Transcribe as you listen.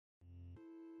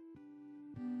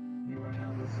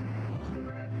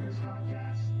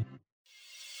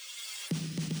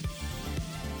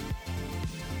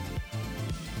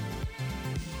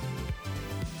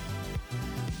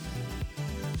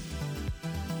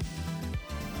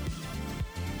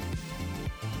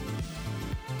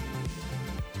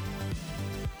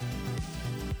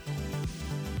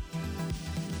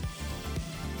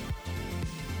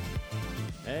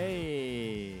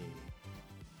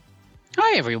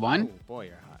everyone. Oh boy,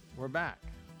 you're hot. We're back.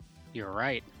 You're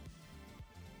right.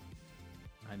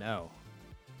 I know.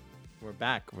 We're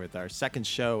back with our second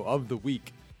show of the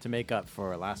week to make up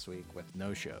for last week with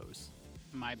no shows.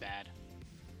 My bad.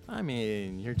 I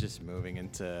mean, you're just moving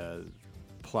into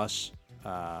plush,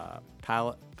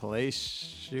 palatial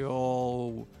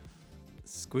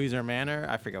squeezer manor.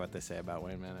 I forget what they say about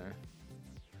Wayne Manor.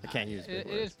 I can't use big It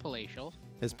words. is palatial.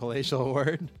 Is palatial a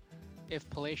word? If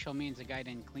palatial means a guy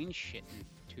didn't clean shit in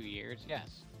 2 years,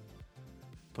 yes.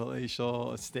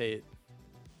 Palatial estate.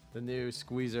 The new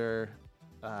squeezer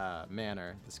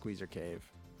manor, the squeezer cave.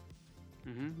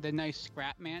 The nice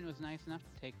scrap man was nice enough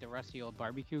to take the rusty old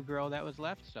barbecue grill that was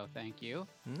left, so thank you.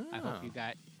 I hope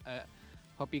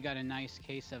you got a nice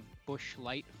case of Busch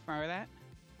Light for that.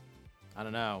 I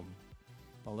don't know.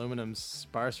 Aluminum's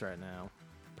sparse right now.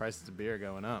 Prices of beer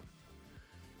going up.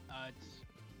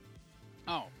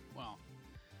 Oh, well.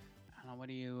 I don't know, what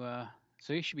do you...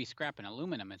 So you should be scrapping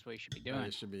aluminum is what you should be doing. I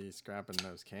should be scrapping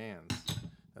those cans.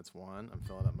 That's one. I'm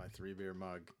filling up my 3-beer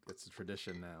mug. It's a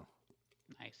tradition now.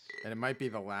 Nice. And it might be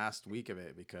the last week of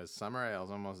it because summer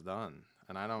ale's almost done.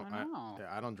 And I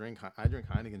don't drink. I drink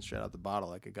Heineken straight out the bottle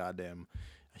like a goddamn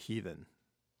heathen.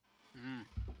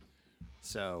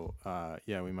 So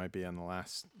yeah, we might be on the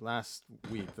last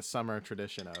week, the summer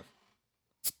tradition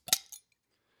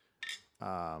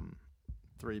of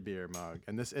 3-beer mug.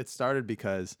 And it started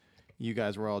because you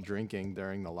guys were all drinking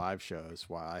during the live shows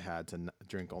while I had to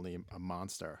drink only a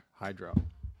Monster Hydro.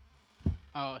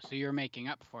 Oh, so you're making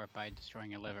up for it by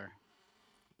destroying your liver.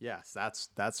 Yes,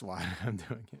 that's why I'm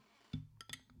doing it.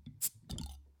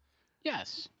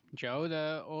 Yes, Joe,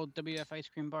 the old WF ice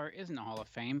cream bar is in the Hall of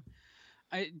Fame.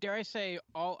 Dare I say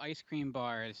all ice cream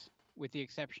bars, with the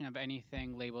exception of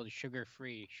anything labeled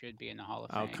sugar-free, should be in the Hall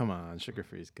of Fame. Oh, come on.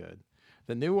 Sugar-free is good.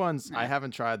 The new ones, I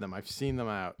haven't tried them. I've seen them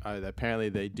out. Apparently,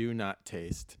 they do not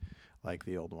taste like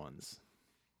the old ones.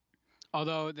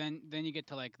 Although, then you get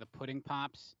to, like, the pudding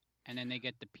pops, and then they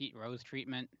get the Pete Rose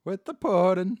treatment. With the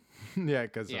pudding. Yeah,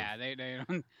 because... Yeah, they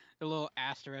don't... The little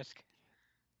asterisk.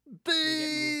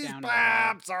 These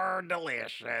pops are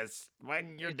delicious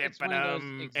when you're dipping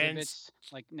them. Exhibits,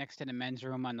 like, next to the men's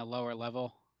room on the lower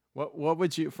level. What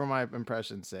would you, for my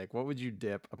impression's sake, what would you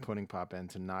dip a pudding pop in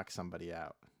to knock somebody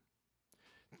out?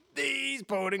 These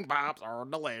pudding pops are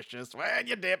delicious when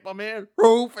you dip them in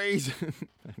roofies.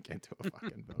 I can't do a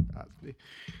fucking Bill Cosby.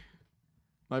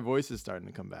 My voice is starting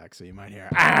to come back, so you might hear,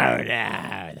 oh, no,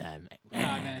 then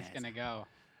it's going to go.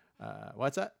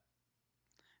 What's that?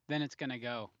 Then it's going to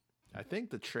go. I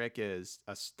think the trick is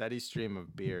a steady stream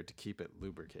of beer to keep it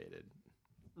lubricated.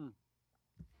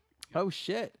 Oh,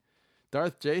 shit.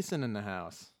 Darth Jason in the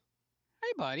house.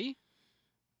 Hey, buddy.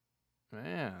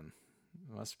 Man,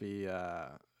 must be...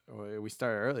 we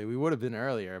started early. We would have been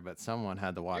earlier, but someone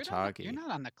had to watch hockey. You're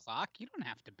not on the clock. You don't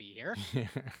have to be here.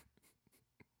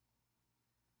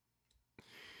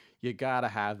 You gotta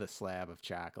have the slab of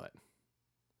chocolate.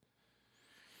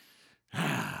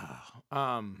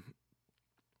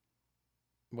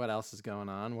 What else is going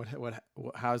on?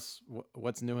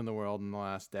 What's new in the world in the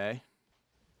last day?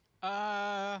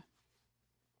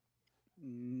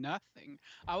 Nothing.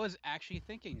 I was actually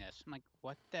thinking this. I'm like,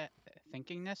 what the...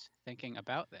 Thinking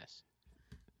about this.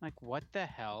 I'm like, what the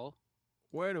hell?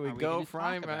 Where do we go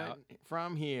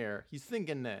from here? He's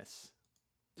thinking this.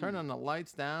 Turn on the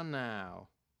lights down now.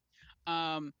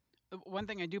 One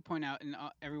thing I do point out, and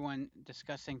everyone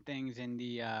discussing things in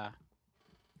the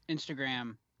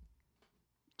Instagram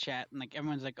chat, and like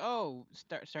everyone's like, oh,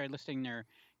 started listing their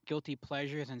guilty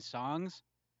pleasures and songs.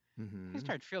 I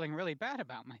started feeling really bad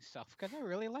about myself because I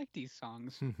really like these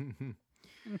songs.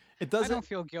 It doesn't. I don't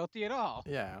feel guilty at all.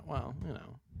 Yeah, well,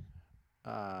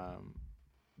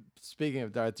 speaking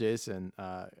of Darth Jason,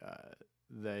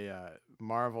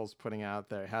 Marvel's putting out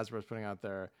Hasbro's putting out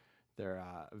their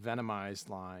Venomized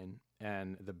line,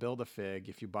 and the Build-A-Fig,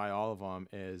 if you buy all of them,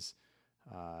 is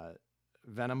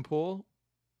Venom Pool,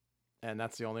 and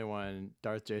that's the only one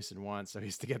Darth Jason wants, so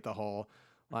he's to get the whole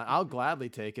line. I'll gladly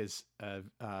take his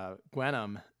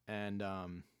Gwenom, and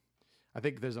I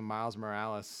think there's a Miles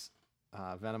Morales,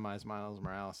 Venomized Miles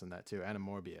Morales in that too, and a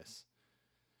Morbius.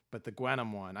 But the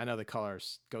Gwenom one, I know the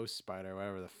color's Ghost Spider,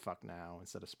 whatever the fuck now,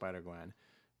 instead of Spider-Gwen,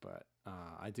 but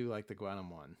I do like the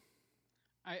Gwenom one.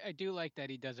 I do like that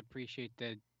he does appreciate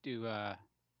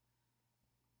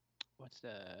what's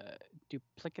the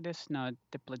Duplicitous? No,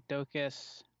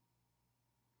 Diplodocus.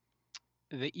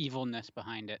 The evilness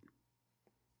behind it.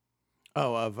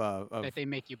 Oh, of that they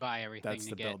make you buy everything that's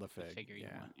to the get Build-A-Fig, the figure you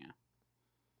yeah. want. Yeah.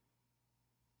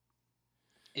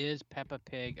 Is Peppa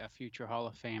Pig a future Hall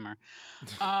of Famer?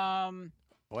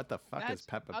 What the fuck is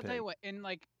Peppa Pig? I'll tell you what.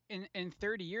 in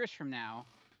 30 years from now,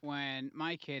 when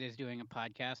my kid is doing a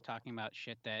podcast talking about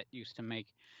shit that used to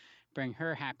bring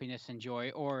her happiness and joy,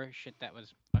 or shit that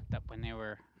was fucked up when they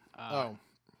were Oh,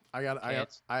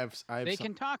 kids, I have they some,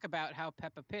 can talk about how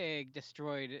Peppa Pig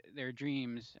destroyed their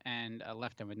dreams and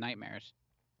left them with nightmares.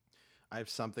 I have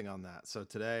something on that. So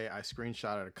today I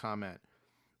screenshotted a comment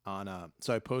on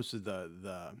so I posted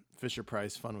the Fisher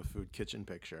Price Fun with Food kitchen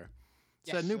picture.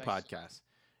 It's a Yes, new I s- podcast, yes.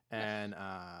 and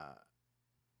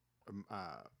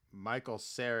Michael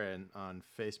Sarin on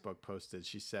Facebook posted.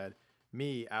 She said,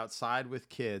 "Me outside with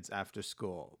kids after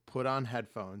school, put on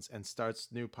headphones and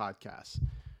starts new podcasts.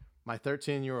 My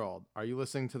 13-year-old, are you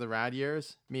listening to the Rad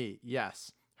Years? Me,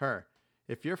 yes. Her,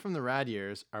 if you're from the Rad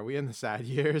Years, are we in the Sad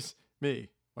Years? Me,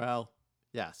 well,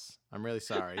 yes. I'm really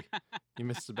sorry. You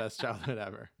missed the best childhood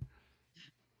ever.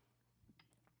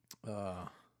 Uh,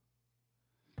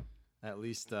 at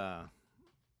least,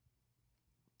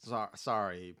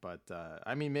 sorry, but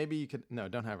I mean, maybe you could. No,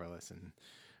 don't have her listen.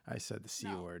 I said the C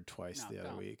No, word twice no, the other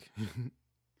don't. week.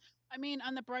 I mean,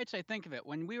 on the bright side, think of it.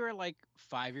 When we were like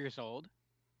 5 years old,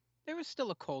 there was still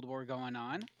a Cold War going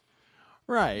on.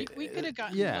 Right. We could have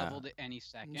gotten Yeah. leveled at any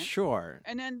second. Sure.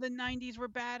 And then the 90s were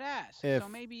badass. If So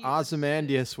maybe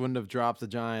Ozymandias wouldn't have dropped the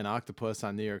giant octopus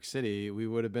on New York City, we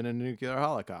would have been in a nuclear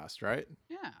holocaust, right?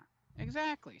 yeah,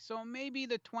 exactly. So maybe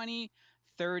the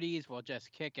 2030s will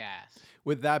just kick ass.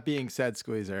 With that being said,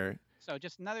 Squeezer, So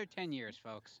just another 10 years,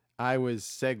 folks. I was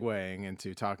segueing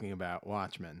into talking about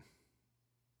Watchmen.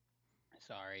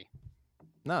 Sorry.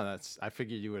 No, I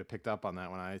figured you would have picked up on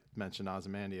that when I mentioned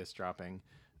Ozymandias dropping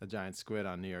a giant squid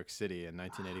on New York City in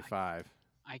 1985.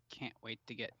 I can't wait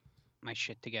to get my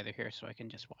shit together here so I can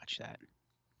just watch that.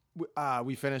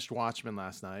 We finished Watchmen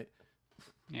last night.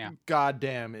 Yeah. God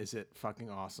damn, is it fucking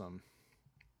awesome.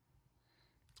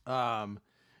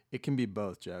 It can be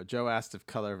both, Joe. Joe asked if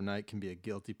Color of Night can be a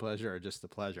guilty pleasure or just a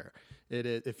pleasure. It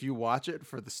is. If you watch it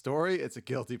for the story, it's a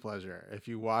guilty pleasure. If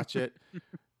you watch it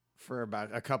for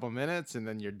about a couple minutes and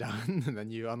then you're done and then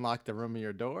you unlock the room in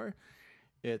your door,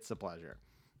 it's a pleasure.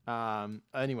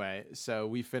 Anyway, so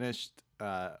we finished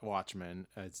Watchmen.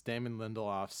 It's Damon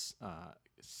Lindelof's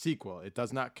sequel. It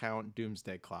does not count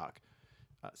Doomsday Clock.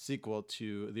 Sequel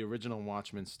to the original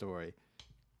Watchmen story.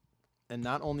 And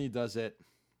not only does it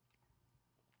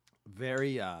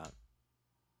very I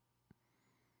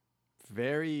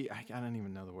don't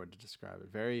even know the word to describe it.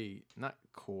 Very, not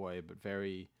coy, but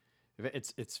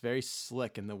it's very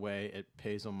slick in the way it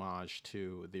pays homage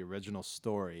to the original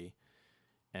story,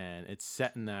 and it's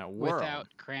set in that world Without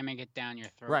cramming it down your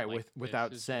throat. right, like,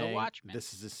 without this is saying The Watchmen.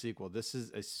 this is a sequel. This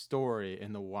is a story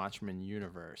in the Watchmen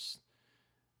universe,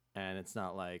 and it's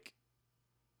not like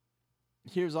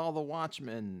here's all the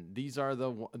Watchmen. These are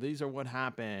what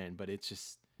happened, but it's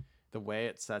just the way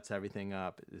it sets everything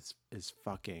up is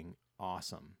fucking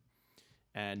awesome,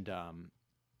 and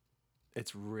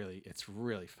it's really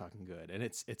fucking good, and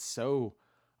it's so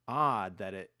odd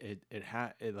that it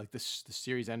like this the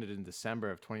series ended in December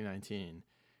of 2019,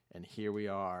 and here we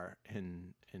are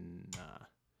in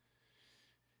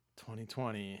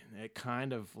 2020. It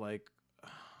kind of like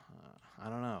I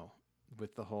don't know,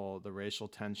 with the racial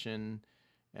tension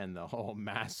and the whole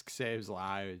mask saves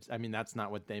lives. I mean, that's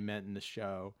not what they meant in the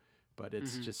show, but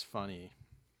it's just funny.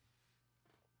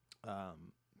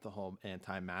 The whole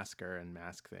anti-masker and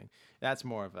mask thing. That's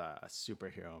more of a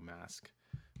superhero mask,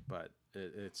 but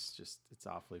it's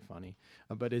awfully funny.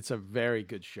 But it's a very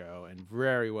good show and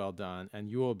very well done, and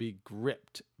you will be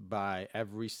gripped by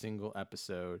every single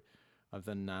episode of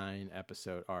the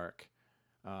 9-episode arc.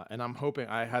 And I'm hoping,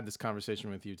 I had this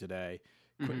conversation with you today.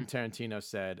 Quentin Tarantino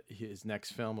said his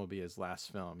next film will be his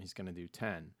last film. He's going to do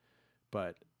 10.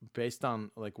 But based on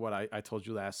like what I told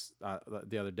you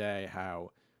the other day,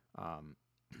 how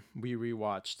we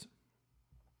rewatched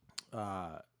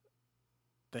The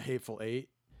Hateful Eight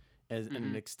as in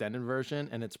an extended version,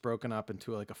 and it's broken up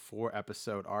into like a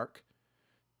 4-episode arc,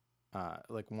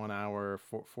 like 1 hour,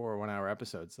 four 1 hour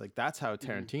episodes. Like that's how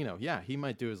Tarantino. Yeah, he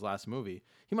might do his last movie.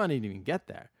 He might not even get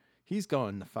there. He's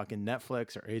going to fucking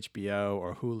Netflix or HBO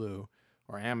or Hulu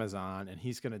or Amazon, and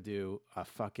he's gonna do a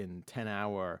fucking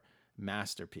 10-hour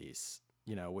masterpiece.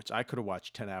 You know, which I could have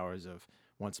watched 10 hours of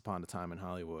Once Upon a Time in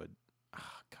Hollywood. Oh,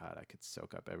 God, I could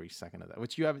soak up every second of that.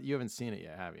 Which you haven't seen it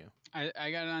yet, have you?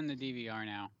 I got it on the DVR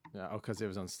now. Yeah. Oh, because it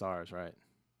was on Stars, right?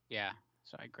 Yeah,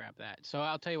 so I grabbed that. So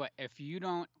I'll tell you what, if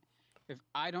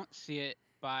I don't see it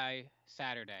by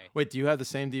Saturday. Wait, do you have the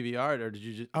same DVR, or did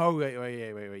you just? Oh, wait.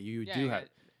 You Yeah, do have.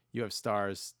 You have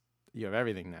Stars. You have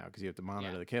everything now because you have to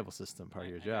monitor the cable system, part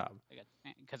of your job.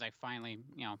 Because I finally,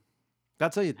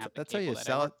 That's how you. have the That's how cable you that I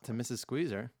sell it work to Mrs.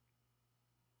 Squeezer.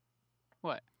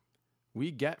 what?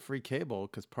 we get free cable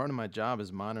because part of my job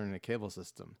is monitoring the cable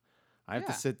system. I have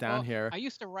to Yeah. sit down Well, here. I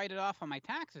used to write it off on my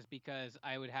taxes because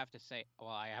I would have to say, well,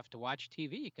 I have to watch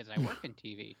TV because I work in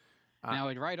TV. And I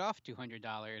would write off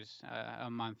 $200 a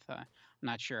month. I'm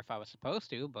not sure if I was supposed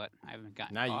to, but I haven't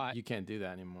gotten Now caught. you can't do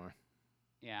that anymore.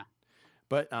 Yeah.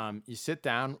 But you sit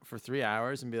down for 3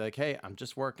 hours and be like, "Hey, I'm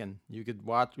just working. You could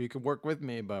watch. You could work with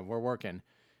me, but we're working."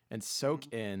 And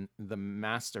soak in the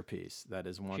masterpiece that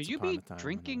is Once Should you Upon be a Time.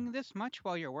 drinking this much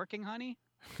while you're working, honey?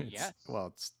 Yes. Well,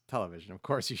 it's television. Of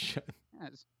course you should.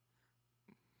 Yes.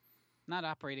 Not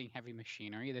operating heavy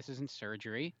machinery. This isn't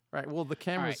surgery. Right. Well, the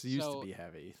cameras right, used to so be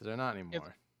heavy, so they're not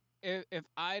anymore. If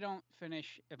I don't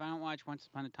watch Once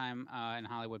Upon a Time in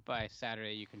Hollywood by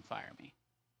Saturday, you can fire me.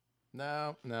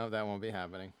 No, that won't be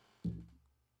happening. And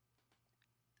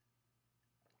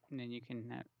then you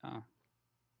can.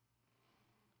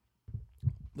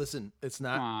 Listen, it's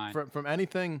not from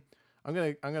anything. I'm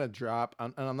gonna drop,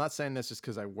 and I'm not saying this just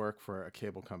because I work for a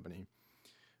cable company,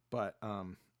 but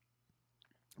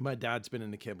my dad's been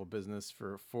in the cable business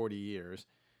for 40 years.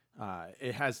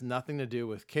 It has nothing to do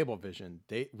with Cablevision.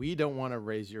 We don't want to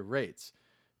raise your rates,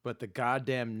 but the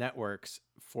goddamn networks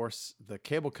force the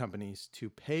cable companies to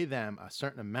pay them a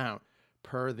certain amount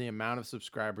per the amount of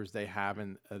subscribers they have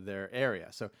in their area.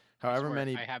 So however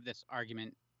many. I have this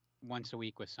argument once a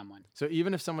week with someone. So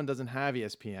even if someone doesn't have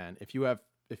ESPN, if you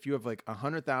have like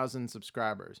 100,000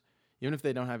 subscribers, even if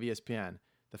they don't have ESPN,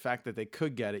 the fact that they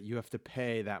could get it, you have to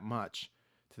pay that much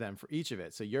to them for each of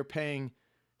it. So you're paying.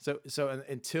 So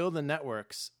until the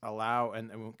networks allow,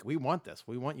 and we want this,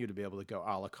 we want you to be able to go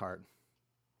a la carte.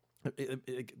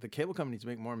 The cable companies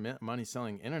make more money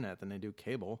selling internet than they do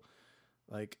cable.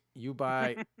 Like you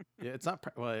buy, it's not.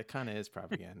 Well, it kind of is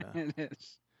propaganda. It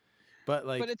is. But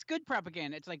it's good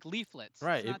propaganda. It's like leaflets.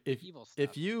 Right. It's not evil stuff.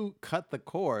 If you cut the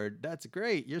cord, that's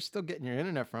great. You're still getting your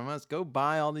internet from us. Go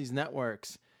buy all these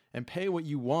networks and pay what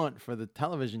you want for the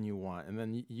television you want, and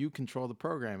then you control the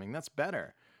programming. That's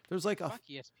better. There's like Fuck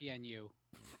ESPNU.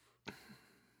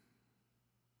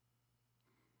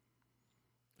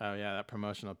 Oh yeah, that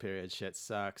promotional period shit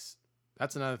sucks.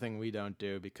 That's another thing we don't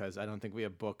do because I don't think we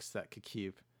have books that could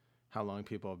keep how long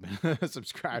people have been a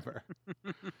subscriber.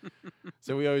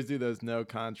 So we always do those no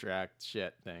contract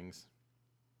shit things.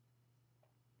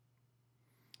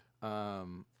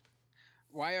 Why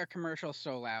are commercials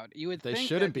so loud? You would They think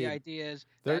shouldn't that be. the idea is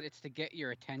that it's to get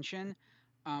your attention,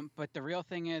 but the real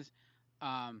thing is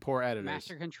poor editors.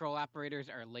 Master control operators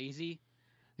are lazy.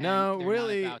 No, they're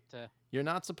really, not about to... you're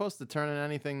not supposed to turn in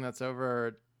anything that's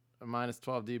over minus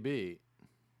 12 dB.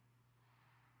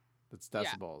 That's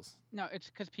decibels. Yeah. No, it's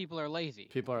because people are lazy.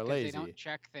 People are lazy. They don't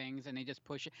check things and they just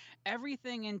push it.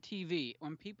 Everything in TV,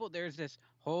 there's this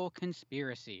whole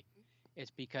conspiracy.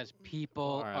 It's because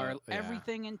people are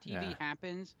everything in TV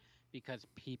happens because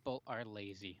people are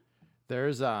lazy.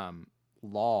 There's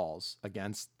laws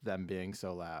against them being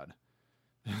so loud.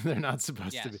 They're not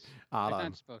supposed to be. They're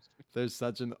not supposed to be.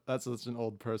 That's such an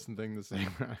old person thing to say,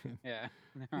 Ryan. Yeah,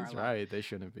 that's right. They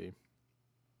shouldn't be.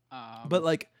 But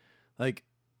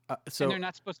so and they're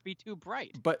not supposed to be too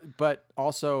bright. But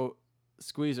also,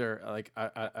 Squeezer, like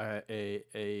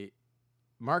a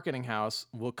marketing house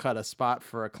will cut a spot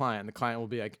for a client, and the client will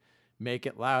be like, "Make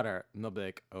it louder," and they'll be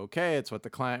like, "Okay, it's what the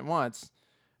client wants,"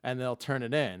 and they'll turn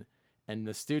it in. And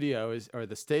the studio or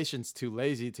the station's too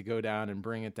lazy to go down and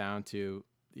bring it down to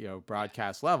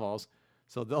broadcast levels,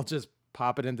 so they'll just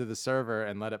pop it into the server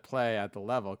and let it play at the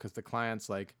level because the client's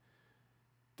like,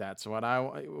 "That's what I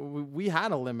want." We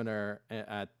had a limiter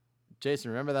at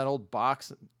Jason. Remember that old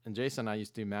box? And Jason and I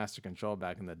used to do Master Control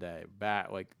back in the day, back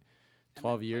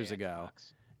 12 years ago.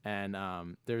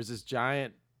 And there's this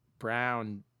giant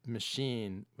brown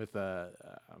machine with a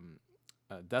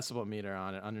decibel meter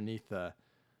on it underneath the.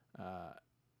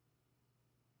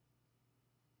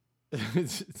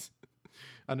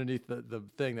 Underneath the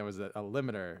thing, there was a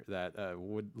limiter that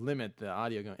would limit the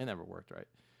audio going. It never worked right.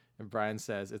 And Brian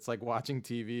says it's like watching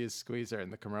TV as Squeezer,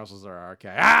 and the commercials are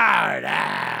archaic. Oh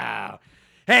no!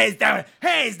 He's doing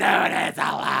it! It's a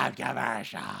loud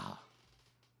commercial.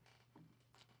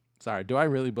 Sorry, do I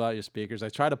really blow out your speakers? I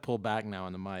try to pull back now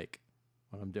on the mic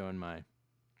when I'm doing my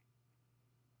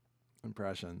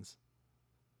impressions.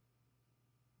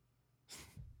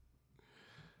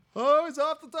 Oh, he's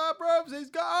off the top ropes. He's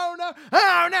gone. Oh, no.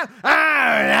 Oh, no.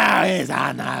 Oh, no. He's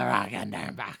on the rocking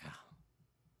turnbuckle.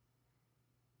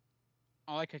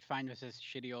 All I could find was this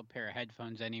shitty old pair of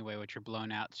headphones anyway, which are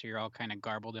blown out, so you're all kind of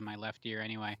garbled in my left ear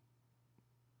anyway.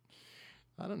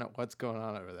 I don't know what's going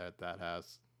on over there at that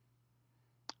house.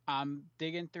 I'm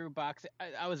digging through boxes.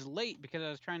 I was late because I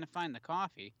was trying to find the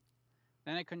coffee.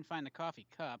 Then I couldn't find the coffee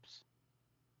cups.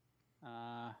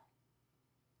 Uh,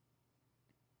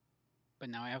 but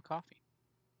now I have coffee.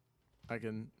 I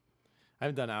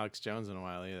haven't done Alex Jones in a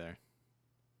while either.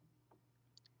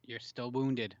 You're still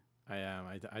wounded. I am.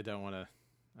 I don't want to.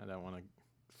 I don't want to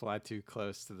fly too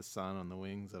close to the sun on the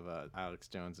wings of a Alex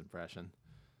Jones impression.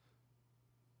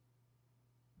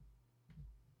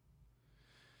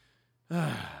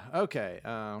 Okay.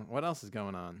 What else is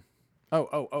going on?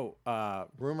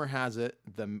 Rumor has it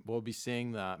we'll be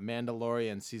seeing the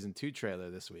Mandalorian season 2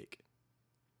 trailer this week.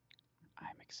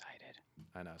 I'm excited.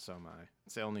 I know, so am I.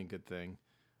 It's the only good thing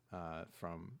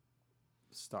from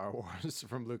Star Wars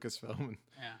from Lucasfilm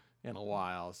in a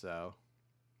while. So,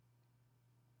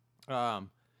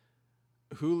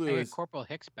 Hulu I is get Corporal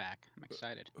Hicks back. I'm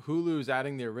excited. Hulu's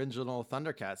adding the original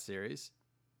Thundercat series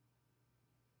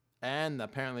and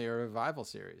apparently a revival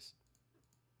series.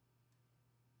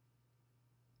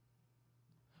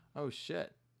 Oh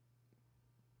shit!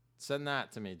 Send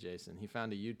that to me, Jason. He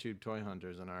found a YouTube Toy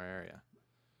Hunters in our area.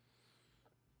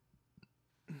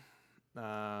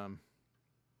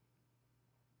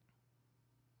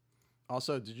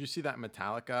 Also, did you see that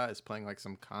Metallica is playing like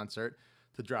some concert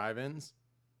to drive-ins?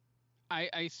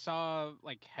 I saw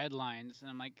like headlines and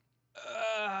I'm like,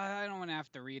 I don't want to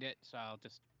have to read it, so I'll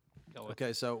just go with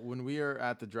Okay, so when we were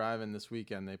at the drive-in this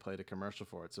weekend, they played a commercial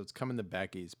for it. So it's coming to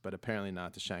Becky's, but apparently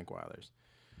not to Shankweiler's.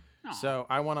 Aw. So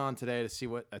I went on today to see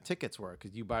what tickets were,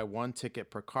 because you buy one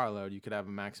ticket per carload. You could have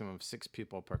a maximum of 6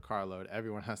 people per carload.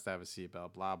 Everyone has to have a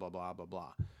seatbelt, blah, blah, blah, blah,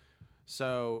 blah.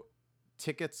 So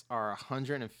tickets are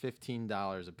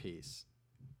 $115 a piece.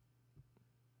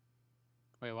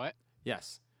 Wait, what?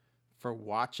 Yes. For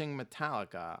watching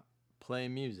Metallica play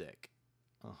music,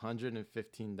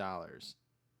 $115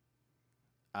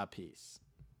 a piece.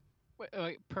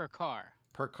 Wait, per car.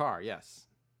 Per car, yes.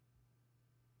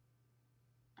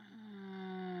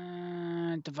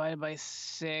 Divided by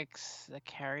 6. That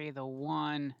carry the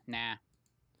 1. Nah.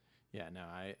 Yeah, no,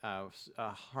 a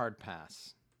hard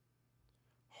pass.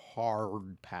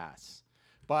 Hard pass.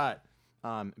 But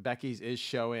Becky's is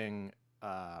showing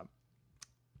what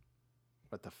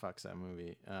the fuck's that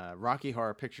movie? Rocky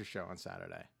Horror Picture Show on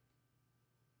Saturday.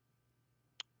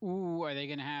 Ooh, are they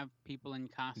gonna have people in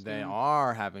costume? They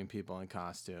are having people in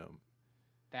costume.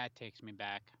 That takes me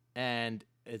back. And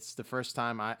it's the first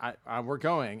time we're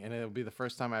going, and it'll be the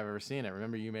first time I've ever seen it.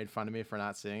 Remember, you made fun of me for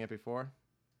not seeing it before?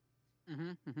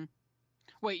 Mm-hmm.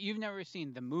 Wait, you've never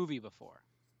seen the movie before?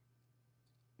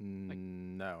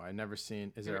 No, I've never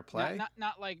seen. Is there a play?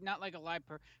 Not like a live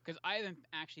because I haven't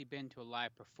actually been to a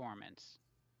live performance,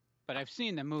 but I've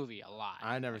seen the movie a lot.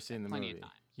 I've never seen the plenty movie. Of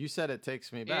times. You said it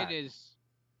takes me back. It is.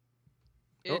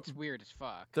 It's weird as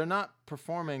fuck. They're not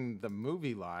performing the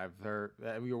movie live.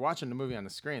 You're watching the movie on the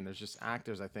screen. There's just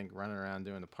actors, I think, running around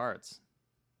doing the parts.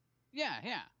 Yeah.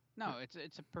 No,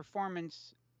 it's a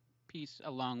performance piece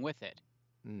along with it.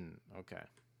 Okay.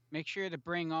 Make sure to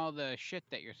bring all the shit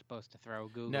that you're supposed to throw.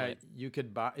 Google no, it. You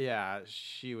could buy. Yeah,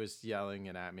 she was yelling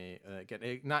it at me.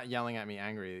 Not yelling at me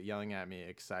angry, yelling at me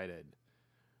excited.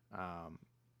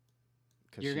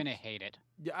 You're gonna hate it.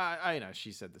 Yeah, I know.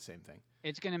 She said the same thing.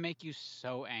 It's gonna make you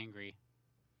so angry.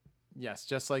 Yes,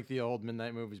 just like the old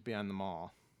midnight movies beyond the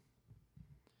mall.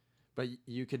 But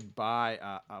you could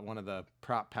buy one of the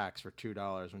prop packs for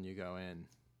 $2 when you go in.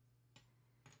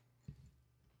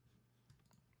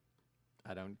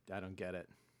 I don't get it.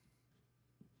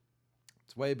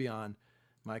 It's way beyond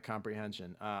my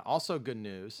comprehension. Also, good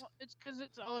news. Well, it's because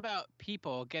it's all about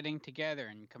people getting together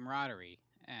and camaraderie,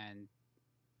 and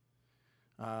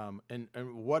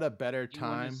what a better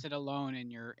time. You want to sit alone in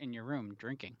your room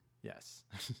drinking. Yes.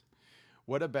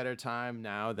 What a better time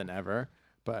now than ever.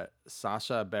 But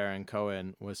Sacha Baron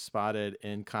Cohen was spotted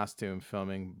in costume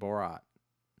filming Borat.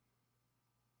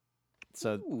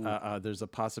 So there's a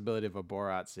possibility of a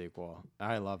Borat sequel.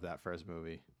 I love that first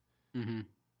movie. Mm-hmm.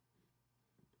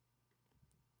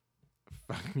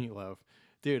 Fuck Meatloaf.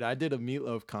 Dude, I did a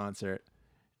Meatloaf concert,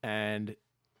 and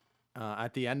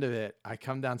at the end of it, I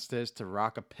come downstairs to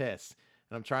rock a piss,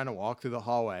 and I'm trying to walk through the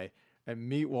hallway, and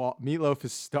Meatloaf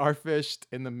is starfished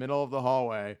in the middle of the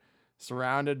hallway,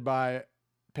 surrounded by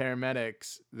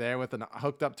paramedics there with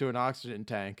hooked up to an oxygen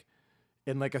tank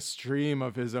in like a stream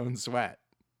of his own sweat.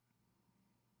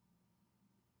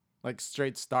 Like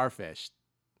straight starfished.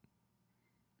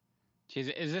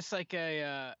 Jeez, is this like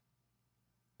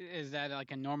is that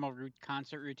like a normal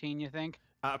concert routine, you think?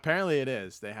 Apparently it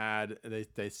is.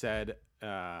 They said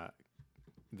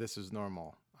this is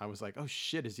normal. I was like, oh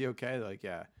shit, is he okay? They're like,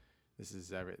 yeah,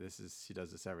 he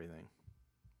does this everything.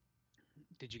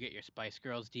 Did you get your Spice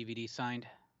Girls DVD signed?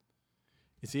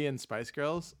 Is he in Spice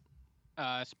Girls?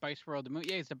 Spice World, the movie.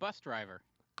 Yeah, he's the bus driver.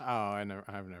 Oh, I've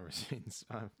never seen.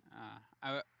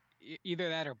 Either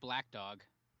that or Black Dog.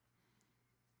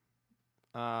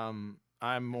 I'm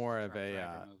more of Truck a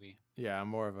driver movie. yeah, I'm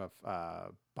more of a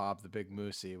Bob the Big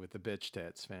Moosey with the bitch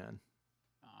tits fan.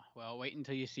 Well, wait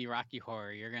until you see Rocky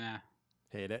Horror. You're gonna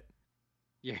Hate it.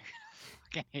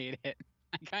 fucking hate it.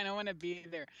 I kind of want to be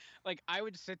there. Like I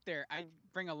would sit there. I'd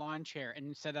bring a lawn chair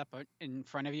and set up in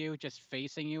front of you, just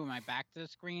facing you, with my back to the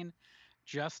screen,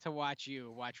 just to watch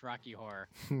you watch Rocky Horror.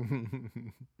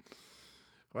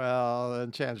 Well,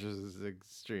 Enchantress is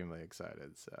extremely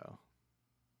excited. So,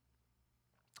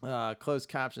 closed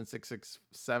caption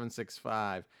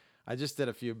 66765. I just did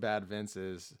a few bad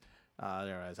Vinces.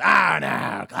 There was, oh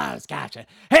no, closed caption.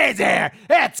 He's here.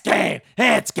 It's Kane.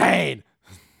 It's Kane.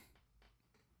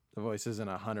 The voice isn't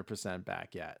 100%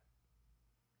 back yet.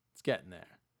 It's getting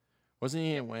there. Wasn't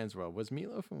he in Wayne's World? Was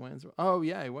Meatloaf in Wayne's World? Oh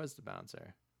yeah, he was the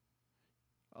bouncer.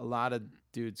 A lot of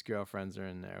dudes' girlfriends are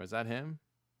in there. Was that him?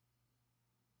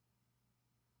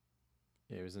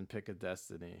 Yeah, he was in Pick of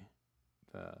Destiny,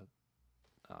 the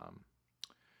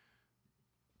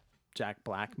Jack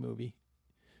Black movie.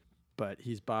 But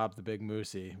he's Bob the Big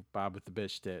Moosey, Bob with the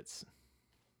bitch tits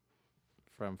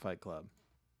from Fight Club.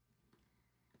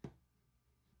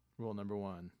 Rule number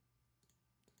 1.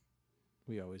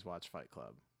 We always watch Fight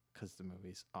Club because the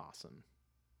movie's awesome.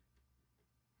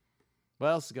 What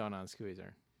else is going on,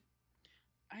 Squeezer?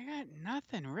 I got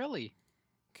nothing really.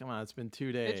 Come on, it's been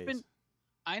 2 days. It's been.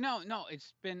 I know. No,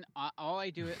 it's been. All I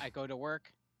do is I go to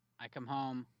work, I come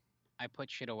home, I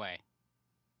put shit away.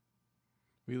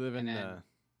 We live in the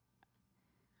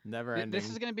never ending.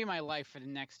 This is gonna be my life for the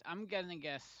next. I'm gonna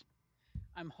guess.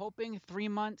 I'm hoping 3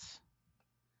 months,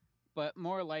 but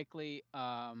more likely,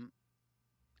 I'm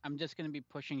just gonna be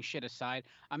pushing shit aside.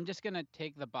 I'm just gonna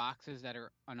take the boxes that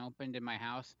are unopened in my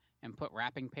house and put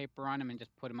wrapping paper on them and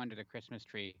just put them under the Christmas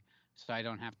tree, so I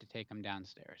don't have to take them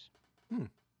downstairs.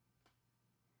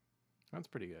 That's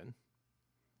pretty good.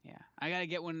 Yeah, I gotta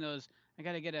get one of those. I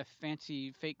gotta get a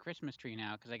fancy fake Christmas tree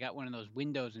now because I got one of those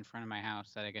windows in front of my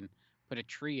house that I can put a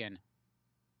tree in.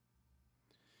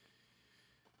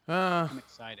 I'm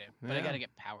excited, but I gotta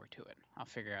get power to it. I'll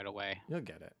figure out a way. You'll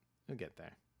get it. You'll get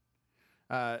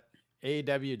there.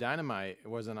 AEW Dynamite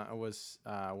wasn't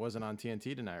on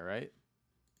TNT tonight, right?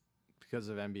 Because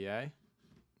of NBA.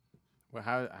 Well,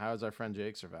 how is our friend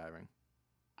Jake surviving?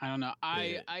 I don't know.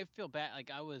 I feel bad.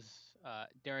 Like I was,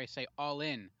 dare I say, all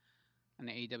in on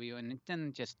the AEW, and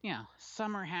then just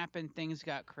summer happened, things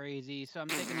got crazy, so I'm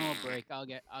taking a little break. I'll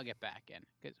get back in.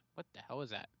 Cause what the hell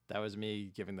was that? That was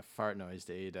me giving the fart noise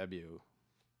to AEW.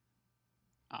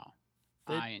 Oh,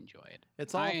 I enjoy it.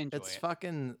 It's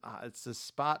fucking. It's a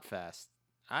spot fest.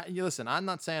 Listen. I'm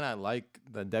not saying I like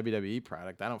the WWE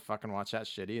product. I don't fucking watch that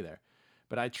shit either.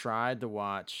 But I tried to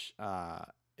watch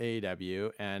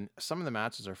AEW, and some of the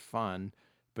matches are fun.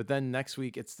 But then next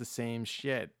week it's the same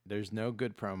shit. There's no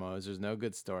good promos. There's no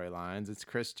good storylines. It's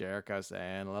Chris Jericho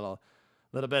saying a little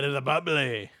bit of the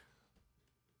bubbly.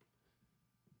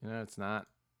 It's not.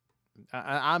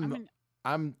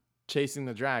 I'm chasing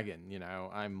the dragon.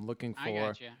 I'm looking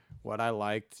for what I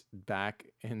liked back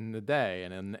in the day,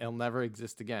 and it'll never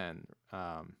exist again.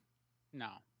 No.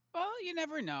 Well, you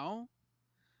never know.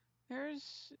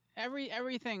 There's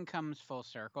everything comes full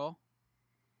circle.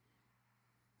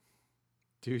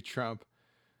 Dude, Trump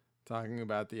talking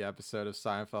about the episode of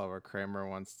Seinfeld where Kramer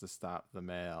wants to stop the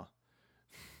mail.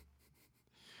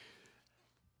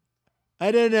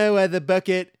 I don't know why the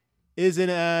bucket isn't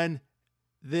on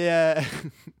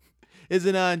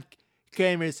isn't on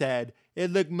Kramer's head.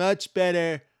 It looked much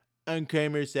better on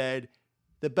Kramer's head.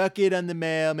 The bucket on the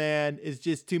mailman is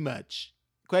just too much.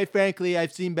 Quite frankly,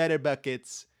 I've seen better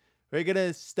buckets. We're going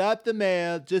to stop the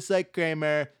mail just like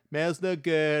Kramer. Mail's no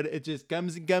good. It just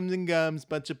comes and comes and comes.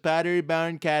 Bunch of Pottery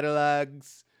Barn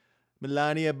catalogs.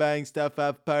 Melania buying stuff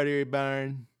off Pottery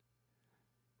Barn.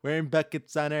 Wearing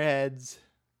buckets on her heads.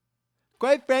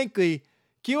 Quite frankly,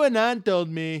 QAnon told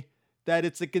me that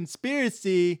it's a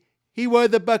conspiracy. He wore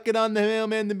the bucket on the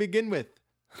mailman to begin with.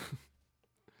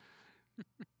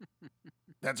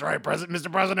 That's right, Mr.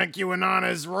 President.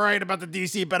 QAnon is right about the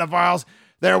DC pedophiles.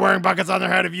 They're wearing buckets on their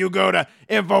head. If you go to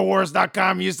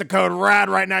Infowars.com, use the code RAD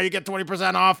right now, you get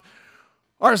 20% off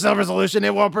our silver solution.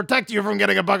 It will protect you from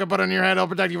getting a bucket put on your head. It'll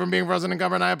protect you from being frozen and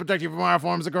covered. It'll protect you from our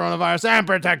forms of coronavirus and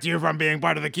protect you from being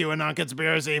part of the QAnon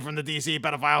conspiracy from the DC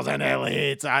pedophiles and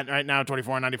elites. Right now,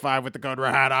 $24.95 with the code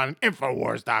RAD on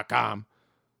Infowars.com.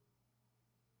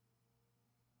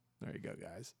 There you go,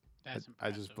 guys. That's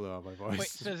I just blew out my voice. Wait,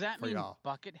 so does that mean y'all.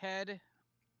 Buckethead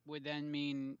would then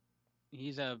mean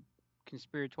he's a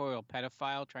conspiratorial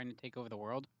pedophile trying to take over the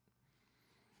world?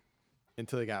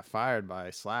 until he got fired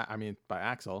by by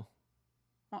Axel.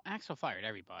 Well, Axel fired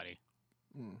everybody.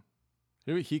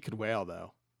 He could wail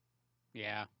though.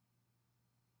 Yeah.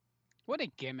 What a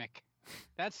gimmick.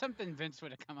 That's something Vince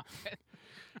would have come up with.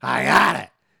 I got it.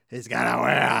 He's gonna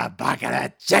wear a bucket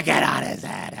of chicken on his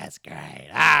head. That's great.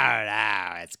 Oh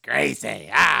no, it's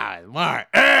greasy. Oh, it's more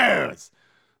ooze.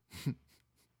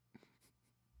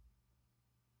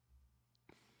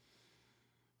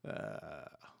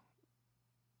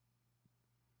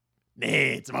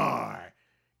 Needs more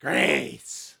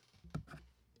grease.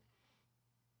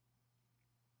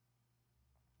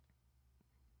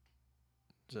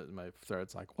 Just my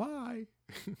throat's like, why?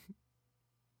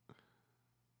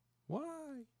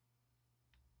 Why?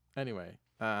 Anyway,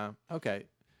 okay.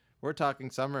 We're talking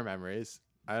summer memories.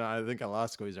 I think I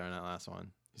lost Squeezer on that last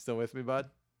one. You still with me, bud?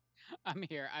 I'm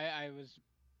here. I was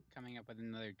coming up with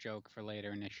another joke for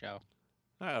later in the show.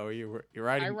 Oh, you're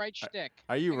writing. I write shtick.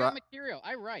 Are you got material?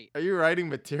 I write. Are you writing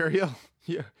material?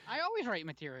 Yeah. I always write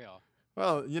material.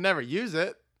 Well, you never use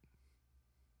it.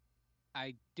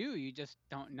 I do. You just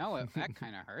don't know it. That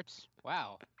kind of hurts.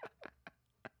 Wow.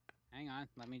 Hang on.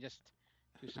 Let me just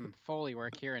do some Foley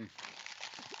work here and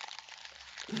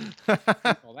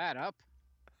pull that up.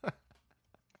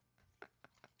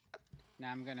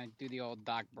 Now I'm going to do the old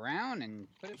Doc Brown and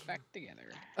put it back together.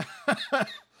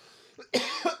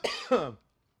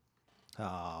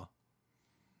 Oh.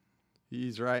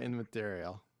 He's writing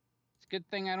material. It's a good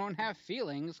thing I don't have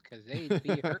feelings because they'd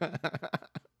be hurt.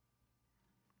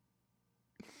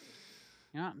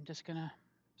 You know, I'm just going to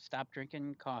stop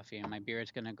drinking coffee and my beer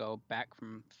is going to go back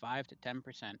from 5 to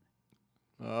 10%.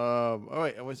 Oh,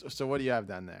 wait. So what do you have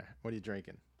down there? What are you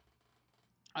drinking?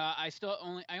 I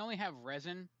only have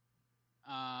resin.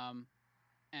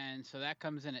 And so that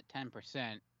comes in at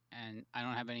 10%, and I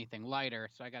don't have anything lighter,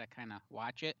 so I got to kind of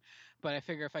watch it. But I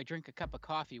figure if I drink a cup of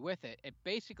coffee with it, it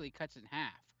basically cuts in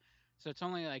half. So it's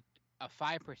only like a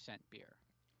 5% beer.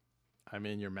 I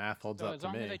mean, your math holds so up as to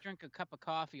long me. as I drink a cup of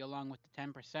coffee along with the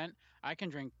 10%, I can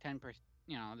drink 10%,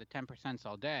 the 10%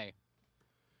 all day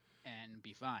and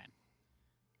be fine.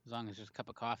 As long as there's a cup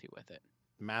of coffee with it.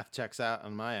 Math checks out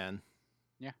on my end.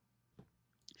 Yeah.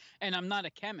 And I'm not a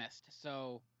chemist,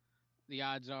 so the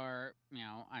odds are,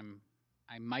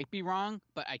 I might be wrong,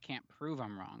 but I can't prove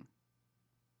I'm wrong.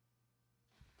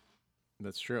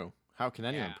 That's true. How can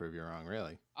anyone prove you're wrong,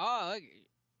 really? Oh, look.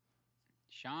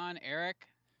 Sean, Eric,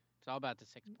 it's all about the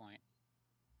 6 point.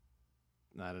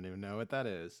 I don't even know what that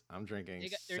is. I'm drinking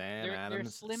Sam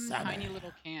Adams. They're slim, tiny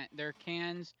little cans. Their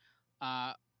cans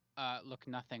look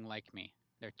nothing like me.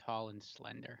 They're tall and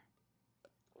slender.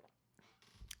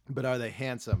 But are they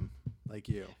handsome like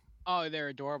you? Oh, they're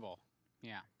adorable.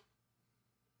 Yeah.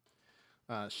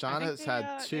 Sean has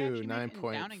had two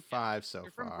 9.5 so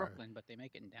They're far. from Brooklyn, but they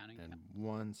make it in Downingtown. And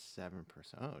 1.7%.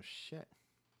 Oh, shit.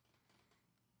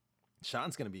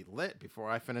 Sean's going to be lit before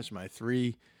I finish my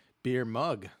 3 beer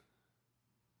mug.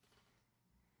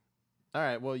 All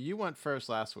right. Well, you went first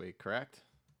last week, correct?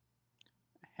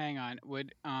 Hang on.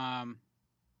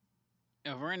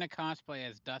 If we're in a cosplay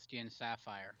as Dusty and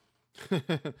Sapphire.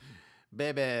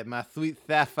 Baby, my sweet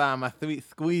Sapphire, my sweet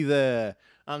Squeezer.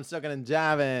 I'm sucking and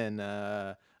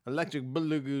jiving. Electric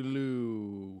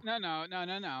Boogaloo.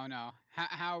 No.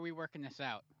 How are we working this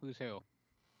out? Who's who?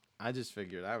 I just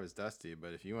figured I was Dusty,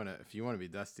 but if you wanna be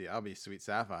Dusty, I'll be Sweet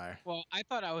Sapphire. Well, I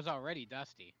thought I was already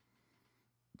Dusty.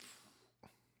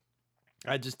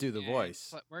 I just do the voice.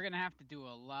 But we're gonna have to do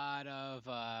a lot of.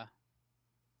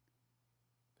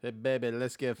 Hey baby,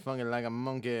 let's get funky like a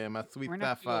monkey, my sweet We're gonna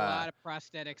have to do a Sapphire. lot of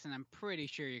prosthetics, and I'm pretty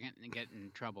sure you're gonna get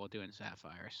in trouble doing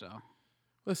Sapphire. So.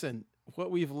 Listen, what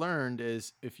we've learned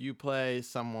is if you play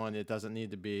someone, it doesn't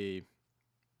need to be.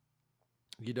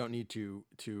 You don't need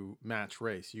to match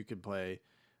race. You could play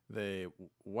the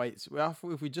white. Well,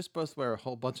 if we just both wear a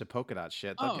whole bunch of polka dot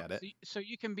shit, they'll get it. So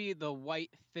you can be the white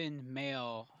thin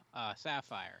male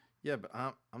Sapphire. Yeah, but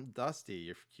I'm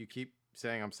Dusty. You keep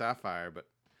saying I'm Sapphire, but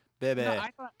baby. No,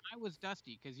 I thought I was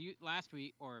Dusty because last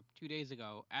week or 2 days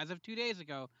ago, as of 2 days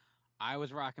ago, I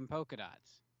was rocking polka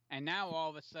dots. And now all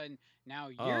of a sudden, now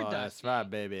you're Dusty. That's right,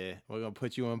 baby. We're going to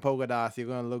put you in polka dots. You're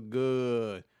going to look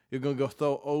good. You're going to go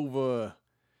so over.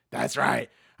 That's right.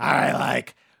 I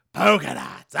like polka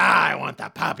dots. I want the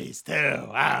puppies too.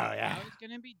 Oh, yeah. I was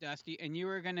going to be Dusty, and you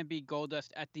were going to be Goldust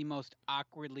at the most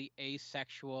awkwardly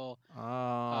asexual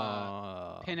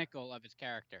pinnacle of his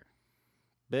character.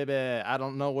 Baby, I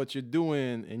don't know what you're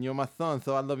doing, and you're my son,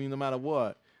 so I love you no matter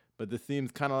what. But this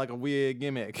seems kind of like a weird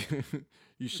gimmick.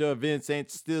 You sure Vince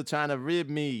ain't still trying to rib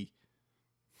me?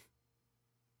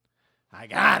 I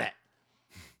got it.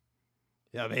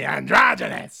 You'll be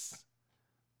androgynous.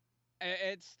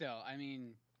 It's still. I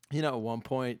mean, You know, at one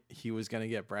point he was gonna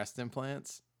get breast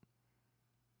implants.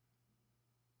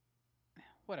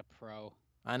 what a pro.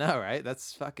 I know, right?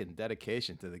 That's fucking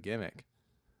dedication to the gimmick.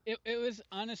 It was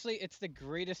honestly, it's the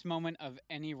greatest moment of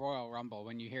any Royal Rumble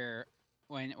when you hear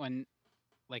when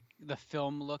like the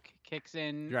film look kicks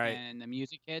in Right. and the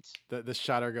music hits. The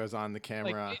shutter goes on the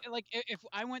camera. If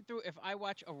I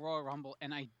watch a Royal Rumble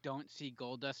and I don't see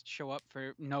Goldust show up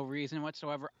for no reason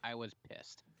whatsoever, I was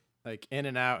pissed. Like in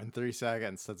and out in 3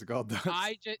 seconds. That's Goldust.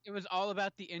 It was all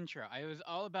about the intro. It was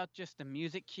all about just the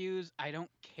music cues. I don't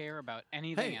care about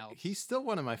anything Hey, else. he's still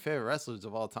one of my favorite wrestlers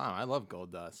of all time. I love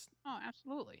Goldust. Oh,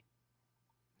 absolutely.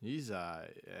 He's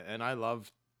and I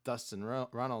love Dustin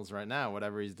Runnels right now.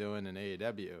 Whatever he's doing in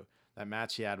AEW, that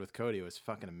match he had with Cody was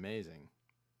fucking amazing.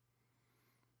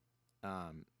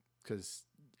 Because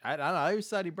I don't know, I always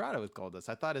thought he brought it with Goldust.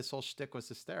 I thought his whole shtick was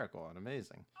hysterical and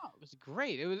amazing. Oh, it was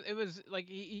great. It was like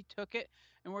he took it,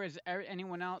 and whereas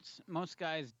anyone else, most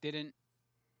guys didn't.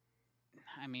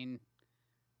 I mean,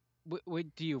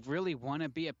 do you really want to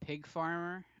be a pig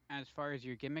farmer as far as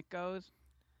your gimmick goes?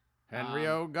 Henry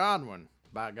O. Godwin,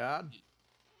 by God.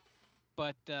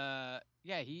 But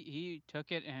yeah, he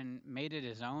took it and made it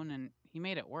his own, and he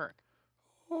made it work.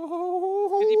 Oh,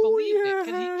 Because he believed yes.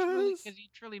 it, because he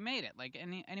truly made it. Like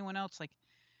anyone else, like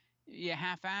you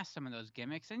half-ass some of those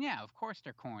gimmicks, and yeah, of course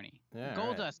they're corny. Yeah,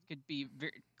 Goldust right. could be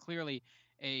very clearly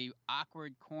a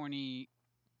awkward, corny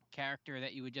character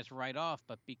that you would just write off,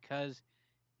 but because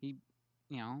he,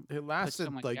 It put lasted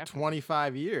so much like effort.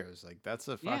 25 years. Like that's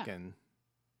a Yeah. fucking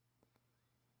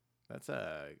that's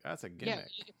a Yeah, gimmick.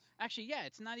 actually, yeah,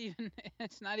 it's not even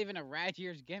it's not even a Rad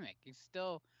Years gimmick. It's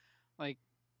still like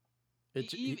It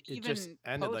just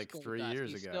ended like 3 post-Goldust, years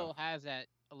he ago. still has that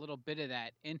a little bit of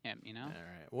that in him, All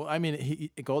right. Well, I mean,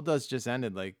 Goldust just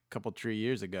ended like a couple 3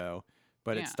 years ago,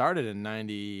 but Yeah. it started in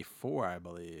 94, I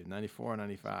believe. 94 or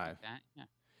 95. Like that, yeah.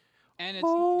 And it's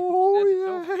Oh, who says it's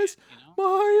over yes. yet,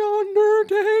 My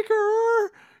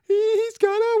Undertaker. He's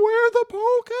gonna wear the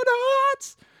polka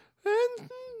dots. And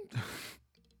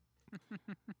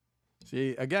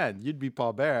see, again, you'd be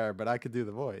Paul Bearer, but I could do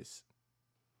the voice.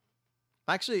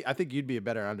 Actually, I think you'd be a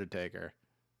better Undertaker.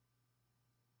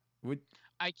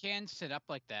 I can sit up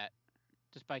like that,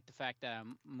 despite the fact that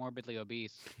I'm morbidly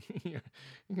obese.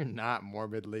 You're not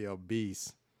morbidly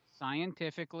obese.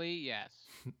 Scientifically, yes.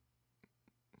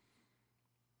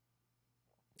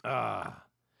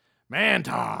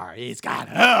 Mantar, he's got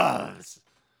hooves.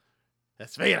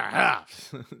 His feet are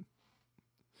hooves.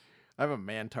 I have a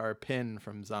Mantar pin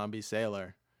from Zombie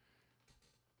Sailor.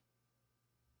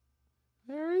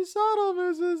 Very subtle,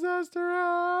 Mrs.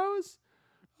 Esterhouse.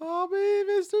 I'll be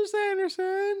Mr.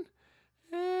 Sanderson,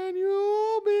 and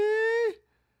you'll be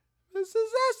Mrs.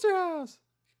 Esterhouse.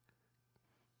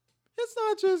 It's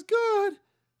not just good,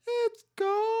 it's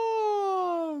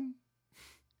gone.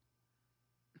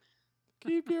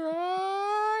 Keep your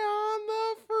eye on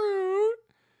the fruit.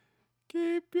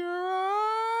 Keep your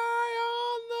eye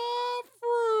on the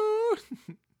fruit.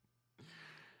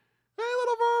 Hey,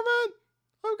 little vermin,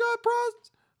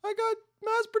 I got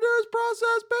mass-produced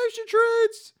processed pastry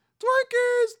treats.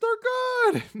 Twinkies, they're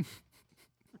good.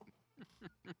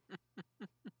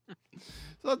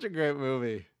 Such a great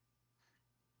movie.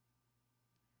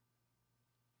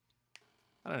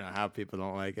 I don't know how people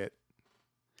don't like it.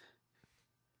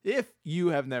 If you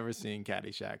have never seen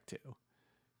Caddyshack 2,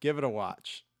 give it a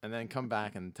watch and then come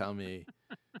back and tell me.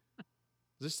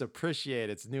 Just appreciate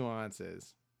its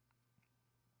nuances.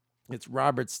 It's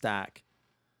Robert Stack.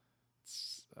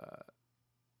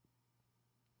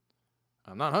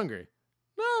 I'm not hungry.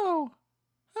 No,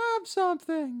 have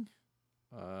something.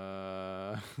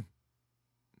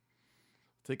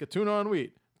 Take a tuna on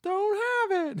wheat. Don't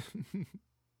have it.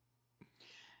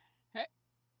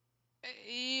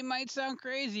 He might sound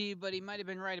crazy, but he might have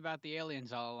been right about the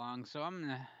aliens all along. So I'm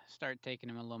gonna start taking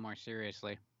him a little more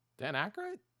seriously. Dan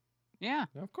Aykroyd? Yeah.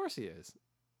 Of course he is.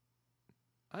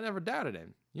 I never doubted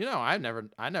him. You know, I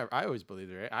always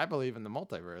believed it. I believe in the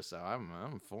multiverse, so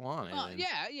I'm full on aliens.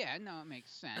 Yeah, no, it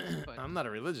makes sense. But I'm not a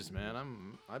religious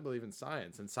man. I believe in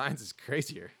science, and science is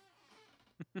crazier.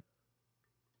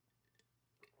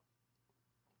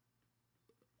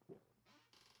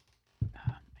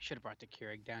 I should have brought the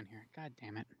Keurig down here. God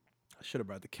damn it. I should have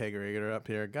brought the kegerator up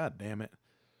here. God damn it.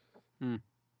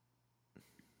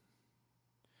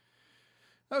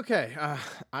 Okay,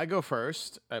 I go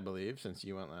first, I believe, since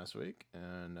you went last week.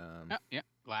 And yeah,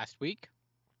 last week.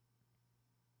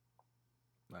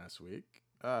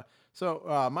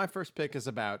 So my first pick is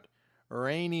about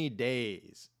rainy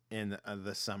days in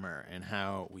the summer and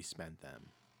how we spent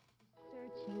them.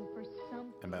 Searching for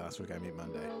something And by last week, I mean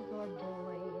Monday. Girls or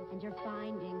boys, and you're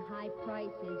finding high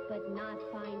prices, but not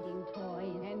finding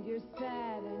toys. And you're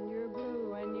sad and you're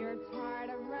blue and you're tired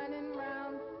of running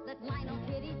round. Let Lionel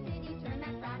Kitty City turn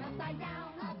that frown upside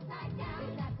down. Upside down.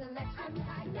 With that selection,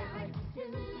 upside down.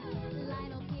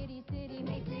 Lionel Kitty City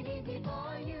makes it easy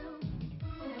for you.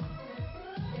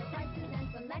 Their prices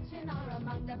and selection are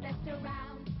among the best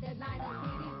around. There's Lionel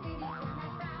Kitty City, turn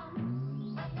that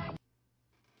frown.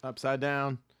 Upside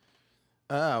down.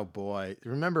 Oh boy,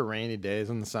 remember rainy days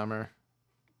in the summer?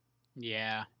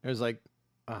 Yeah. It was like,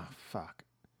 oh fuck,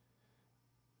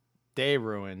 day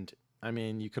ruined. I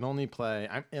mean, you could only play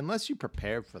unless you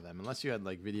prepared for them, unless you had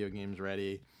like video games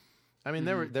ready. I mean,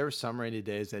 there were some rainy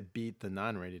days that beat the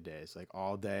non-rainy days, like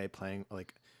all day playing,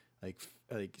 like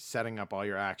setting up all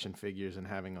your action figures and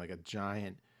having like a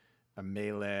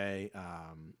melee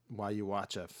while you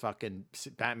watch a fucking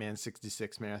Batman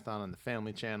 66 marathon on the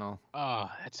Family Channel.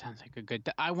 Oh, that sounds like a good.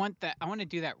 I want that. I want to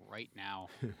do that right now.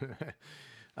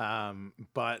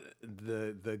 But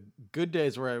the good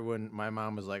days were when my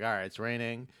mom was like, all right, it's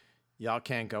raining, y'all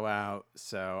can't go out,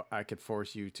 so I could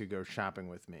force you to go shopping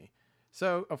with me.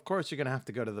 So of course you're gonna have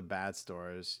to go to the bad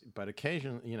stores, but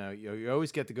occasionally, you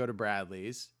always get to go to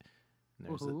Bradley's. And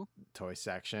there's a toy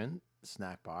section,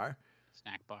 snack bar.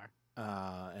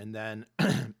 And then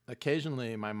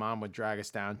occasionally my mom would drag us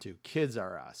down to Kids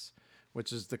R Us,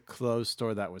 which is the clothes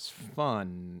store that was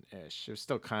fun-ish. It was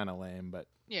still kind of lame, but...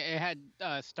 Yeah, it had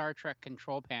Star Trek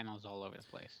control panels all over the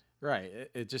place. Right.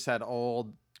 It just had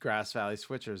old Grass Valley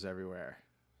switchers everywhere.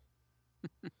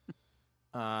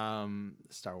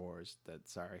 Star Wars.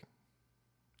 Sorry.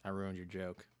 I ruined your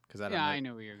joke. I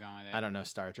knew where you're going with it. I don't know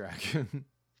Star Trek.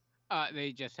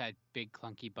 They just had big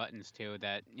clunky buttons too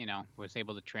that was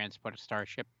able to transport a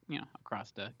starship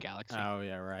across the galaxy. Oh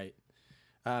yeah, right.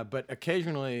 But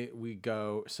occasionally we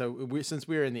go. So since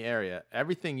we were in the area,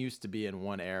 everything used to be in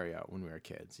one area when we were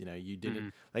kids. You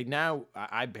didn't like now.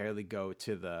 I barely go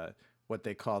to what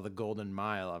they call the Golden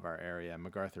Mile of our area,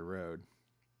 MacArthur Road.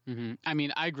 Mm-hmm. I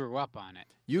mean, I grew up on it.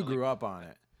 You grew up on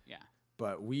it. Yeah.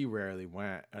 But we rarely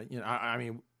went. I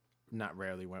mean, not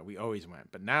rarely went. We always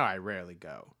went. But now I rarely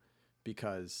go.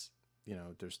 Because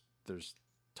there's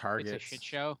Targets. It's a shit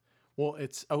show. Well,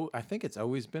 I think it's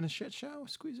always been a shit show,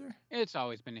 Squeezer. It's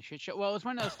always been a shit show. Well, it's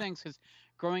one of those things because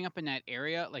growing up in that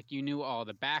area, like you knew all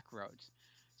the back roads,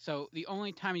 so the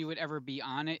only time you would ever be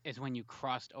on it is when you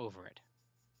crossed over it,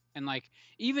 and like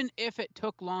even if it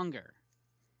took longer,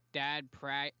 Dad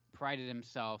prided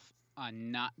himself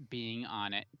on not being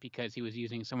on it because he was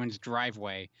using someone's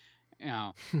driveway,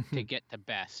 to get the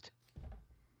best.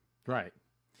 Right.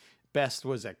 Best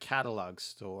was a catalog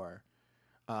store.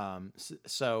 We'd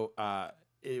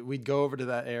go over to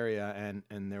that area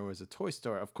and there was a toy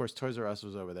store. Of course, Toys R Us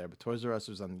was over there, but Toys R Us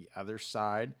was on the other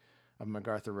side of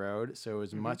MacArthur Road. So it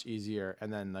was much easier.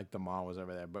 And then like the mall was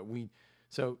over there. But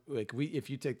if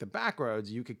you take the back roads,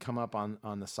 you could come up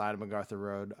on the side of MacArthur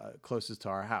Road closest to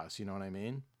our house. You know what I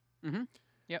mean? Mm-hmm.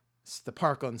 Yep. It's the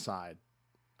Parkland side,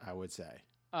 I would say.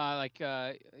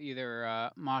 Either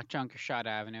Mock Junk or Shot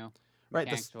Avenue. Right.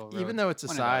 Even though it's a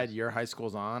side your high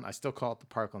school's on, I still call it the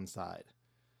Parkland side.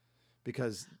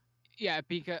 Because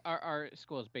our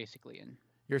school is basically in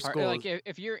your school. Like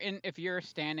if you're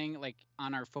standing like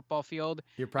on our football field,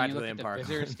 you're practically in the Parkland.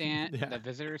 Visitor stand, the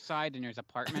visitor side, and there's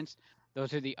apartments.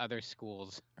 Those are the other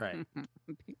schools. Right.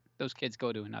 Those kids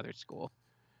go to another school.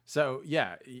 So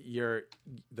yeah,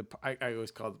 I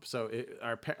always call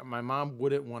my mom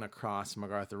wouldn't want to cross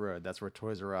MacArthur Road. That's where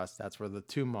Toys R Us. That's where the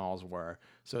two malls were.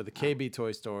 So the KB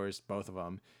toy stores, both of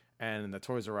them, and the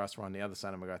Toys R Us were on the other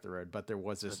side of MacArthur Road. But there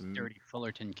was this dirty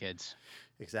Fullerton kids.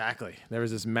 Exactly. There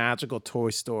was this magical toy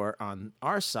store on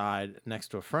our side next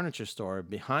to a furniture store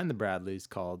behind the Bradleys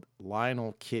called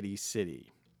Lionel Kitty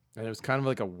City, and it was kind of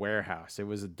like a warehouse. It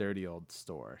was a dirty old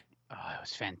store. Oh, it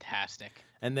was fantastic.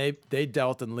 And they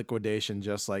dealt in liquidation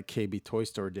just like KB Toy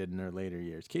Store did in their later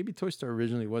years. KB Toy Store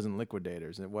originally wasn't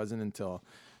liquidators. And it wasn't until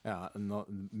in the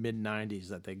mid-'90s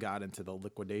that they got into the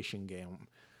liquidation game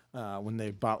when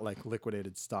they bought like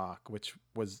liquidated stock, which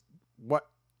was what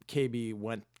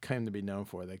KB came to be known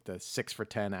for, like the 6 for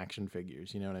 $10 action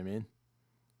figures. You know what I mean?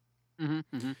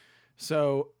 Mm-hmm, mm-hmm.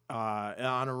 So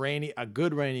on a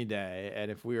good rainy day,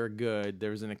 and if we were good,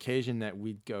 there was an occasion that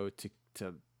we'd go to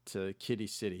Kitty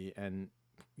City, and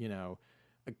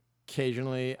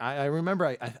occasionally I remember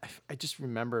I just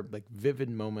remember like vivid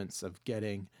moments of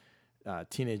getting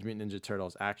Teenage Mutant Ninja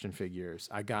Turtles action figures.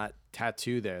 I got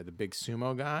Tattoo there, the big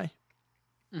sumo guy.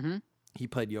 Mm-hmm. He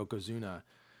played Yokozuna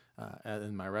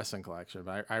in my wrestling collection.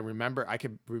 But I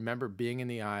could remember being in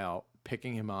the aisle,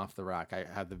 picking him off the rack. I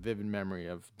had the vivid memory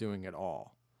of doing it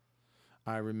all.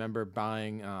 I remember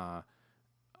buying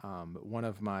one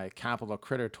of my Capital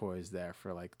Critter toys there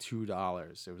for like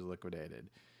 $2. It was liquidated.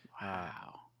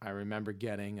 Wow. I remember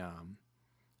getting,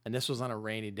 and this was on a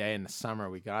rainy day in the summer.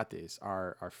 We got these.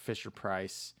 Our Fisher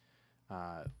Price.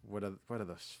 What are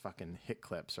those fucking hit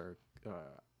clips? Or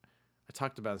I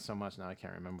talked about it so much now I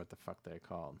can't remember what the fuck they're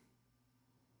called.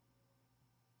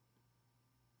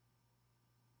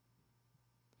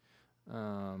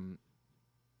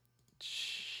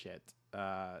 Shit.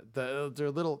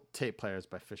 They're little tape players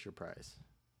by Fisher Price.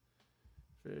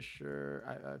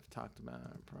 I've talked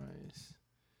about Price.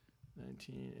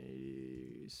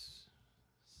 1980s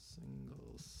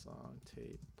single song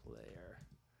tape player.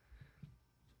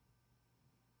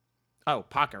 Oh,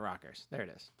 Pocket Rockers. There it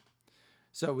is.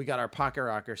 So we got our Pocket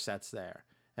Rocker sets there.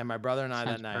 And my brother and I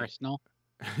Sounds that night, personal.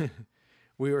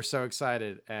 we were so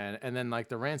excited. And then like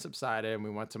the rain subsided and we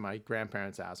went to my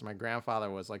grandparents' house. My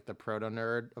grandfather was like the proto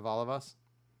nerd of all of us.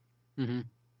 Mm-hmm.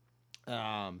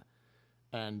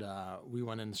 And we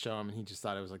went in to show him and he just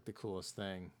thought it was like the coolest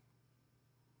thing.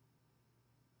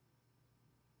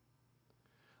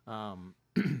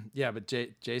 Yeah, but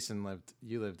Jason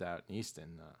you lived out in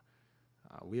Easton.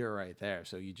 We were right there,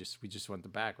 so we just went the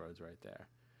back roads right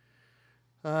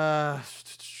there.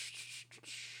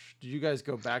 Did you guys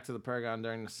go back to the Paragon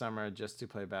during the summer just to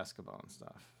play basketball and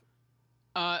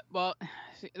stuff? Well,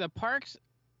 see, the parks.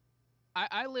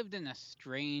 I lived in a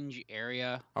strange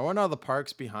area. I want all the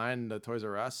parks behind the Toys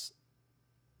R Us.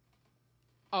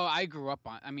 Oh, I grew up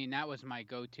on. I mean, that was my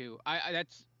go-to.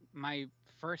 That's my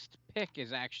first pick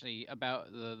is actually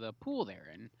about the pool there.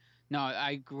 And no,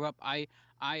 I grew up. I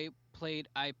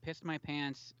pissed my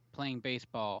pants playing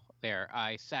baseball there.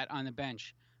 I sat on the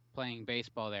bench playing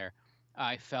baseball there.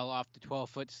 I fell off the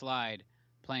 12-foot slide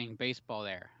playing baseball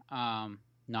there.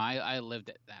 No, I lived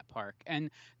at that park.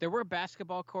 And there were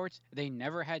basketball courts. They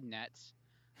never had nets.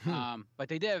 But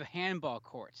they did have handball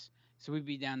courts. So we'd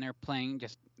be down there playing,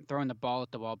 just throwing the ball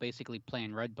at the wall, basically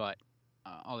playing red butt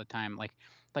all the time. Like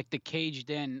the caged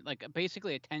in, like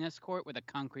basically a tennis court with a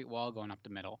concrete wall going up the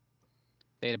middle.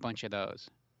 They had a bunch of those.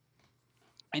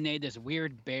 And they had this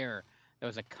weird bear that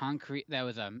was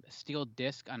a steel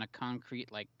disc on a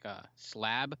concrete like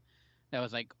slab that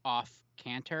was like off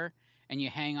canter, and you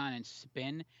hang on and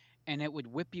spin, and it would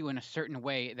whip you in a certain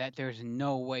way that there's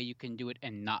no way you can do it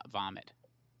and not vomit.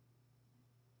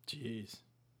 Jeez.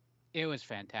 It was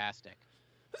fantastic.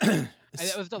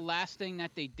 It was the last thing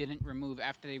that they didn't remove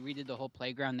after they redid the whole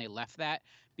playground. They left that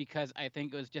because I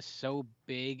think it was just so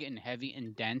big and heavy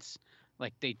and dense,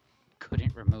 like they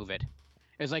couldn't remove it.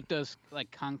 It was like those like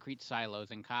concrete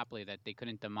silos in Copley that they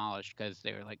couldn't demolish because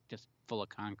they were like just full of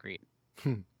concrete.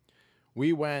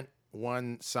 We went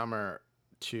one summer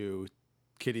to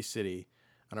Kitty City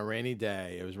on a rainy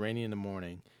day. It was rainy in the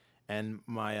morning, and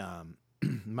my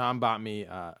mom bought me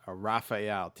a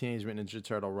Raphael, Teenage Mutant Ninja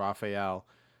Turtle Raphael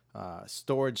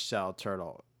storage cell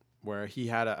turtle, where he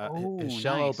had his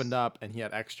shell nice. opened up and he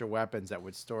had extra weapons that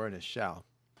would store in his shell.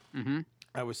 Mm-hmm.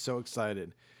 I was so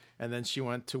excited. And then she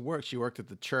went to work. She worked at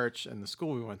the church and the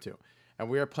school we went to. And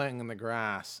we were playing in the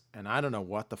grass. And I don't know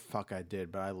what the fuck I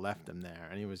did, but I left him there.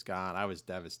 And he was gone. I was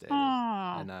devastated. Oh,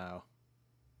 I know.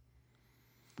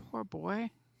 poor boy.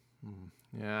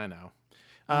 Yeah, I know.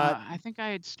 I think I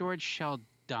had storage shell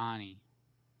Donnie.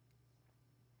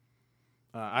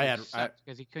 I had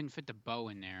because he couldn't fit the bow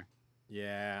in there.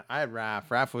 Yeah, I had Raph.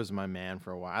 Raph was my man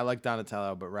for a while. I liked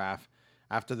Donatello, but Raph,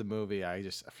 after the movie, I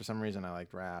just, for some reason, I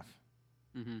liked Raph.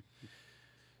 Mm-hmm.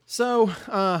 So,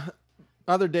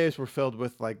 other days were filled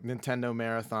with like Nintendo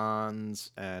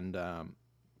marathons and,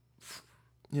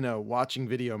 watching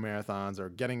video marathons or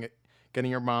getting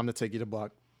your mom to take you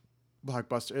to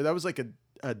Blockbuster. That was like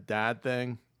a dad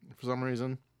thing for some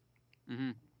reason.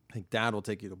 Mm-hmm. I think dad will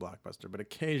take you to Blockbuster, but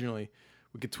occasionally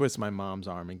we could twist my mom's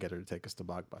arm and get her to take us to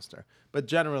Blockbuster. But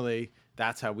generally,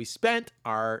 that's how we spent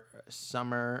our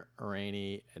summer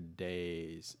rainy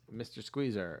days. Mr.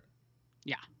 Squeezer.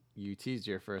 Yeah. You teased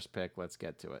your first pick. Let's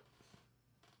get to it.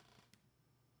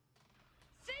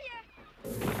 See ya!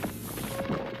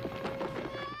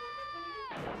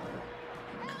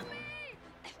 Help me!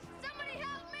 Somebody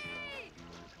help me!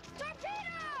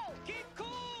 Torpedo! Keep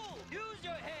cool! Use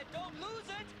your head, don't lose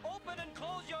it! Open and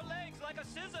close your legs like a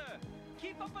scissor.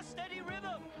 Keep up a steady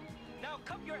rhythm. Now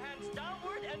cup your hands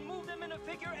downward and move them in a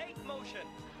figure 8 motion.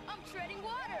 I'm treading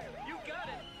water! You got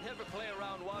it! Never play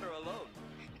around water alone.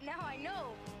 Now I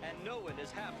know. And knowing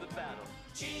is half the battle.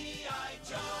 G.I.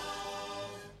 Joe!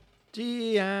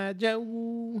 G.I.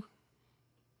 Joe.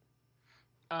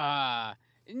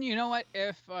 And you know what?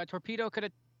 If Torpedo could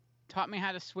have taught me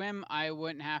how to swim, I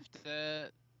wouldn't have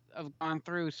to have gone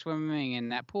through swimming in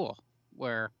that pool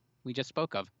where we just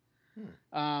spoke of.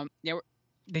 Hmm. Yeah.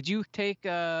 Did you take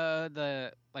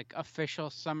the like official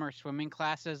summer swimming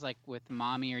classes like with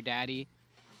mommy or daddy?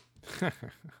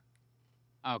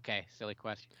 Okay, silly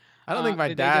question. I don't think my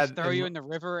Did they just dad. throw you in the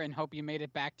river and hope you made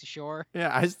it back to shore? Yeah,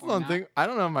 I still or don't not? think. I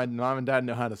don't know if my mom and dad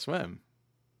know how to swim.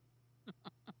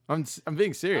 I'm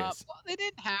being serious. Well, they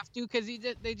didn't have to because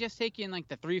they just take you in like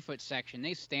the 3-foot section.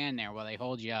 They stand there while they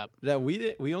hold you up. That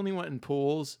we only went in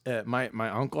pools. My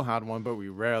uncle had one, but we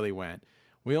rarely went.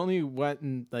 We only went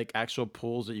in like actual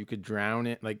pools that you could drown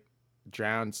in, like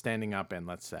drown standing up in.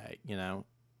 Let's say,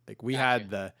 like we had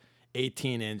the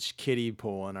 18-inch kiddie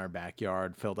pool in our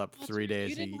backyard, filled up That's 3 weird. days.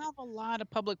 You didn't have a lot of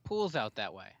public pools out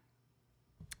that way.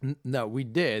 No, we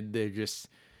did. They're just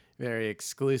very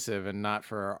exclusive and not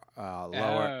for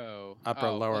lower,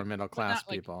 like, middle but class not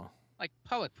like- people. Like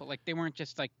public pool, like they weren't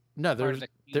just like No, part there's of the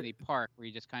community park where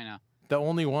you just kind of. the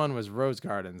only one was Rose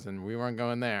Gardens, and we weren't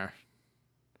going there.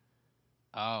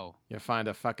 Oh. You'll find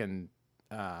a fucking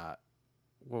what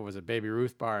was it, Baby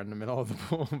Ruth bar in the middle of the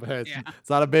pool, but it's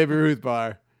not a Baby Ruth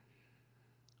bar.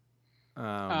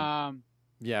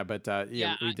 Yeah, but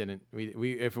we didn't.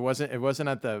 We if it wasn't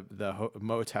at the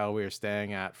motel we were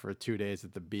staying at for 2 days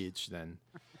at the beach, then.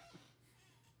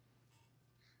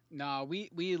 No, we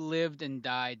lived and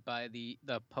died by the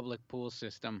public pool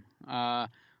system.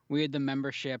 We had the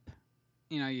membership.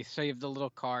 You saved the little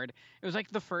card. It was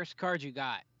like the first card you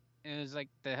got. It was like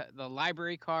the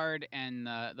library card and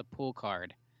the pool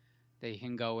card that you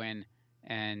can go in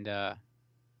and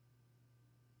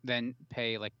then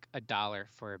pay like $1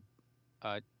 for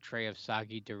a tray of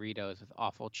soggy Doritos with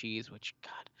awful cheese, which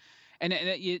God, and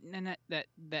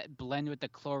that blend with the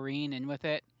chlorine in with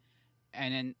it,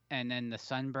 and then the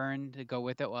sunburn to go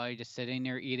with it while you're just sitting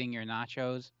there eating your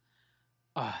nachos.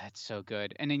 Oh, that's so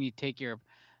good. And then you take you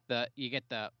get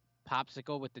the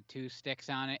popsicle with the 2 sticks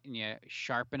on it, and you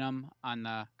sharpen them on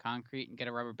the concrete and get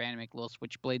a rubber band and make little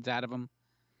switchblades out of them.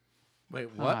 Wait,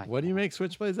 what? What do you make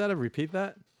switchblades out of? Repeat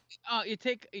that. Oh, you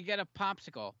get a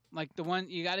popsicle, like the one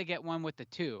you got to get one with the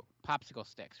 2 popsicle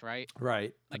sticks, right?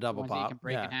 Right, Like a double the ones that pop. you can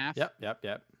break in half.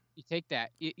 Yep. You take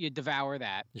that, you devour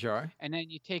that, Sure. and then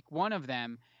you take one of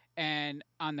them, and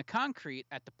on the concrete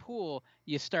at the pool,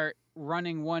 you start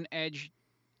running one edge,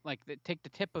 take the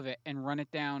tip of it and run it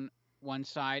down one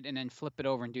side, and then flip it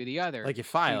over and do the other. Like you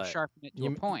file so you it. sharpen it to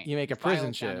a point. You make a file prison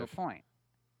it down to a shiv. point.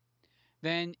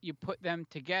 Then you put them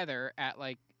together at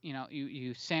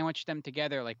you sandwich them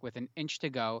together like with an inch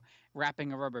to go,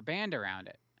 wrapping a rubber band around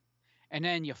it. And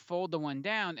then you fold the one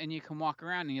down and you can walk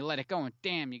around and you let it go and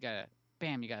damn, you got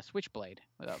a switchblade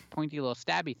with a pointy little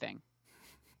stabby thing.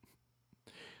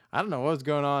 I don't know what was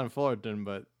going on in Fullerton,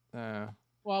 but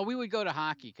Well, we would go to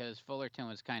hockey because Fullerton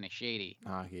was kind of shady.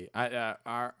 hockey.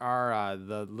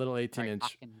 The little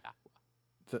 18-inch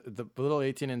the little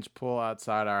 18-inch pool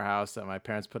outside our house that my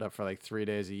parents put up for like 3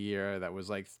 days a year, that was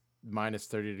like minus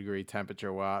 30-degree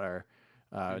temperature water.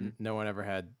 No one ever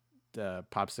had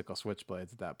popsicle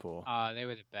switchblades at that pool. They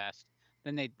were the best.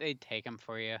 Then they'd take them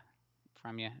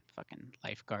from you, fucking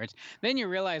lifeguards. Then you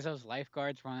realize those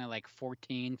lifeguards were only like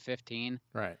 14, 15.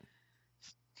 Right.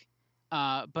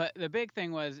 But the big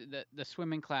thing was the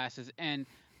swimming classes, and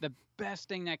the best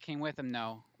thing that came with them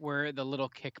though were the little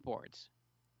kickboards.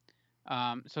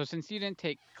 So since you didn't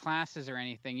take classes or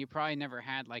anything, you probably never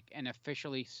had like an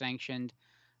officially sanctioned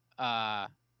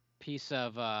piece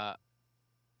of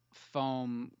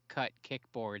foam cut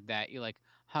kickboard that you like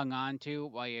hung on to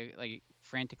while you like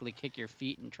frantically kick your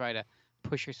feet and try to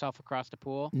push yourself across the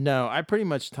pool. No, I pretty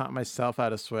much taught myself how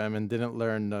to swim and didn't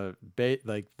learn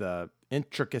the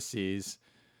intricacies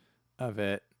of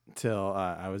it till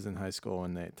I was in high school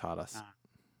when they taught us.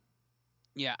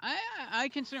 Yeah, I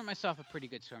consider myself a pretty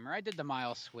good swimmer. I did the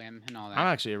mile swim and all that. I'm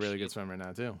actually a really good swimmer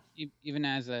now too. Even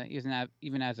as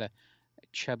a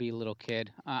chubby little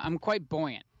kid, I'm quite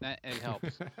buoyant. That it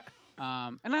helps.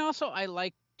 And I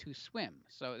like to swim,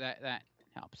 so that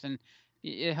helps. And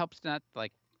it helps not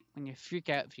like when you freak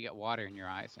out if you get water in your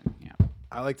eyes, and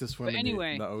I like to swim in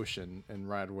anyway, the ocean and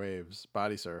ride waves,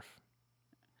 body surf.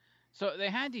 So they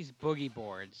had these boogie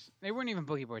boards. They weren't even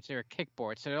boogie boards. They were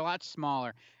kickboards. So they're a lot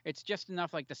smaller. It's just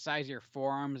enough like the size of your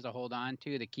forearms to hold on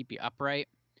to keep you upright.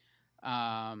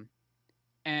 And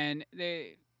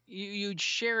you'd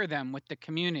share them with the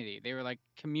community. They were like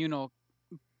communal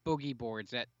boogie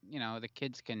boards that, the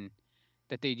kids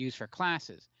that they'd use for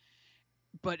classes.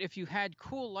 But if you had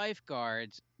cool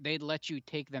lifeguards, they'd let you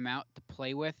take them out to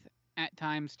play with at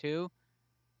times too.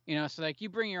 So like you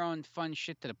bring your own fun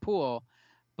shit to the pool,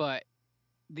 but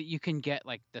that you can get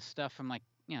like the stuff from like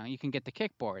you can get the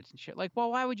kickboards and shit. Like,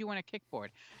 well, why would you want a kickboard?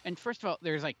 And first of all,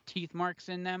 there's like teeth marks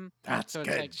in them. That's so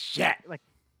good it's like shit. like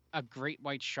a great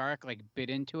white shark like bit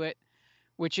into it,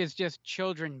 which is just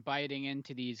children biting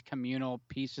into these communal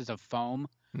pieces of foam.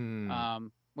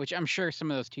 Which I'm sure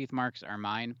some of those teeth marks are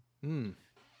mine.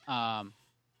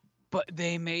 But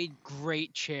they made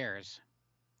great chairs.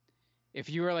 If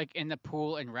you were like in the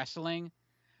pool and wrestling,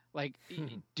 like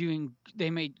they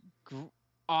made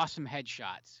awesome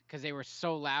headshots because they were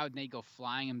so loud and they go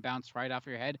flying and bounce right off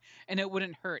your head, and it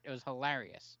wouldn't hurt. It was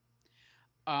hilarious.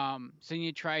 So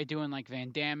you try doing like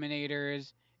Van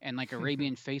Daminators and like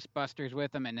Arabian face busters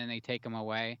with them, and then they take them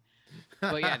away.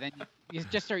 But yeah, then you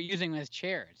just start using them as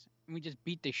chairs, and we just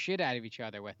beat the shit out of each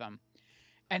other with them.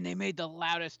 And they made the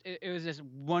loudest. It was this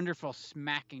wonderful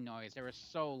smacking noise. They were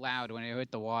so loud when it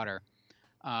hit the water.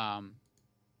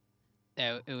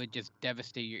 It would just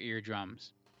devastate your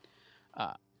eardrums.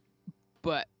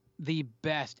 But the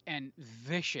best and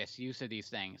vicious use of these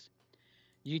things,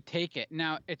 you take it.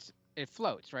 Now it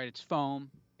floats, right? It's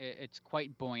foam. It's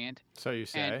quite buoyant. So you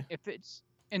say. And if it's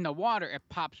in the water, it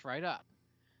pops right up.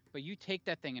 But you take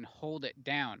that thing and hold it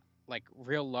down, like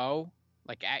real low,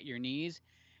 like at your knees,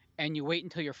 and you wait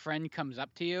until your friend comes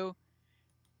up to you,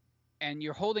 and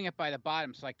you're holding it by the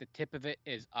bottom, so like the tip of it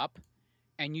is up,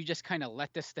 and you just kind of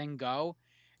let this thing go,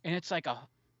 and it's like a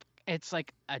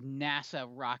NASA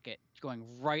rocket going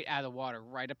right out of the water,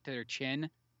 right up to their chin.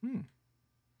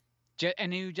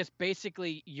 And you just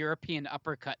basically European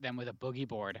uppercut them with a boogie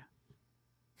board.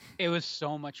 It was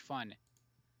so much fun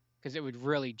because it would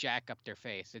really jack up their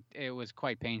face. It was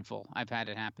quite painful. I've had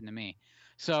it happen to me.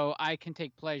 So I can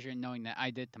take pleasure in knowing that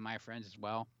I did to my friends as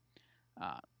well.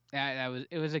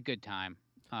 It was a good time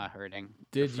hurting.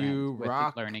 Did you with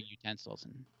rock learning utensils?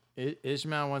 And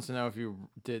Ishmael wants to know if you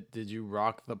did you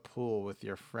rock the pool with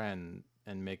your friend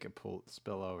and make it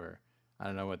spill over? I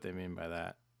don't know what they mean by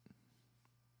that.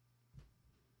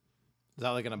 Is that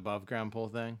like an above ground pool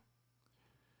thing?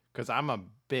 Because I'm a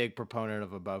big proponent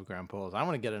of above ground pools. I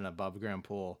want to get an above ground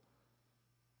pool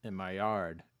in my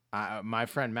yard. My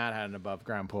friend Matt had an above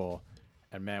ground pool,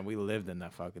 and man, we lived in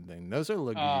that fucking thing. Those are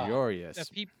luxurious.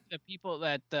 The people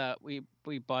that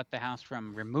we bought the house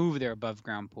from removed their above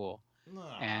ground pool,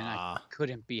 and I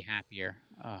couldn't be happier.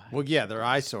 Well, yeah, they're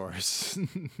eyesores.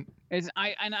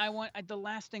 The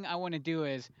last thing I want to do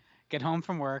is get home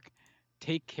from work,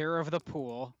 take care of the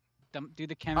pool, do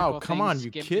the chemical. Oh, come things, on,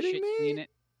 you kidding me? Clean it,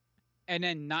 and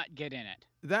then not get in it.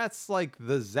 That's like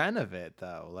the zen of it,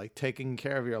 though. Like taking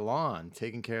care of your lawn,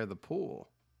 taking care of the pool.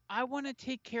 I want to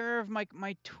take care of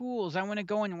my tools. I want to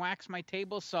go and wax my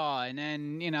table saw, and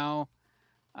then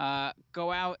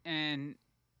go out and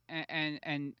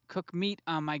cook meat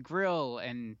on my grill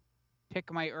and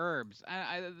pick my herbs.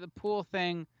 The pool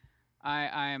thing,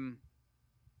 I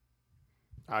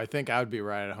think I would be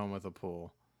right at home with a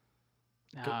pool.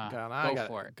 Go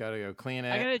for it. Gotta go clean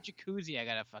it. I got a jacuzzi I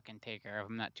gotta fucking take care of.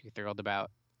 I'm not too thrilled about.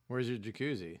 Where's your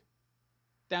jacuzzi?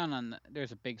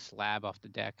 There's a big slab off the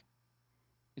deck.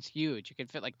 It's huge. It could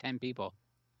fit like 10 people.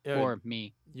 Yeah, or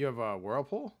me. You have a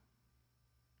whirlpool?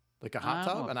 Like a hot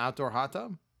tub? An outdoor hot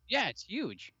tub? Yeah, it's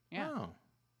huge. Yeah. Oh,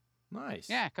 nice.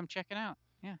 Yeah, come check it out.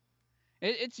 Yeah.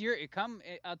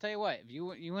 I'll tell you what, if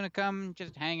you want to come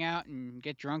just hang out and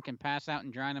get drunk and pass out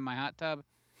and drown in my hot tub,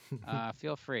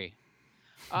 feel free.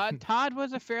 Todd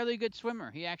was a fairly good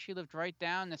swimmer. He actually lived right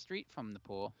down the street from the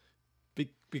pool.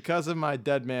 Because of my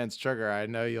dead man's trigger, I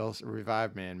know you'll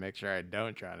revive me and make sure I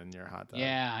don't drown in your hot tub.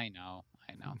 Yeah, I know.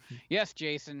 Yes,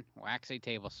 Jason, wax a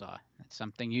table saw. That's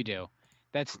something you do.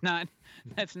 That's not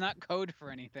code for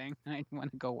anything. I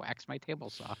want to go wax my table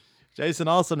saw. Jason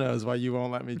also knows why you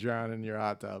won't let me drown in your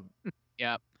hot tub.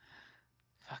 Yep.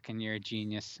 Fucking, you're a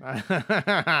genius.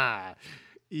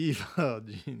 Evil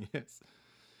genius.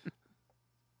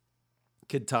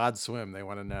 Could Todd swim? They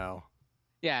want to know.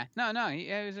 Yeah, no, he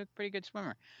was a pretty good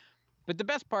swimmer. But the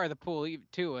best part of the pool,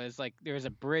 too, is like there's a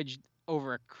bridge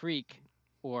over a creek,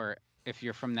 or if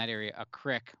you're from that area, a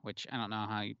crick, which I don't know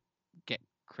how you get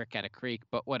crick at a creek,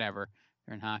 but whatever.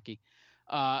 They're in hockey.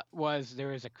 There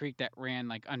was a creek that ran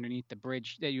like underneath the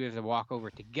bridge that you have to walk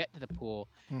over to get to the pool,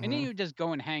 and then you would just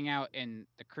go and hang out in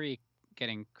the creek,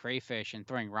 getting crayfish and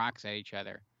throwing rocks at each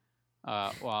other,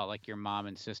 while like your mom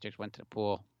and sisters went to the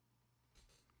pool.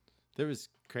 There was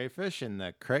crayfish in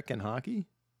the crick in hockey?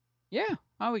 Yeah.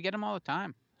 Oh, we get them all the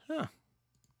time. Huh.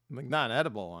 Like not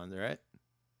edible ones, right?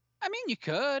 I mean, you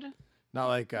could. Not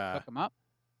like cook them up.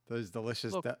 Those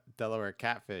delicious Delaware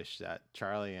catfish that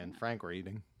Charlie and Frank were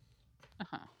eating.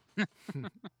 You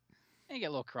get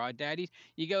little crawdaddies.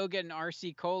 You go get an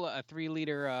RC Cola, a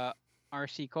 3-liter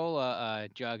RC Cola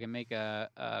jug, and make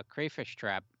a crayfish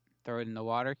trap. throw it in the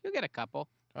water. You'll get a couple.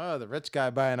 Oh, the rich guy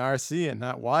buying RC and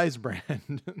not Wise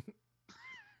brand.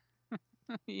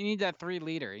 You need that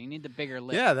 3-liter. You need the bigger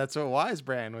lip. Yeah, that's what Wise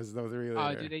brand was, the 3 Oh,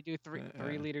 liter. do they do three Yeah.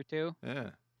 3-liter too? Yeah.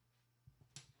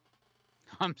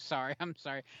 I'm sorry,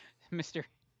 Mister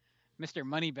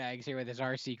Moneybags here with his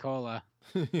RC Cola.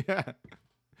 Yeah.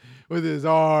 With his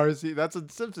RC. That's a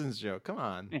Simpsons joke. Come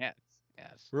on. Yes.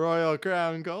 Royal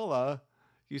Crown Cola.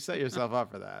 You set yourself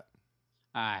up for that.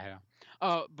 I don't.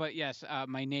 Oh, but yes,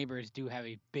 my neighbors do have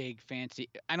a big fancy.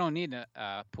 I don't need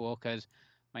a pool because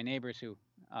my neighbors who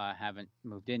haven't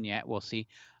moved in yet, we'll see.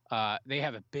 They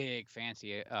have a big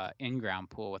fancy in-ground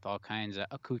pool with all kinds of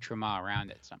accoutrement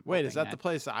around it. So I'm Wait, is hoping that the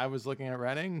place I was looking at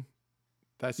renting?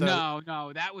 That's No,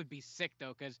 that would be sick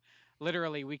though, because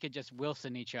literally we could just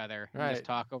Wilson each other and Right. just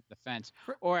talk over the fence,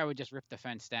 For- or I would just rip the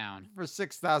fence down. For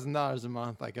 $6,000 a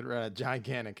month, I could rent a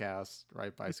gigantic house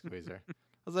right by Squeezer. I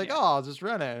was like, Yeah. oh, I'll just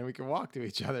rent it and we can walk to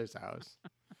each other's house.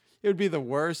 It would be the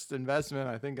worst investment,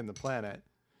 I think, in the planet.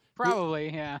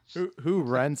 Probably, yeah. Who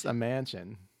rents a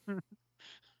mansion? Well,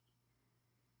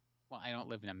 I don't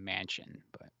live in a mansion,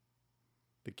 but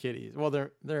The kitties. Well,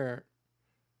 they're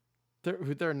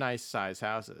nice size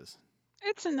houses.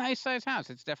 it's a nice size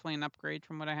house. It's definitely an upgrade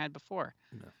from what I had before,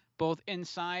 Yeah. both in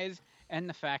size and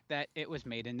the fact that it was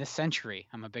made in this century.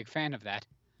 I'm a big fan of that,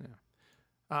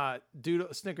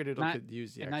 Snickerdoodle Not- could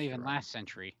use the and not extra even room. last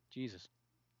century. Jesus.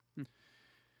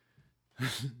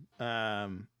 All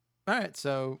right,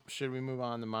 so should we move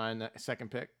on to my second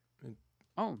pick?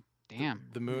 Oh, damn.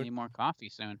 the We moon- need more coffee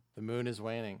soon. The moon is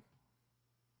waning.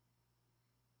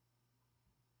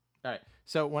 All right.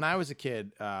 So when I was a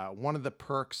kid, one of the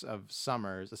perks of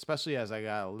summers, especially as I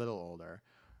got a little older,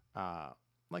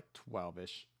 like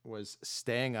 12-ish, was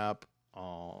staying up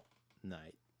all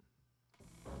night.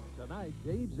 Tonight,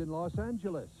 Dave's in Los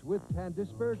Angeles with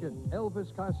Candice Bergen,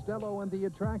 Elvis Costello and the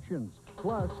Attractions,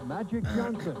 plus Magic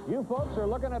Johnson. You folks are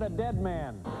looking at a dead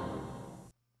man.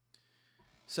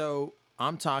 So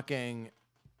I'm talking.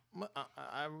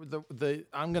 I'm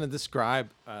going to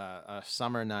describe a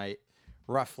summer night,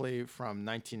 roughly from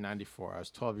 1994. I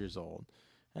was 12 years old,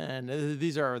 and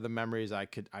these are the memories I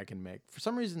can make. For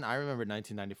some reason, I remember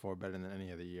 1994 better than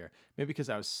any other year. Maybe because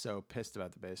I was so pissed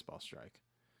about the baseball strike.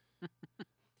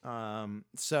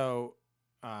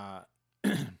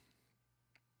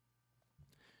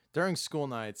 During school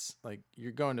nights, like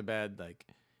you're going to bed like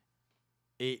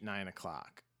 8, 9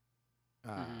 o'clock.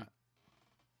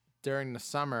 During the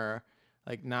summer,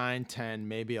 like 9, 10,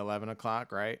 maybe 11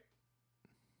 o'clock, right?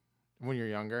 When you're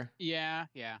younger. Yeah.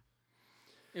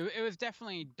 It was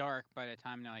definitely dark by the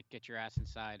time to like get your ass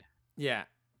inside. Yeah.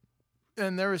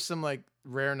 And there was some like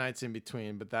rare nights in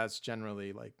between, but that's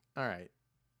generally like, all right,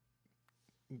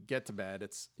 get to bed.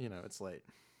 It's, it's late.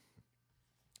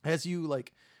 As you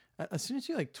like, as soon as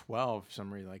you're like 12, for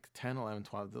some reason, like 10, 11,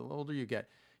 12, the older you get,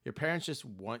 your parents just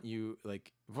want you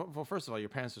like, well, first of all, your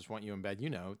parents just want you in bed,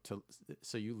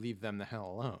 so you leave them the hell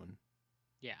alone.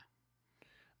 Yeah.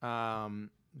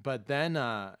 But then,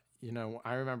 I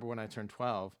remember when I turned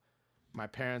 12, my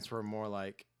parents were more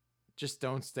like, just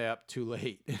don't stay up too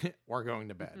late. We're going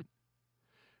to bed.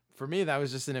 For me, that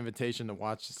was just an invitation to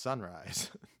watch the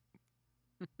sunrise.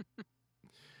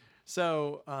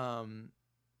 So,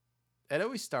 it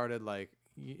always started like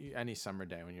any summer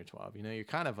day when you're 12. You're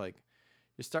kind of like,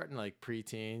 you're starting like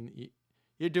preteen.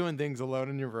 You're doing things alone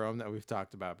in your room that we've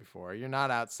talked about before. You're not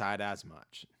outside as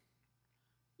much.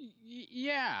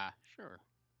 Yeah, sure.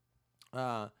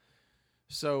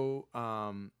 So,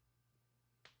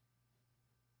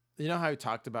 you know how we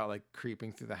talked about like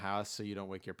creeping through the house so you don't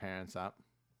wake your parents up?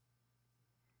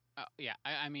 Yeah,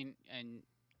 I mean, and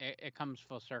it comes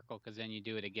full circle because then you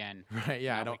do it again. Right.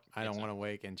 Yeah. Not I wake your don't kids want to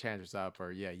wake Enchantress up,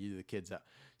 or you the kids up.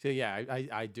 So yeah,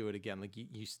 I do it again. Like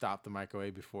you stop the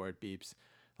microwave before it beeps.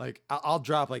 Like I'll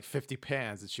drop like 50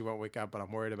 pans and she won't wake up, but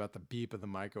I'm worried about the beep of the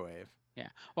microwave. Yeah.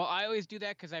 Well, I always do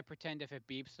that because I pretend if it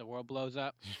beeps, the world blows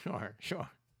up. Sure.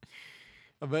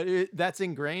 But that's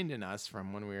ingrained in us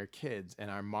from when we were kids, and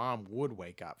our mom would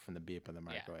wake up from the beep of the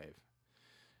microwave.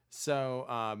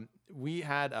 So we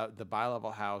had the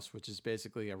bi-level house, which is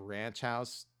basically a ranch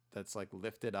house that's like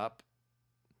lifted up,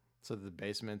 so the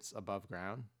basement's above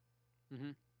ground.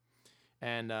 Mm-hmm.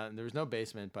 And there was no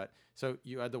basement, but so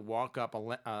you had to walk up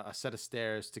a set of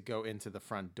stairs to go into the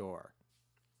front door.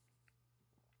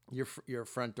 Your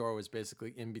front door was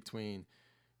basically in between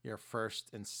your first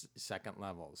and second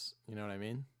levels. You know what I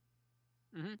mean?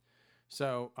 Mm-hmm.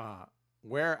 So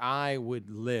where I would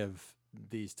live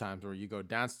these times, where you go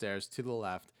downstairs to the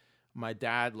left, my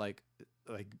dad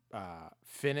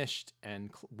finished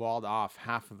and walled off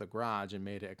half of the garage and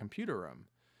made it a computer room.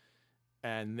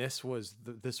 and this was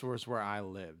where I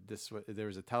lived. There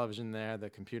was a television there. The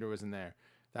computer was in there.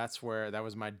 That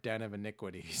was my den of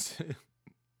iniquities.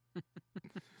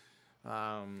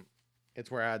 It's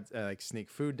where I'd like sneak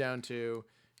food down to.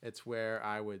 It's where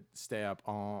I would stay up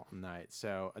all night.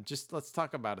 So let's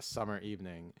talk about a summer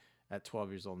evening at 12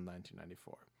 years old in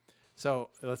 1994. So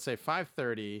let's say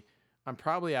 5:30. I'm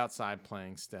probably outside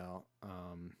playing still.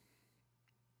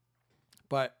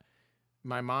 But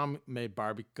my mom made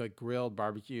grilled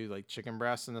barbecue, like chicken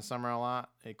breasts in the summer a lot,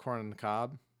 corn on the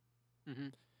cob. Mm-hmm.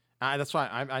 That's why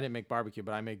I didn't make barbecue,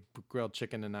 but I make grilled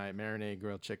chicken tonight, marinated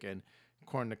grilled chicken,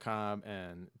 corn on the cob,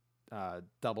 and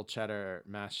double cheddar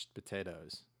mashed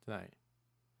potatoes tonight.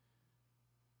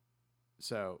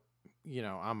 So,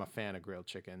 I'm a fan of grilled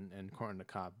chicken and corn on the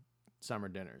cob summer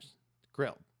dinners,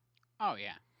 grilled. Oh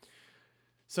yeah.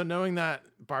 So knowing that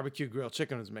barbecue grilled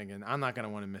chicken was making, I'm not going to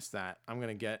want to miss that.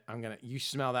 You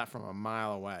smell that from a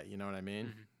mile away. You know what I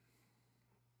mean?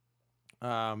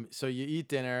 Mm-hmm. So you eat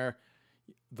dinner.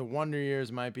 The Wonder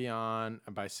Years might be on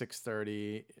by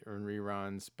 6:30 or in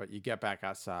reruns, but you get back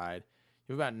outside.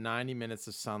 You have about 90 minutes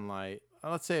of sunlight.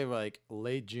 Let's say like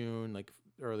late June, like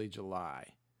early July.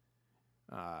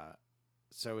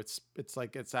 So it's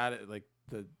like it's at it like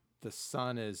the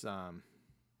sun is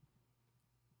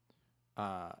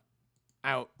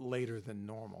out later than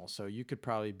normal, so you could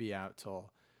probably be out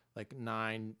till like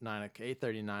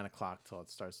 8:30, 9 o'clock till it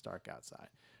starts dark outside.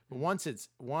 But once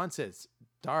it's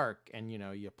dark and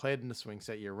you played in the swing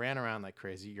set, you ran around like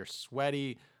crazy, you're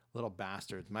sweaty little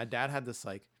bastards. My dad had this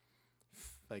like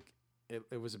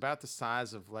it was about the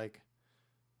size of like,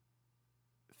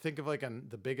 think of like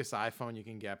the biggest iPhone you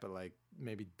can get, but like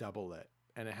maybe double it,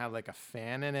 and it had like a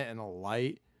fan in it and a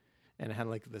light. And it had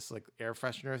like this like air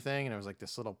freshener thing, and it was like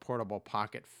this little portable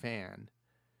pocket fan.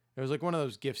 It was like one of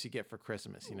those gifts you get for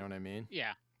Christmas, you know what I mean?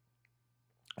 Yeah.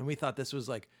 And we thought this was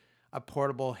like a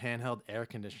portable handheld air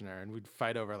conditioner, and we'd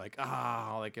fight over like,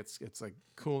 it's like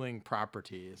cooling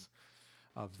properties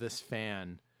of this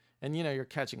fan. And you're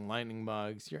catching lightning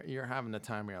bugs. You're having the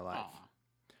time of your life.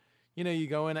 Aww. You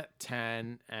go in at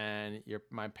 10, and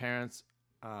my parents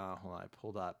hold on, I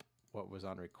pulled up what was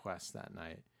on request that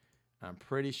night. I'm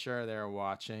pretty sure they were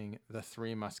watching The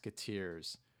Three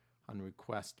Musketeers on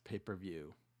request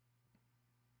pay-per-view.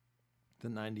 The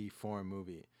 94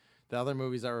 movie. The other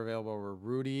movies that were available were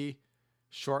Rudy,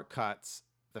 Shortcuts,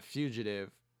 The Fugitive,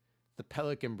 The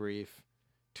Pelican Brief,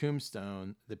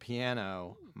 Tombstone, The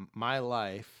Piano, My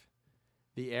Life,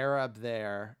 The Arab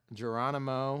There,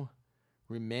 Geronimo,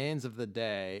 Remains of the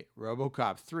Day,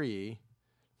 RoboCop 3,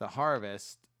 The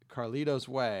Harvest, Carlito's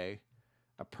Way,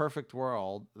 A Perfect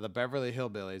World, The Beverly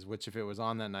Hillbillies, which if it was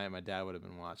on that night, my dad would have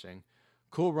been watching,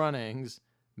 Cool Runnings,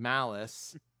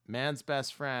 Malice, Man's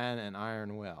Best Friend, and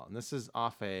Iron Will. And this is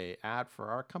off a ad for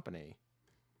our company.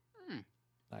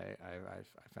 I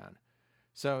found.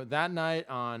 So that night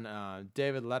on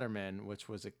David Letterman, which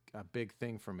was a big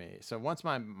thing for me. So once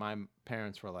my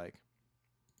parents were like,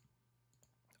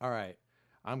 all right,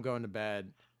 I'm going to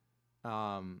bed.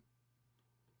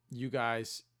 You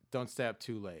guys don't stay up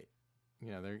too late.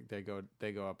 They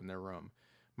go up in their room.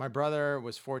 My brother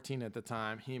was 14 at the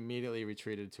time. He immediately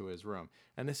retreated to his room.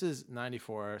 And this is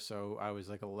 94, so I was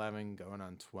like 11 going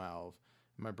on 12.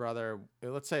 My brother,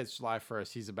 let's say it's July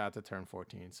 1st, he's about to turn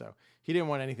 14. So he didn't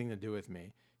want anything to do with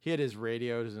me. He had his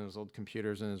radios and his old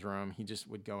computers in his room. He just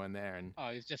would go in there and... Oh,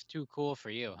 he's just too cool for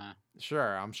you, huh?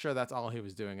 Sure. I'm sure that's all he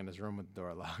was doing in his room with the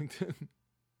door locked.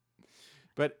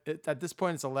 But at this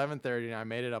point, it's 11:30, and I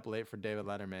made it up late for David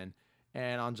Letterman.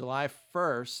 And on July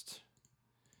 1st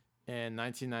in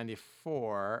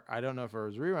 1994, I don't know if it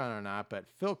was rerun or not, but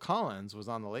Phil Collins was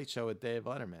on The Late Show with Dave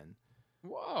Letterman.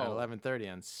 Whoa. At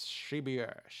 11:30 on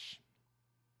CBS.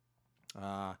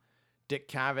 Dick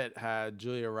Cavett had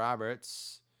Julia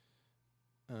Roberts,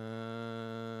 Kim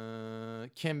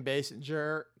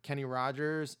Basinger, Kenny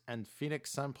Rogers, and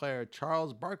Phoenix Sun player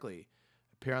Charles Barkley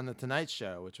appear on The Tonight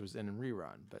Show, which was in a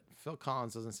rerun. But Phil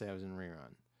Collins doesn't say I was in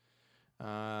rerun.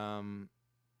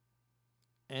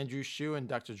 Andrew Shue and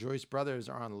Dr. Joyce Brothers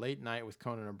are on Late Night with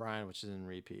Conan O'Brien, which is in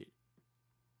repeat.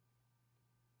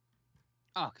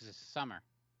 Oh, because it's summer.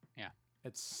 Yeah.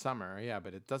 It's summer, yeah,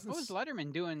 but it doesn't... What was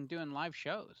Letterman doing live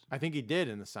shows? I think he did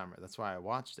in the summer. That's why I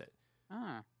watched it.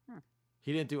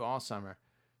 He didn't do all summer.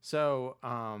 So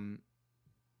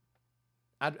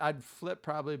I'd flip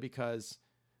probably because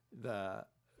the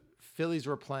Phillies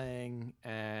were playing,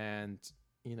 and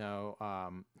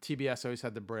TBS always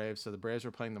had the Braves, so the Braves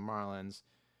were playing the Marlins.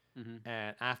 Mm-hmm.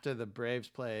 And after the Braves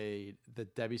played, the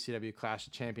WCW Clash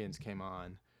of Champions came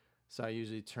on. So I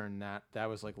usually turn that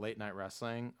was like late night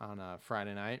wrestling on a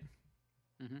Friday night.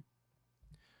 Mm-hmm.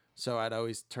 So I'd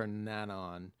always turn that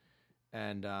on,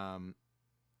 and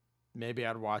maybe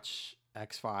I'd watch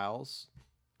X-Files.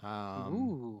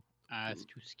 Ooh, it's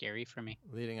too scary for me.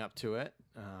 Leading up to it,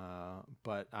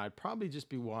 but I'd probably just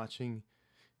be watching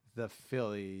the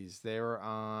Phillies. They were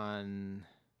on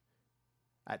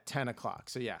at 10 o'clock.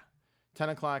 So yeah, 10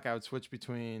 o'clock I would switch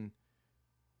between,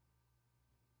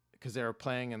 because they were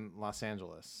playing in Los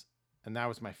Angeles, and that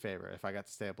was my favorite if I got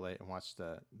to stay up late and watch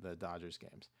the Dodgers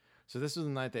games. So this was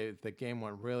the night the game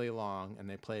went really long, and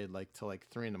they played like till like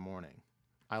 3 a.m.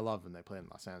 I love when they played in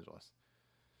Los Angeles.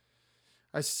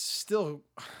 I still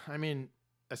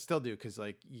do, because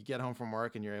like you get home from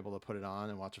work and you're able to put it on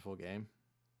and watch a full game.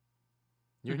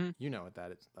 You know what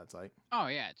that's like. Oh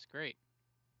yeah, it's great.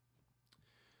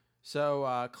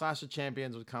 So Clash of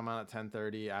Champions would come on at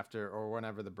 10:30 after or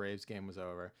whenever the Braves game was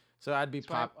over. So I'd be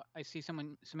That's why I see so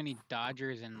many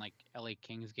Dodgers and like LA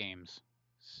Kings games.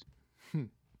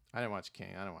 I didn't watch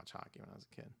King. I didn't watch hockey when I was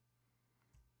a kid.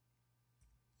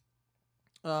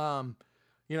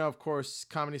 Of course,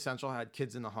 Comedy Central had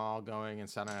Kids in the Hall going and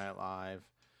Saturday Night Live.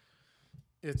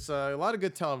 It's a lot of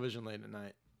good television late at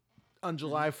night. On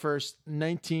July 1st,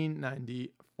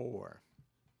 1994.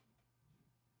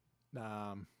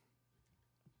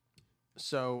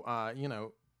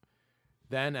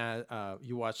 Then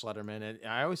you watch Letterman, and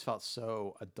I always felt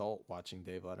so adult watching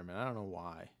Dave Letterman. I don't know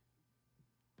why.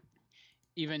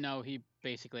 Even though he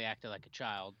basically acted like a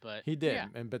child, but he did, yeah.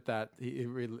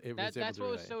 That's what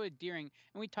was so endearing.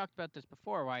 And we talked about this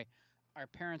before. Why our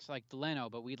parents liked Leno,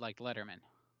 but we liked Letterman.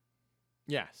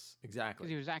 Yes, exactly. Because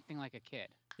he was acting like a kid.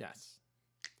 Yes.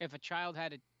 If a child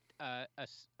had a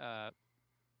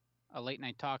late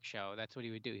night talk show, that's what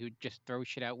he would do. He would just throw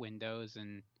shit out windows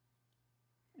and,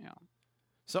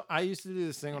 So I used to do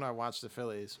this thing when I watched the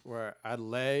Phillies, where I'd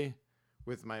lay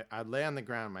on the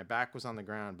ground. My back was on the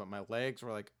ground, but my legs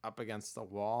were like up against the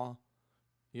wall.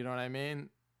 You know what I mean?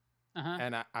 Uh-huh.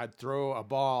 And I'd throw a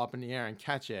ball up in the air and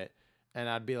catch it, and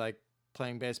I'd be like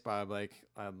playing baseball.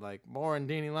 I'd like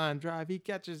Morandini line drive. He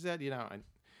catches it,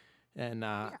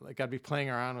 like I'd be playing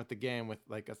around with the game with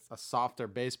like a softer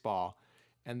baseball,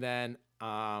 and then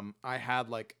I had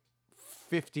like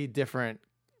 50 different.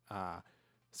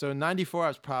 So in '94, I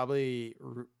was probably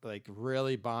like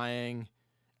really buying.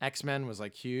 X-Men was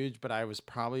like huge, but I was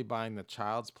probably buying the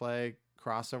Child's Play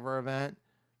crossover event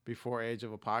before Age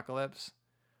of Apocalypse.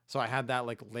 So I had that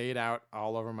like laid out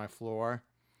all over my floor.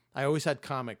 I always had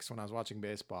comics when I was watching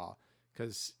baseball,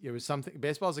 because it was something.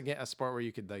 Baseball is a sport where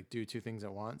you could like do two things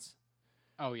at once.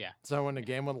 Oh yeah. So when the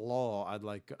game would lull,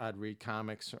 I'd read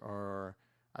comics or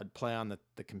I'd play on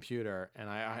the computer,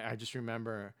 and I just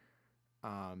remember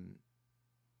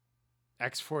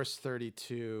X-Force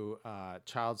 32,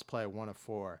 Child's Play 1 of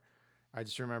 4. I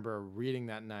just remember reading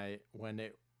that night when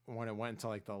it went into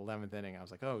like the 11th inning. I was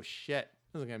like, oh shit,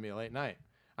 this is gonna be a late night.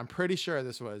 I'm pretty sure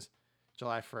this was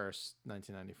July 1st,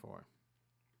 1994.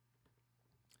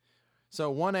 So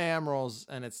 1 a.m. rolls,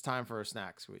 and it's time for a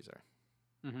snack squeezer.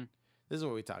 Mm-hmm. This is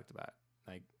what we talked about,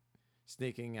 like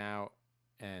sneaking out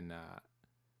and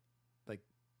like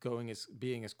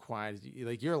being as quiet as you,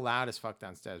 like you're loud as fuck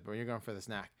downstairs, but when you're going for the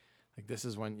snack, like this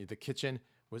is when the kitchen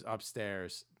was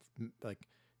upstairs, like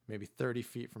maybe 30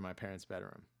 feet from my parents'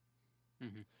 bedroom.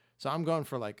 Mm-hmm. So I'm going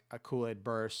for like a Kool-Aid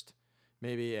Burst,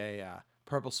 maybe a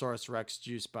Purple Source Rex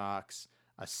juice box,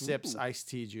 a Sips iced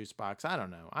tea juice box. I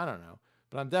don't know.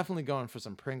 But I'm definitely going for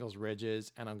some Pringles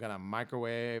Ridges, and I'm going to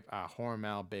microwave a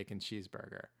Hormel bacon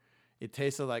cheeseburger. It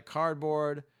tasted like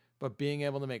cardboard, but being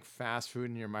able to make fast food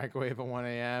in your microwave at 1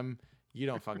 a.m., you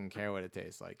don't fucking care what it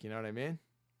tastes like. You know what I mean?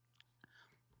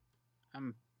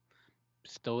 I'm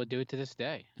still would do it to this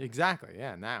day. Exactly.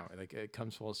 Yeah. Now, like it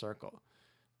comes full circle.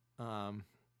 I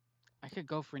could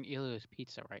go for an Elio's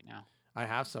pizza right now. I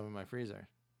have some in my freezer.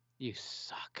 You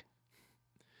suck.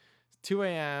 2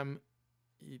 a.m.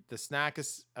 The snack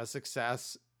is a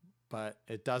success, but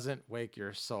it doesn't wake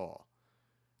your soul.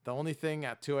 The only thing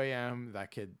at 2 a.m.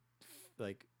 that could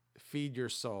like feed your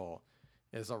soul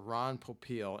is a Ron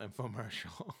Popeil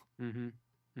infomercial. Mm-hmm.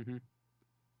 Mm-hmm.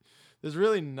 There's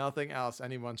really nothing else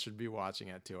anyone should be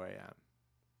watching at 2 a.m.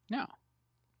 No.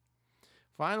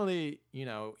 Finally,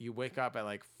 you wake up at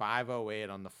like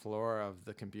 5:08 on the floor of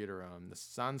the computer room. The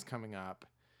sun's coming up,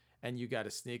 and you got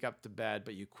to sneak up to bed,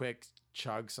 but you quick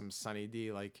chug some Sunny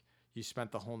D like you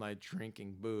spent the whole night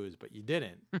drinking booze, but you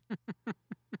didn't.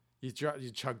 You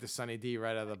chugged the Sunny D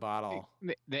right out of the bottle.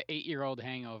 The 8-year-old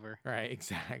hangover. Right,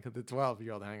 exactly. The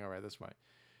 12-year-old hangover at this point.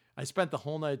 I spent the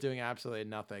whole night doing absolutely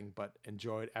nothing, but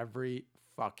enjoyed every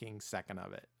fucking second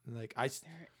of it. Like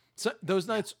So those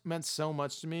nights meant so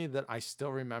much to me that I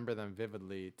still remember them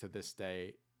vividly to this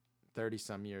day, 30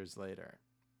 some years later.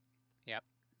 Yep.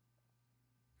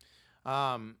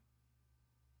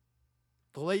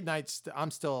 The late nights.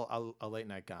 I'm still a late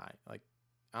night guy. Like,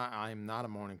 I'm not a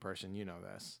morning person. You know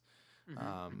this.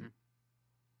 Mhm.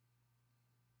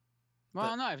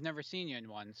 Well, no, I've never seen you in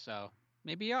one, so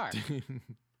maybe you are.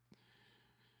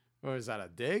 What is that? A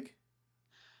dig?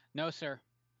 No, sir.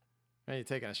 Are you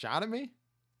taking a shot at me?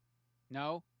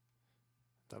 No.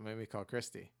 Don't make me call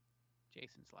Christy.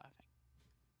 Jason's laughing.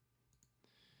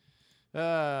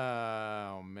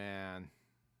 Oh man.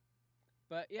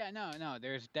 But yeah, no.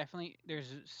 There's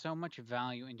so much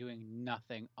value in doing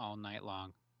nothing all night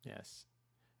long. Yes.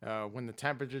 When the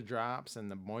temperature drops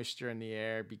and the moisture in the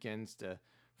air begins to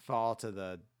fall to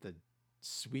the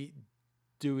sweet,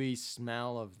 dewy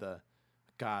smell of the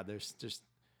God, there's just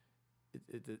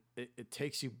it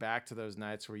takes you back to those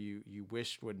nights where you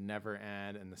wished would never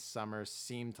end and the summers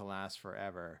seemed to last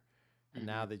forever, and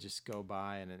now they just go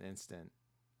by in an instant.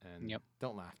 And Yep.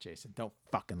 Don't laugh, Jason. Don't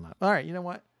fucking laugh. All right, you know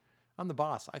what? I'm the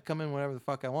boss. I come in whenever the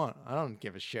fuck I want. I don't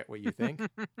give a shit what you think. I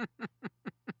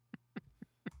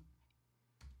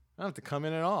don't have to come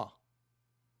in at all.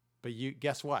 But you,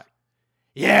 guess what?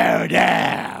 You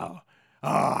do,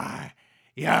 or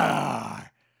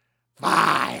you're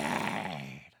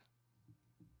fired.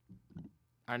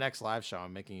 Our next live show,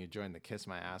 I'm making you join the Kiss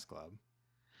My Ass Club.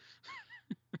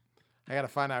 I got to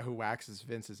find out who waxes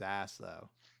Vince's ass, though.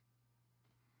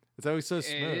 It's always so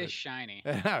smooth. It is shiny.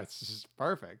 Yeah, it's just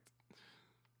perfect.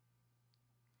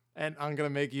 And I'm going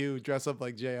to make you dress up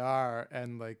like JR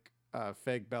and like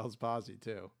fake Bell's Posey,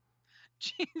 too.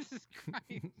 Jesus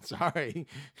Christ. Sorry.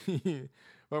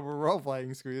 But we're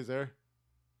role-playing, Squeezer.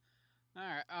 All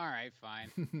right,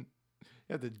 fine. You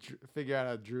have to figure out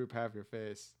how to droop half your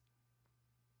face.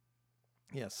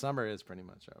 Yeah, summer is pretty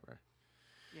much over.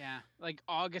 Yeah, like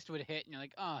August would hit, and you're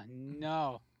like, oh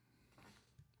no.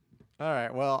 All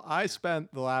right. Well, I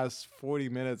spent the last 40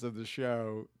 minutes of the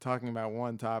show talking about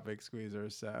one topic, Squeezer.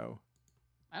 So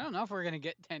I don't know if we're gonna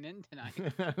get 10 in tonight.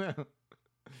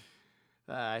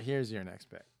 Here's your next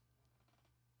pick.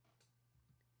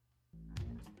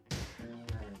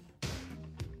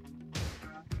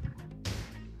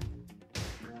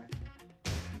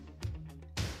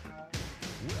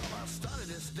 Well, I started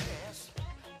this dance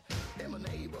in my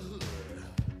neighborhood.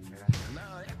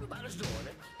 Now everybody's doing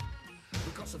it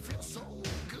because it feels so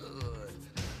good.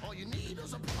 All you need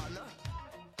is a partner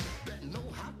that know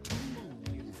how to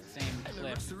move. Same And the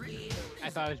clip. rest real I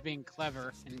thought I was being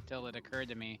clever until it occurred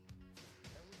to me.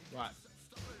 What?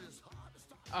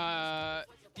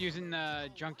 Using the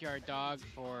junkyard dog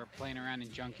for playing around in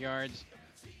junkyards.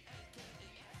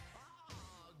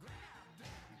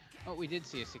 Oh, we did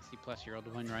see a 60-plus-year-old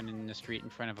woman running in the street in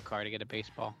front of a car to get a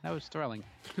baseball. That was thrilling.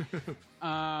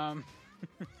 And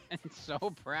so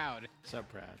proud. So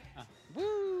proud.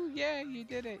 Woo! Yeah, you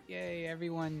did it! Yay!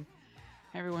 Everyone's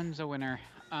a winner.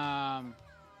 Yeah,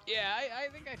 I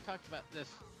think I talked about this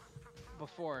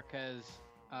before because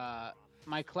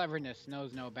my cleverness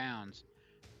knows no bounds.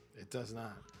 It does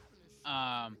not.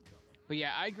 But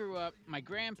yeah, I grew up. My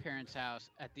grandparents' house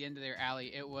at the end of their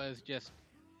alley. It was just.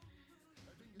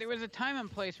 There was a time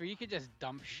and place where you could just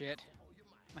dump shit.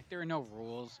 Like there were no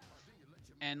rules.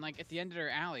 And like at the end of their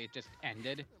alley, it just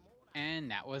ended, and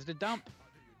that was the dump.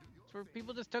 It's where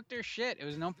people just took their shit. It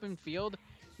was an open field,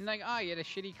 and like, oh, you had a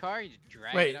shitty car, you just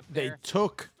drag it up they there.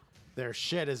 took their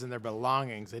shit as in their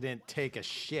belongings. They didn't take a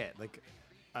shit they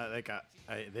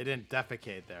didn't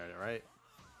defecate there, right?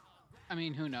 I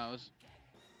mean, who knows?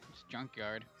 It's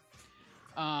junkyard.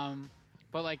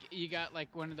 But like you got like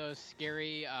one of those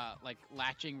scary like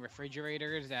latching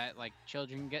refrigerators that like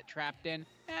children get trapped in.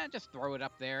 Just throw it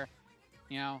up there.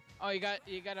 You know. Oh, you got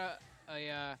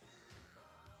an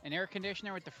air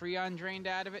conditioner with the Freon drained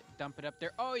out of it. Dump it up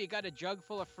there. Oh, you got a jug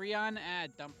full of Freon.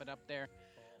 Dump it up there.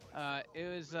 It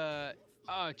was and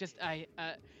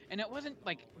it wasn't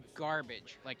like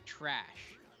garbage, like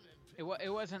trash.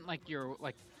 It wasn't like your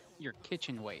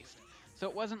kitchen waste. So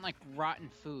it wasn't like rotten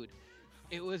food.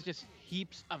 It was just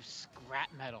heaps of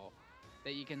scrap metal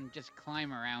that you can just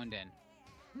climb around in.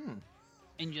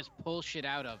 And just pull shit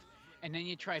out of. And then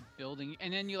you try building,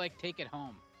 and then you like take it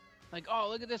home. Like, oh,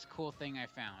 look at this cool thing I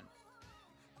found.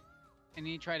 And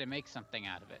then you try to make something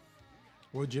out of it.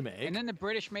 What'd you make? And then the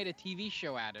British made a TV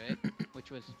show out of it, which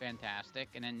was fantastic.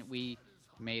 And then we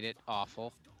made it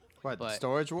awful. What, but-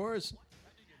 Storage Wars?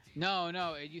 No,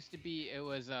 it used to be, it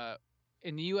was,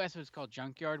 in the U.S. it was called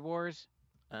Junkyard Wars.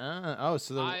 So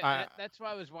That's what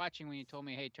I was watching when you told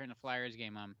me, hey, turn the Flyers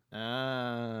game on.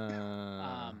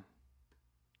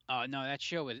 Oh no, that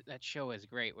show is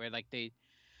great. Where like they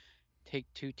take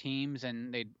two teams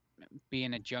and they'd be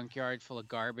in a junkyard full of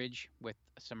garbage with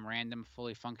some random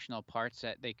fully functional parts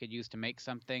that they could use to make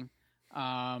something.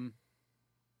 Um,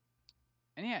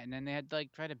 and yeah, and then they had to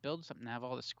like try to build something to have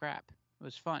all the scrap. It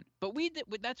was fun. But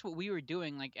that's what we were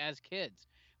doing like as kids.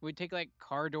 We'd take like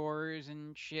car doors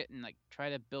and shit and like try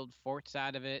to build forts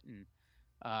out of it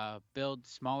and build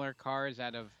smaller cars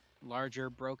out of larger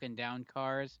broken down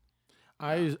cars.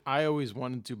 I always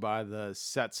wanted to buy the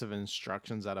sets of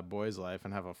instructions out of Boy's Life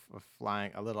and have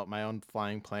my own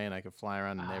flying plane I could fly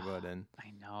around the neighborhood in.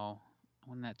 I know.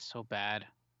 Wasn't that so bad?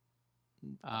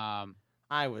 Um,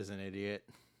 I was an idiot.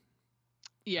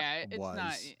 yeah, it's not.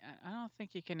 Was. I don't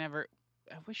think you can ever.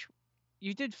 I wish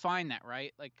you did find that,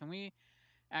 right? Like, can we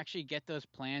actually get those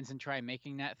plans and try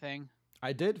making that thing?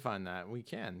 I did find that. We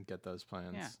can get those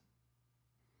plans. Yeah.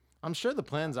 I'm sure the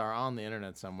plans are on the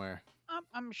internet somewhere.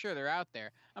 I'm sure they're out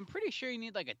there. I'm pretty sure you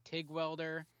need like a TIG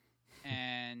welder,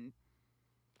 and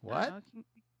What?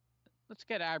 let's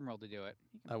get Admiral to do it.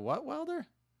 A what welder?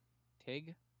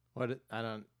 TIG. I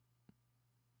don't.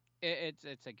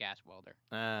 It's a gas welder.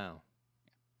 Oh.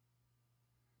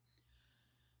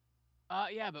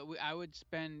 Yeah, but I would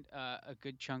spend a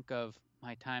good chunk of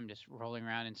my time just rolling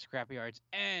around in scrapyards,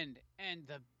 and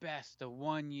the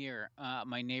 1 year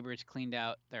my neighbors cleaned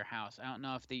out their house. I don't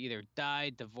know if they either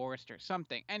died, divorced, or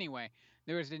something. Anyway,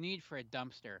 there was the need for a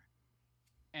dumpster,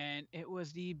 and it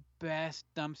was the best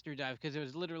dumpster dive because it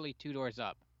was literally 2 doors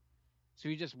up. So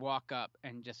you just walk up,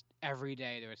 and just every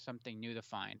day there was something new to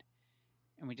find.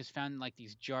 And we just found like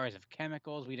these jars of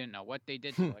chemicals. We didn't know what they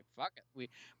did. So we're like, fuck it.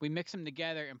 We mix them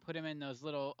together and put them in those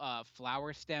little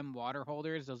flower stem water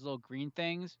holders, those little green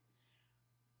things.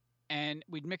 And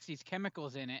we'd mix these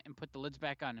chemicals in it and put the lids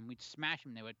back on, and we'd smash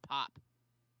them. They would pop.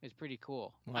 It was pretty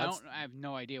cool. Well, I have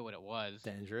no idea what it was.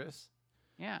 Dangerous.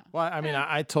 Yeah. Well, I mean,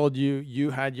 I told you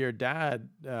had your dad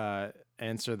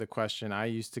answer the question. I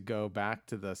used to go back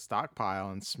to the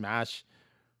stockpile and smash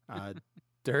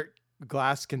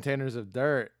glass containers of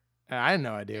dirt. And I had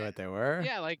no idea what they were.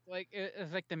 Yeah, like it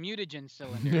was like the mutagen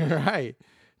cylinder. Right.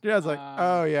 Dude, I was like,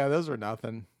 oh yeah, those were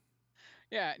nothing.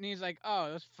 Yeah, and he's like,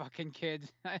 oh, those fucking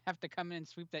kids. I have to come in and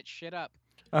sweep that shit up.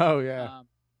 Oh yeah.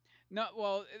 No,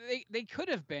 well, they could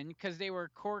have been because they were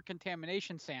core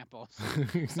contamination samples.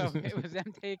 So it was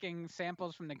them taking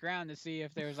samples from the ground to see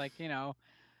if there was like,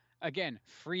 again,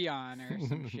 Freon or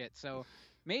some shit. So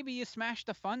maybe you smashed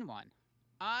the fun one.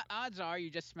 Odds are you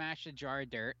just smashed a jar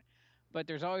of dirt, but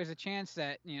there's always a chance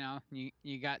that,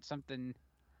 you got something.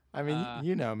 I mean,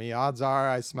 you know me. Odds are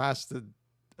I smashed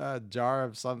a jar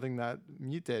of something that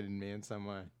mutated me in some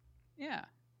way. Yeah.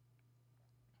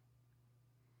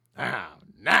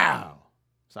 Now.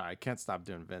 Sorry, I can't stop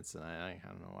doing Vincent. I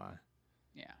don't know why.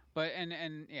 Yeah, but and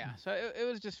yeah, so it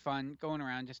was just fun going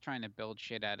around just trying to build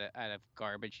shit out of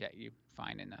garbage that you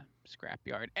find in the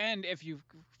scrapyard. And if you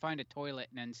find a toilet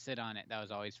and then sit on it, that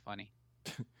was always funny.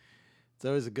 It's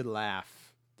always a good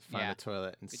laugh to find a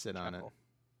toilet and Good sit on it. chuckle.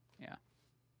 Yeah.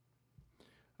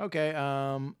 Okay,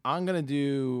 I'm gonna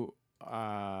do.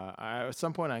 At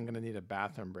some point, I'm gonna need a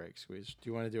bathroom break, Squeeze. Do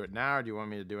you want to do it now, or do you want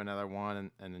me to do another one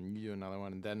and then you do another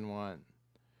one and then one?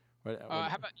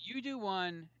 How about you do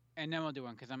one and then we'll do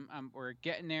one because we're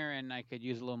getting there and I could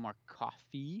use a little more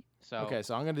coffee. So okay,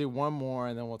 so I'm gonna do one more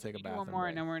and then we'll take a do bathroom one more break.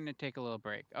 and then we're gonna take a little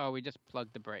break. Oh, we just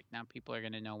plugged the break. Now people are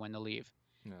gonna know when to leave,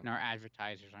 and our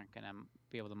advertisers aren't gonna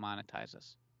be able to monetize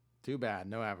us. Too bad,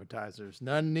 no advertisers,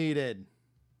 none needed.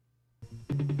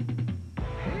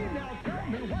 Hey, now tell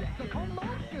me what's the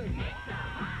commotion? It's a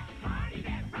hot party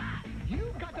that rocks.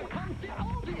 You got to come see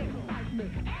all the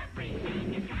excitement.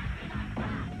 Everything is happening on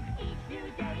Fox. Each new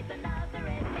day's another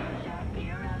adventure.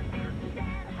 Heroes, mutants,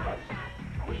 and hot shots.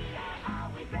 We are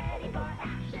always ready for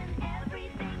action.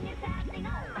 Everything is happening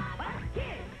on Fox. Fox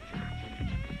Kids.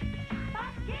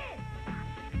 Fox Kids.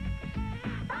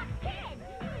 Fox Kids.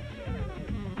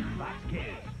 Fox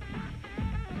Kids.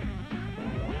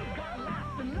 We've got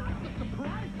lots and lots of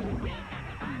surprises. We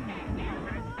gotta find that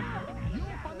never stop.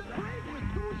 You'll find the craziest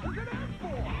tools you could ask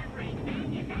for. Everything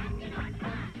is happening on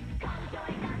Fox. Come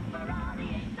join us for all the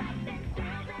excitement,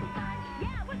 thrills, and fun.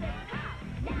 Yeah, with the top.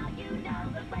 Now you know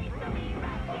the place to be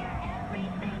right here.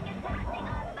 Everything is happening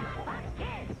on Fox. Fox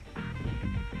Kids.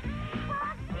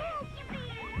 Fox Kids.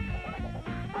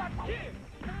 Fox Kids.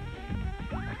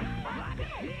 Fox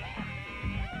Kids.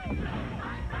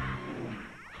 On Fox.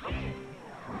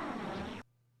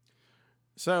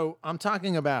 So I'm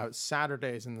talking about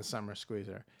Saturdays in the Summer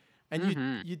Squeezer,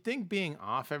 and you'd think being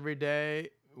off every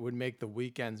day would make the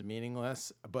weekends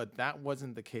meaningless, but that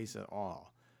wasn't the case at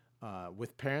all.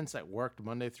 With parents that worked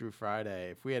Monday through Friday,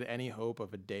 if we had any hope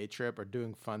of a day trip or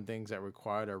doing fun things that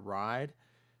required a ride,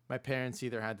 my parents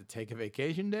either had to take a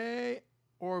vacation day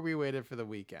or we waited for the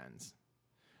weekends.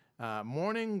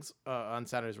 Mornings on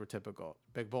Saturdays were typical.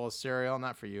 Big bowl of cereal,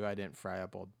 not for you. I didn't fry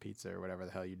up old pizza or whatever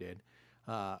the hell you did.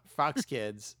 Fox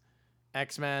Kids,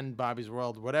 X-Men, Bobby's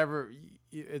World, whatever.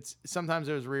 It's sometimes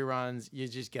there's reruns. You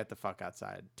just get the fuck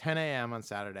outside. 10 a.m. on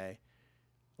Saturday,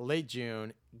 late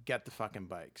June. Get the fucking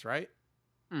bikes, right?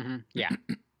 Mm-hmm. Yeah.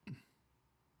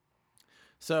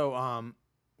 So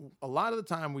a lot of the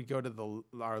time we go to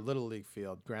our little league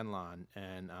field, Grand Lawn,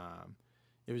 and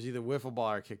it was either wiffle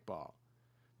ball or kickball.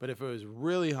 But if it was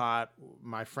really hot,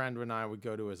 my friend and I would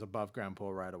go to his above ground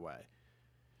pool right away.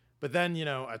 But then,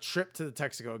 a trip to the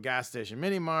Texaco gas station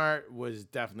mini mart was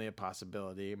definitely a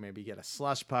possibility. Maybe get a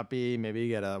slush puppy, maybe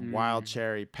get a wild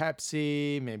cherry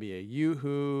Pepsi, maybe a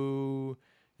Yoo-hoo,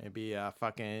 maybe a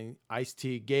fucking iced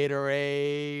tea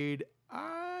Gatorade.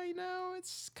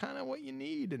 It's kind of what you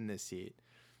need in this heat.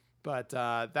 But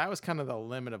that was kind of the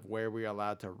limit of where we were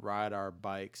allowed to ride our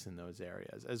bikes in those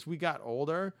areas. As we got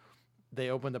older, they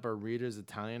opened up a Reader's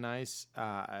Italian Ice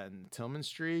on Tillman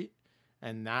Street.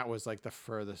 And that was like the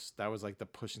furthest, that was like the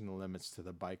pushing the limits to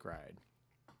the bike ride.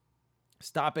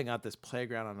 Stopping at this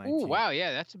playground on 19. Oh, wow.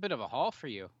 Yeah, that's a bit of a haul for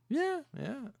you. Yeah.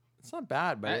 It's not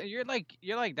bad, but you're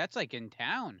like, that's like in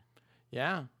town.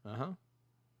 Yeah.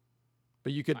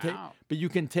 But you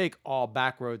can take all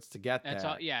back roads to get That's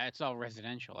there. all. Yeah, it's all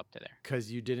residential up to there.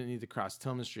 Because you didn't need to cross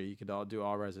Tillman Street. You could do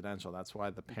all residential. That's why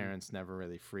the parents never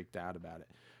really freaked out about it.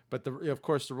 But of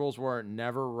course, the rules were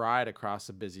never ride across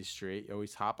a busy street. You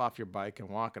always hop off your bike and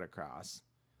walk it across.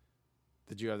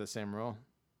 Did you have the same rule?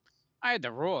 I had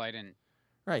the rule. I didn't.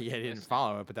 Right. Yeah, you didn't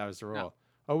follow it, but that was the rule. No.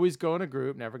 Always go in a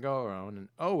group, never go alone, and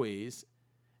always,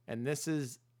 and this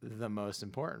is the most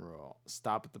important rule,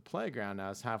 stop at the playground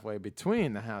now it's halfway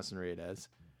between the house and Rita's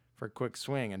for a quick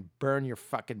swing and burn your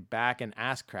fucking back and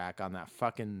ass crack on that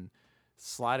fucking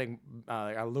sliding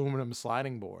aluminum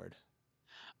sliding board.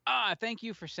 Thank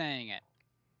you for saying it.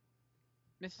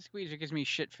 Mrs. Squeezer gives me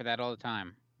shit for that all the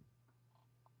time.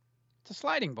 It's a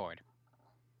sliding board.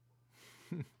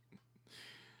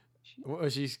 What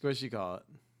does she call it?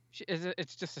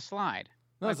 It's just a slide.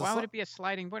 No, Like, why would it be a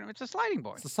sliding board? It's a sliding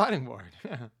board. It's a sliding board.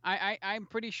 I'm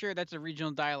pretty sure that's a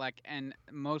regional dialect, and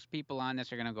most people on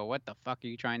this are gonna go, "What the fuck are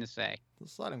you trying to say?"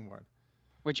 It's a sliding board.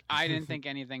 Which I didn't think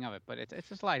anything of it, but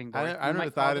it's a sliding board. I You never might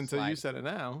call thought it a until you slide. said it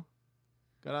now.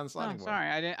 Got on the sliding board. Sorry,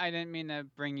 I didn't mean to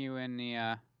bring you in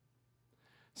the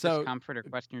So discomfort or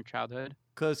question your childhood.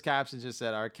 closed caption just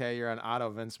said, "RK, you're on auto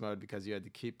Vince mode because you had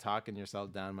to keep talking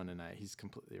yourself down Monday night." He's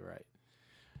completely right.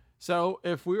 So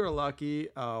if we were lucky,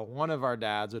 one of our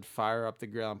dads would fire up the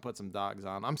grill and put some dogs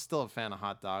on. I'm still a fan of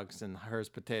hot dogs and hers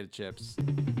potato chips.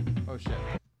 Oh shit!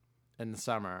 In the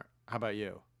summer, how about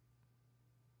you?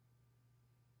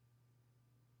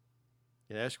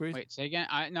 You there, Squeeze? Wait, say again.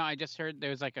 I just heard there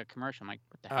was like a commercial. I'm like,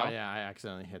 what the hell? Oh yeah, I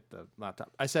accidentally hit the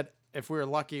laptop. I said if we were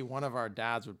lucky, one of our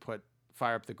dads would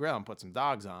fire up the grill and put some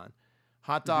dogs on.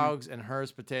 Hot dogs and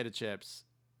hers potato chips.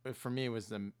 For me, was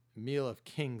the meal of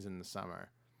kings in the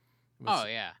summer. Oh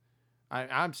yeah.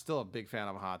 I'm still a big fan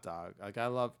of a hot dog. Like I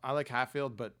like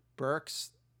Hatfield, but Burke's,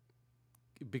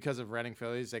 because of Reading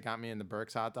Phillies, they got me in the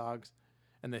Burke's hot dogs,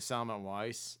 and they sell them at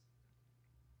Weiss.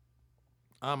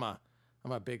 I'm a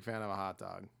big fan of a hot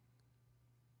dog.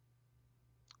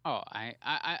 Oh, I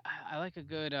like a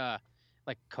good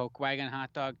like Coke wagon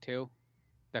hot dog too,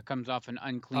 that comes off an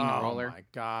unclean roller. Oh my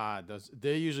god,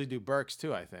 they usually do Burke's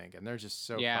too, I think, and they're just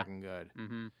so fucking good.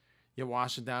 Mm-hmm. You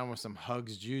wash it down with some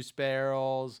Hugs juice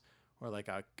barrels, or like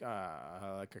a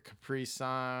Capri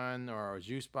Sun or a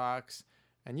juice box,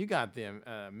 and you got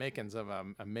the makings of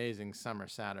an amazing summer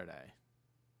Saturday.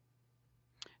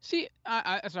 See,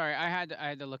 sorry, I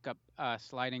had to look up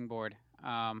sliding board,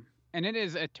 and it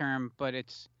is a term, but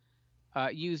it's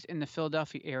used in the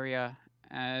Philadelphia area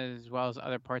as well as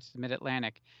other parts of the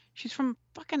Mid-Atlantic. She's from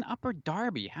fucking Upper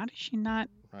Darby. How does she not?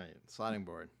 Right, sliding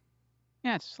board.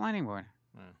 Yeah, it's a sliding board.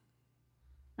 Yeah.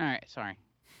 All right, sorry.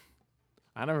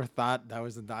 I never thought that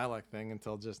was a dialect thing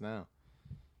until just now.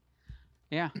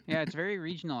 Yeah, it's very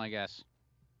regional, I guess.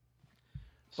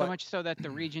 So But- much so that the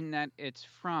region that it's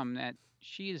from, that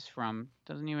she's from,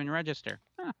 doesn't even register.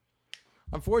 Huh.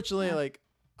 Unfortunately, Yeah. like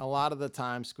a lot of the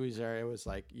time, Squeeze area was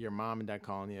like your mom and dad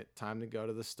calling you, time to go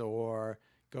to the store,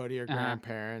 go to your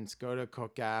grandparents, go to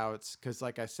cookouts. Because,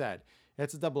 like I said,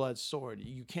 it's a double-edged sword.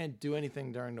 You can't do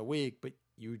anything during the week, but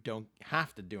you don't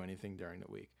have to do anything during the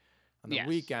week. On the Yes.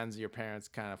 weekends, your parents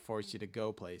kind of force you to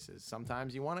go places.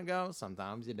 Sometimes you want to go,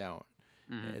 sometimes you don't.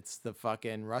 Mhm. It's the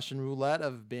fucking Russian roulette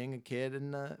of being a kid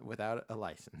without a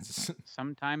license.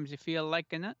 Sometimes you feel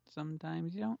like a nut,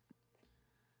 sometimes you don't.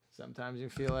 Sometimes you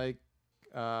feel like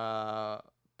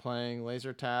playing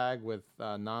laser tag with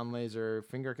non-laser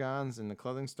finger guns in the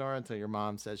clothing store until your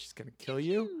mom says she's gonna kill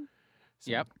you.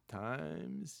 Yep.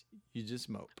 Sometimes you just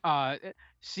mope.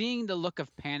 Seeing the look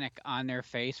of panic on their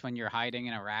face when you're hiding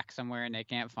in a rack somewhere and they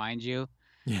can't find you.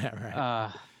 Yeah,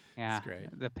 right. Yeah. It's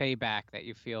great. The payback that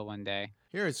you feel one day.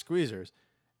 Here at Squeezers.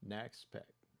 Next pick.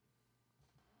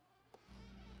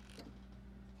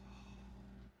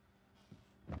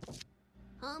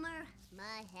 Homer,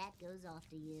 my hat goes off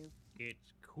to you.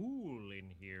 It's cool in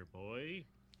here, boy.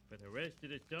 For the rest of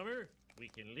the summer, we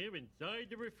can live inside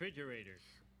the refrigerator.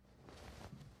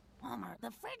 Homer, the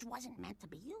fridge wasn't meant to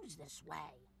be used this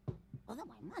way. Although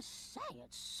I must say,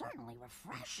 it's certainly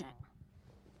refreshing.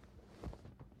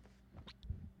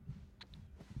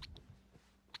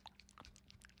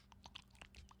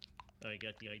 I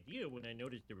got the idea when I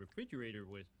noticed the refrigerator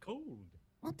was cold.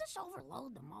 Won't this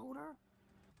overload the motor?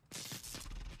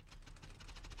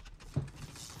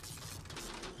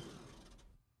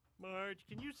 Marge,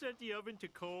 can you set the oven to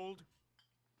cold?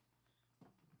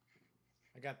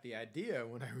 I got the idea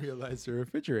when I realized the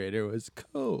refrigerator was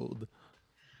cold.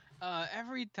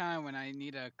 Every time when I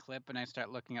need a clip and I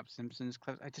start looking up Simpsons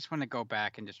clips, I just want to go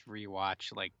back and just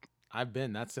rewatch like I've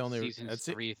been. That's the only seasons that's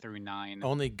 3 through 9.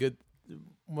 only good.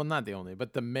 Well, not the only,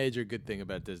 but the major good thing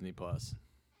about Disney Plus.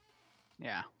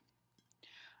 Yeah.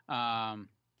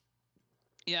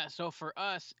 Yeah, so for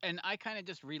us, and I kind of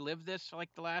just relived this for like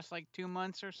the last like 2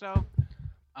 months or so.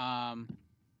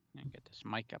 Get this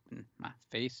mic up in my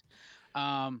face.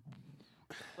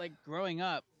 Like growing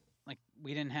up, like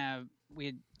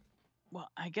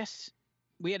I guess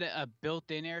we had a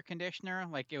built-in air conditioner.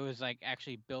 Like it was like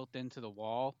actually built into the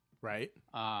wall. Right.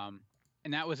 And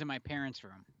that was in my parents'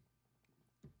 room.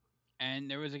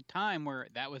 And there was a time where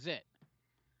that was it.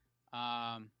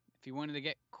 If you wanted to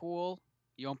get cool,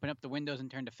 you open up the windows and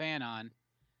turn the fan on.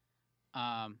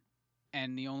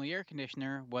 And the only air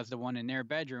conditioner was the one in their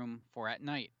bedroom for at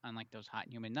night on like those hot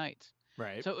and humid nights.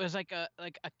 Right. So it was like a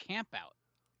camp out.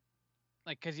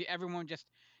 Like, cause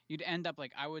you'd end up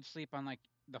like, I would sleep on like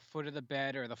the foot of the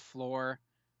bed or the floor.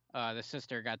 The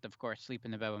sister got to, of course, sleep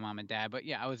in the bed with mom and dad. But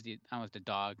yeah, I was the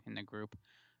dog in the group.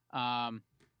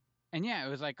 And yeah, it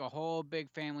was like a whole big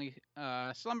family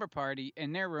slumber party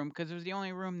in their room because it was the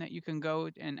only room that you can go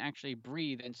and actually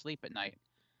breathe and sleep at night.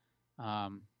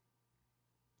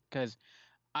 Because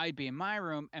I'd be in my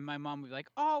room and my mom would be like,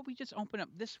 oh, we just open up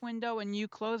this window and you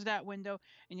close that window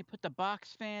and you put the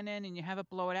box fan in and you have it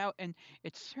blow it out and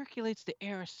it circulates the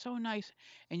air so nice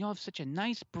and you'll have such a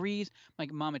nice breeze. I'm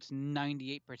like, Mom, it's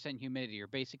 98% humidity. You're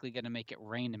basically going to make it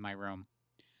rain in my room.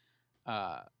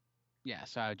 Yeah,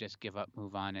 so I would just give up,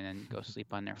 move on, and then go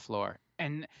sleep on their floor.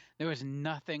 And there was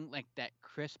nothing like that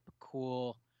crisp,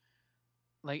 cool.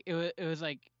 Like it was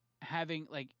like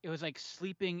it was like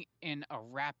sleeping in a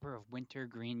wrapper of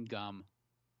wintergreen gum.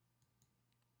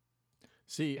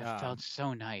 See, It felt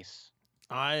so nice.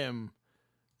 I am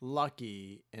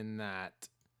lucky in that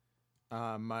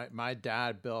my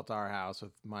dad built our house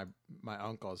with my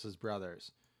uncles, his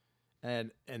brothers,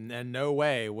 and no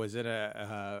way was it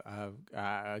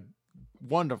a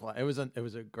wonderful. It was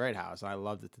a great house. I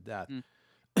loved it to death.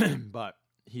 But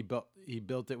he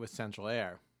built it with central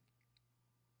air.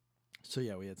 So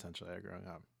yeah, we had central air growing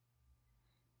up,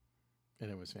 and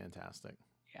it was fantastic.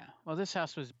 Yeah. Well, this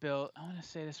house was built. I want to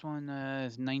say this one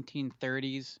is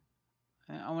 1930s.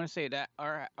 I want to say that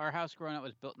our house growing up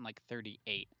was built in like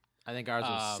 38. I think ours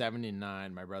was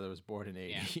 79. My brother was born in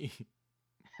 80.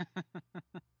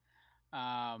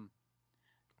 Yeah.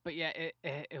 But yeah,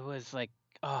 it was like,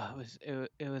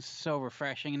 it was so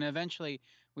refreshing. And eventually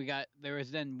there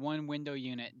was then one window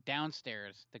unit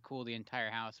downstairs to cool the entire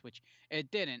house, which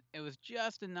it didn't. It was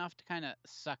just enough to kind of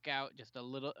suck out just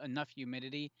enough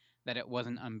humidity that it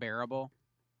wasn't unbearable.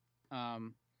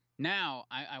 Now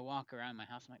I walk around my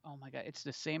house, I'm like, oh my God, it's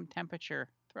the same temperature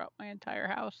throughout my entire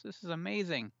house. This is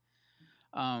amazing.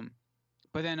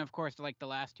 But then, of course, like the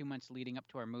last 2 months leading up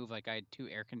to our move, like I had two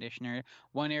air conditioners.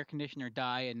 One air conditioner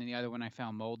died, and then the other one I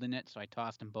found mold in it, so I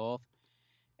tossed them both.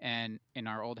 And in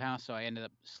our old house, so I ended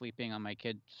up sleeping on my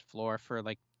kid's floor for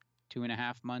like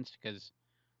 2.5 months because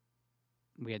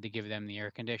we had to give them the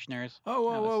air conditioners.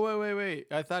 Oh, wait!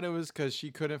 I thought it was because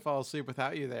she couldn't fall asleep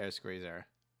without you there, Squeezer.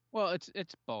 Well,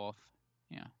 it's both,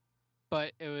 yeah.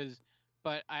 But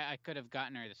I could have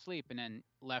gotten her to sleep and then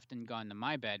left and gone to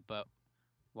my bed, but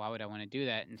why would I want to do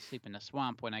that and sleep in the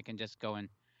swamp when I can just go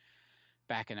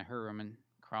back into her room and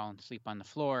crawl and sleep on the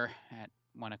floor at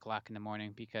 1 o'clock in the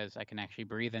morning because I can actually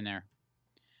breathe in there.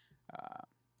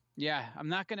 Yeah, I'm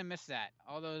not gonna miss that.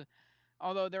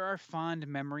 Although there are fond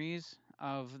memories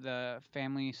of the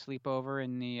family sleepover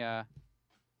in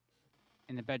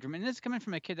in the bedroom. And this is coming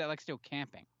from a kid that likes to go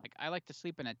camping. Like I like to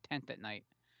sleep in a tent at night,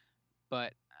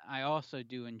 but I also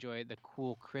do enjoy the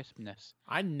cool crispness.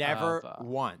 I never of,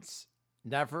 once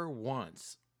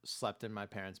slept in my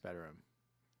parents' bedroom.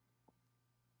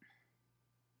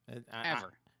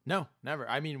 Ever. No, never.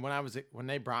 I mean, when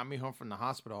they brought me home from the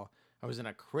hospital, I was in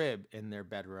a crib in their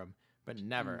bedroom, but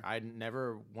never. I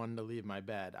never wanted to leave my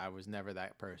bed. I was never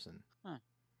that person. Huh.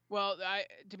 Well,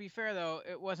 to be fair though,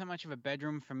 it wasn't much of a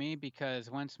bedroom for me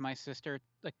because once my sister,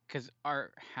 like, because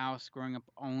our house growing up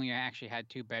only actually had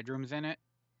 2 bedrooms in it,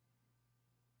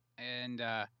 and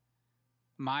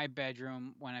my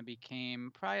bedroom when I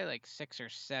became probably like 6 or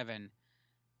 7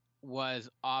 was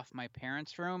off my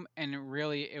parents' room, and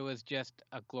it was just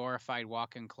a glorified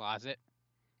walk-in closet.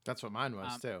 That's what mine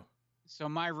was too. So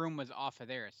my room was off of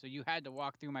theirs. So you had to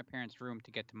walk through my parents' room to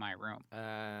get to my room.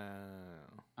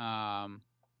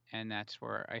 And that's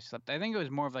where I slept. I think it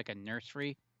was more of like a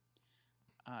nursery.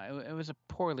 It was a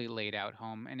poorly laid out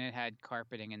home, and it had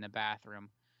carpeting in the bathroom.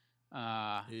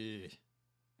 Yeah.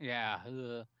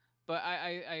 But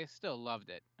I still loved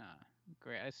it.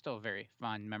 Great. I still have very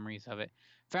fond memories of it.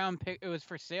 It was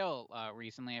for sale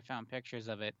recently. I found pictures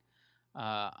of it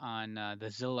on the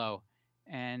Zillow,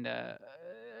 and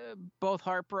both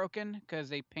heartbroken because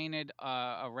they painted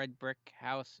a red brick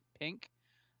house pink.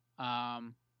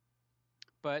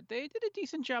 But they did a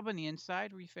decent job on the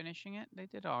inside, refinishing it. They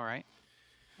did all right.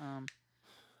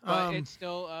 But it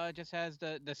still just has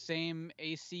the same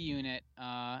AC unit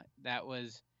that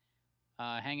was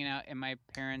hanging out in my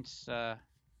parents'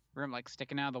 room, like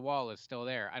sticking out of the wall, is still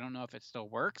there. I don't know if it still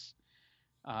works.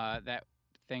 That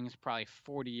thing's probably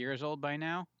 40 years old by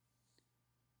now.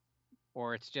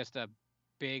 Or it's just a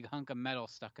big hunk of metal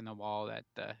stuck in the wall that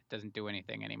doesn't do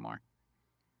anything anymore.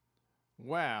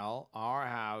 Well, our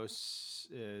house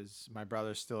is my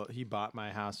brother he bought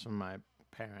my house from my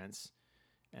parents,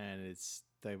 and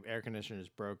the air conditioner is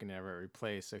broken, never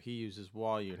replaced, so he uses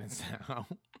wall units now.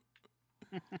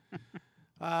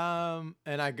 And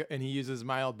he uses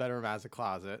my old bedroom as a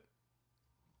closet.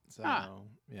 So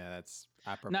yeah, that's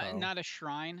apropos. Not a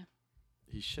shrine.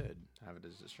 He should have it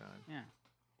as a shrine. Yeah.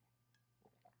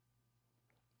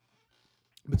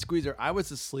 But Squeezer, I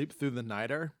was asleep through the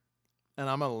nighter, and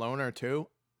I'm a loner too.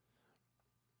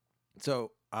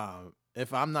 So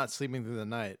if I'm not sleeping through the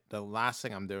night, the last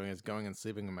thing I'm doing is going and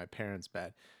sleeping in my parents'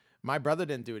 bed. My brother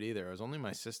didn't do it either. It was only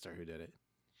my sister who did it.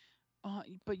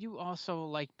 But you also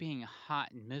like being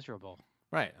hot and miserable.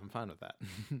 Right. I'm fine with that.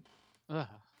 Ugh.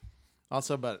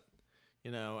 Also, but,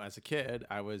 as a kid,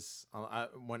 I was,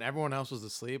 when everyone else was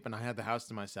asleep and I had the house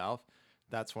to myself,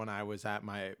 that's when I was at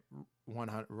my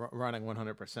running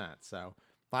 100%. So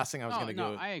last thing I was going to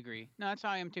go. I agree. No, that's how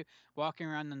I am too. Walking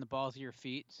around on the balls of your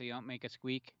feet so you don't make a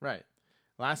squeak. Right.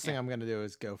 Last thing I'm going to do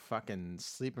is go fucking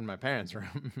sleep in my parents'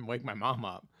 room and wake my mom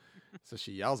up so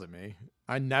she yells at me.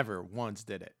 I never once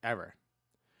did it, ever.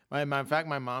 In fact,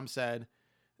 my mom said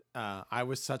I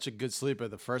was such a good sleeper.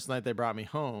 The first night they brought me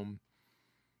home,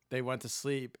 they went to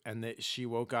sleep, and she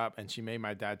woke up, and she made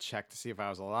my dad check to see if I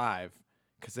was alive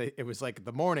because it was like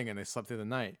the morning, and they slept through the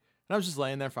night. And I was just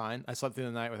laying there fine. I slept through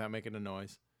the night without making a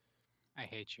noise. I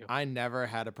hate you. I never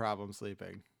had a problem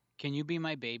sleeping. Can you be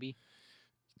my baby?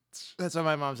 That's what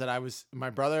my mom said. My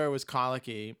brother was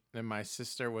colicky, and my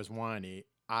sister was whiny.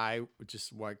 I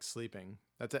just like sleeping.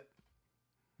 That's it.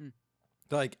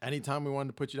 Like anytime we wanted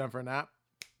to put you down for a nap,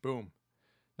 boom,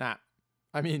 nap.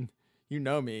 I mean, you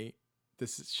know me.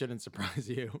 This shouldn't surprise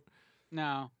you.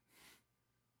 No.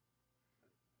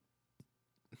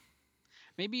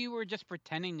 Maybe you were just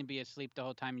pretending to be asleep the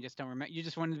whole time. You just don't remember. You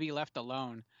just wanted to be left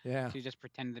alone. Yeah. So you just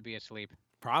pretended to be asleep.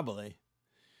 Probably.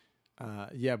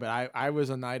 Yeah, but I was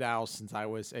a night owl since I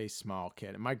was a small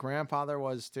kid. And my grandfather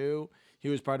was too. He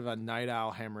was part of a night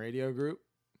owl ham radio group.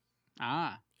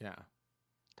 Ah. Yeah.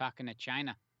 Talking to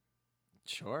China.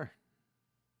 Sure.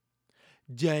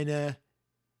 China.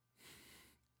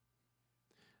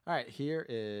 All right, here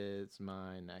is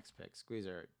my next pick.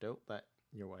 Squeezer, don't let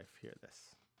your wife hear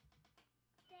this.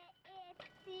 The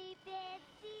itsy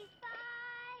bitsy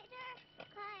spider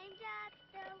climbed up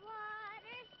the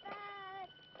water spout.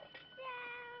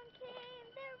 Down came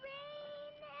the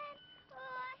rain and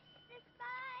washed the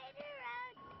spider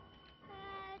out.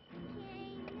 Out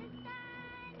came the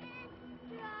sun and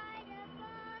dried up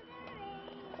all the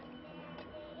rain.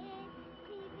 And the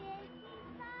itsy bitsy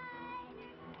spider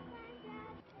climbed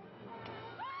up the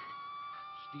spout.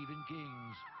 Stephen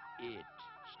King's It,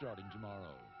 starting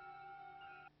tomorrow.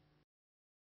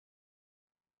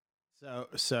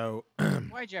 So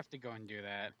Why'd you have to go and do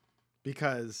that?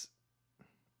 Because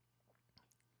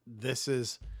this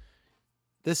is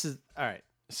all right.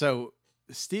 So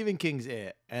Stephen King's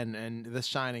It and The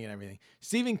Shining and everything.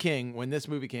 Stephen King, when this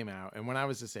movie came out and when I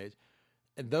was this age,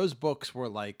 those books were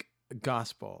like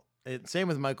gospel. Same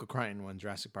with Michael Crichton when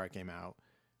Jurassic Park came out.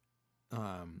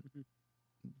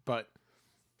 But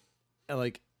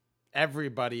like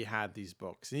everybody had these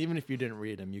books. Even if you didn't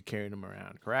read them, you carried them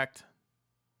around, correct?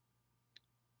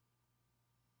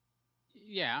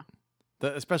 Yeah.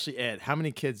 Especially It. How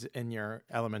many kids in your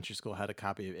elementary school had a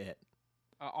copy of It?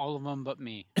 All of them but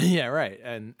me. Yeah, right.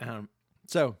 And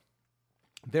so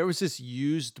there was this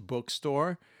used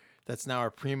bookstore that's now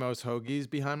a Primo's Hoagies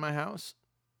behind my house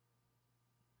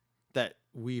that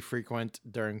we frequent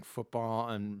during football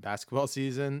and basketball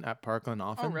season at Parkland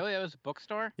often. Oh, really? That was a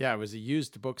bookstore? Yeah, it was a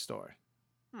used bookstore.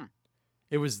 Hmm.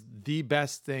 It was the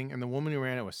best thing, and the woman who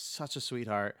ran it was such a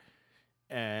sweetheart.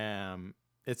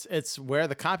 It's where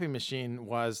the copy machine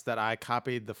was that I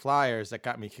copied the flyers that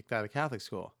got me kicked out of Catholic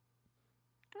school.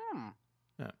 Hmm.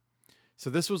 Yeah. So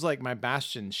this was like my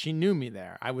bastion. She knew me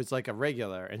there. I was like a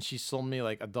regular, and she sold me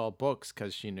like adult books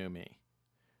because she knew me.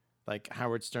 Like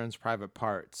Howard Stern's Private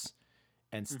Parts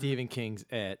and Stephen King's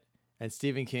It and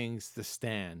Stephen King's The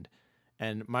Stand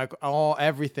and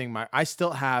everything. I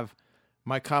still have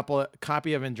my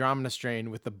copy of Andromeda Strain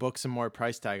with the Books and More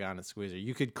price tag on it, Squeezer.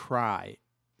 You could cry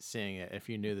seeing it if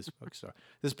you knew this bookstore.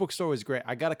 This bookstore was great.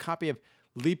 I got a copy of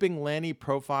Leaping Lanny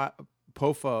Poffo,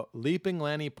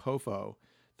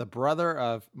 the brother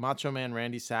of Macho Man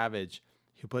Randy Savage,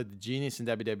 who played the Genius in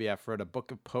WWF, wrote a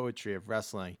book of poetry of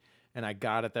wrestling, and I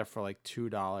got it there for like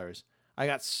 $2. I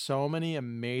got so many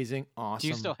amazing, awesome. Do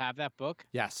you still have that book?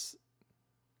 Yes.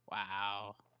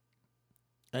 Wow.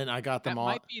 And I got them all.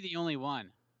 That might be the only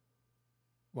one.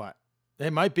 What?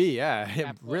 It might be, yeah. It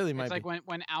That book. really might It's be. like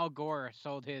when Al Gore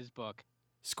sold his book.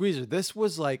 Squeezer, this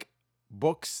was like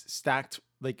books stacked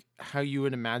like how you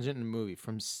would imagine in a movie,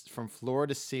 from floor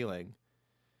to ceiling.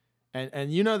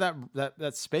 And you know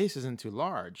that space isn't too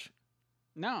large.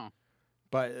 No.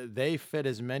 But they fit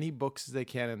as many books as they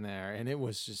can in there, and it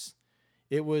was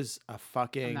a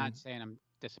fucking. I'm not saying I'm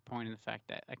disappointed in the fact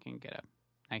that I can get a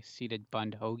nice seated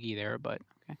bund hoagie there, but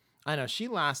okay. I know she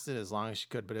lasted as long as she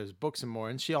could, but it was Books and More,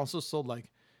 and she also sold like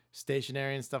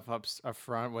stationery and stuff up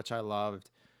front, which I loved.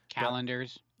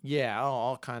 Calendars. Yeah,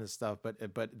 all kind of stuff. But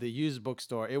the used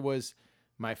bookstore, it was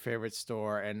my favorite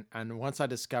store, and once I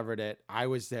discovered it, I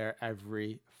was there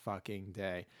every fucking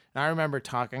day. And I remember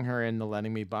talking her into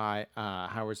letting me buy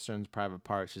Howard Stern's Private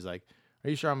Parts. She's like, "Are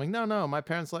you sure?" I'm like, "No, my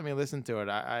parents let me listen to it.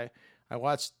 I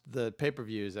watched the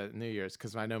pay-per-views at New Year's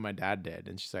because I know my dad did."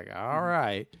 And she's like, "All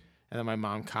right." And then my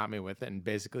mom caught me with it and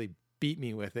basically beat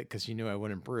me with it because she knew I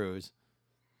wouldn't bruise.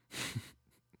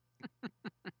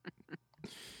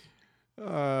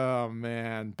 Oh,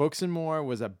 man. Books and More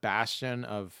was a bastion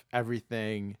of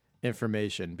everything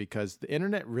information because the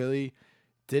internet really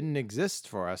didn't exist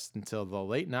for us until the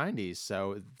late 90s.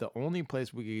 So the only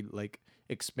place we could like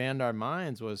expand our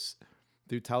minds was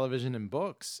through television and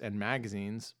books and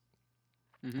magazines.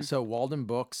 Mm-hmm. So Walden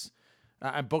Books,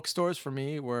 bookstores for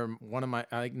me were one of my,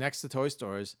 like next to toy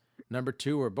stores, number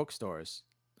 2 were bookstores.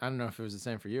 I don't know if it was the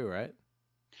same for you, right?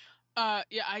 Yeah,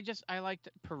 I liked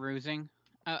perusing.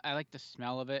 I like the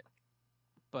smell of it,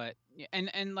 but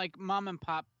and like mom and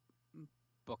pop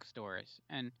bookstores,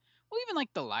 and well, even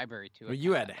like the library too. Well,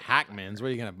 you had Hackman's. What,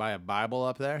 are you gonna buy a Bible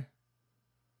up there?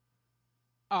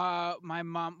 My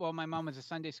mom was a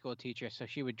Sunday school teacher, so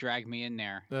she would drag me in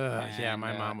there. Yeah,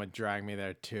 my mom would drag me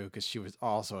there too because she was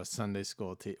also a Sunday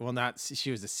school teacher. Well, she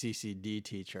was a CCD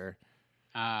teacher.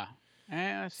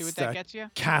 See what that gets you?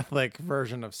 Catholic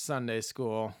version of Sunday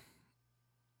school.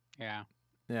 Yeah.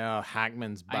 Yeah,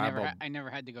 Hackman's Bible. I never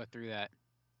had to go through that.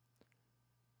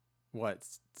 What,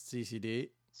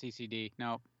 CCD? CCD,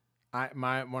 no.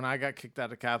 When I got kicked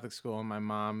out of Catholic school, my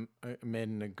mom made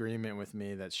an agreement with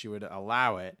me that she would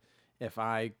allow it if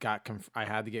I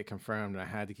had to get confirmed and I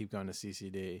had to keep going to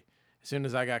CCD. As soon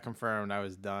as I got confirmed, I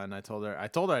was done. I told her I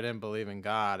didn't believe in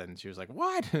God, and she was like,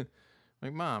 "What?"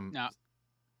 Like, Mom, no.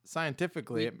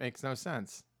 Scientifically, it makes no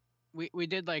sense. We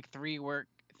did like 3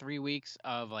 weeks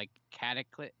of like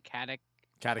catechism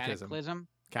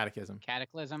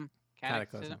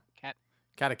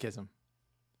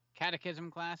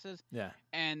classes. Yeah.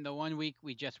 And the 1 week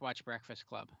we just watched Breakfast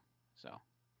Club. So.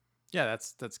 Yeah,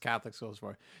 that's Catholic schools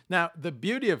for. Now, the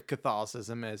beauty of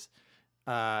Catholicism is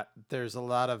there's a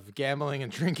lot of gambling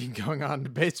and drinking going on in the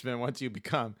basement once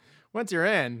you're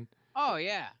in. Oh,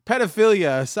 yeah.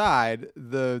 Pedophilia aside,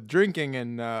 the drinking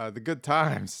and the good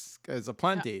times is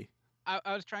aplenty.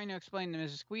 I was trying to explain to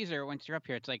Mrs. Squeezer once you're up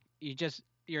here. It's like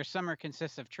your summer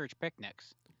consists of church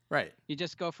picnics. Right. You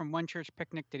just go from one church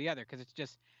picnic to the other because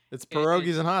it's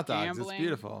pierogies and hot dogs. Gambling, it's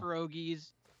beautiful.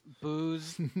 Pierogies,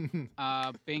 booze,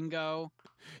 bingo,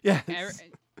 Yes.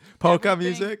 every- Polka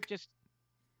everything, music.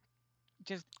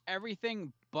 just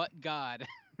everything but God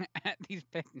at these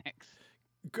picnics.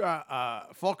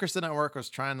 Fulkerson at work was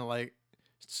trying to like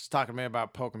just talking to me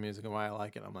about polka music and why I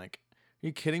like it. I'm like, are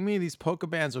you kidding me? These polka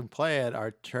bands would play at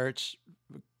our church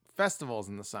festivals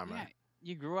in the summer. Yeah,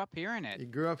 you grew up hearing it. You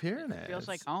grew up hearing it. Feels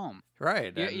like It's- home.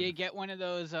 right. You, and- you get one of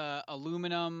those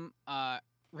aluminum,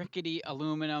 rickety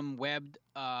aluminum webbed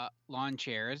lawn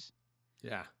chairs.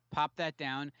 yeah. Pop that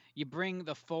down. You bring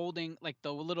the folding, like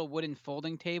the little wooden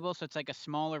folding table, so it's like a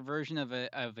smaller version of a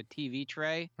TV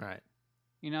tray. Right.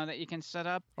 You know that you can set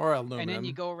up. Or aluminum. And then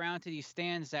you go around to these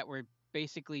stands that were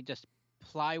basically just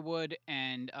plywood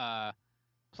and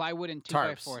 2x4,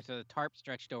 Tarps. so the tarp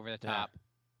stretched over the Yeah. top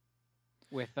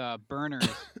with burners,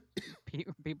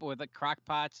 people with like crock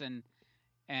pots and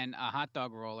a hot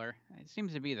dog roller. It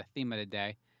seems to be the theme of the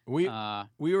day. We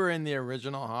were in the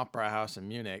original Opera House in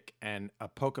Munich, and a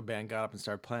polka band got up and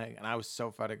started playing, and I was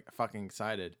so fucking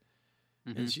excited.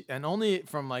 Mhm. And only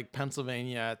from like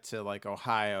Pennsylvania to like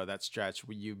Ohio, that stretch,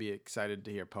 would you be excited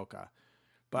to hear polka.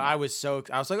 But I was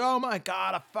like, oh my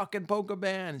God, a fucking polka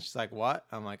band. And she's like, what?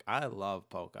 I'm like, I love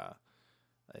polka.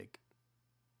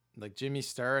 Like Jimmy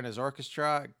Sturr and his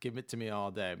orchestra, give it to me all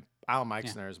day. Al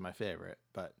Meixner is my favorite,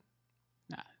 but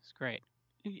Nah, it's great.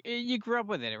 You grew up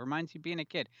with it. It reminds you of being a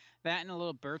kid. That and a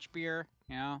little birch beer,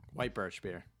 you know, white birch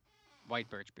beer. white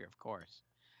birch beer, of course,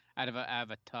 out of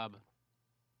a tub.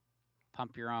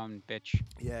 Pump your own, bitch.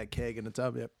 Yeah, keg in a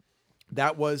tub. Yep.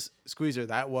 That was Squeezer.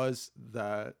 That was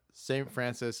the St.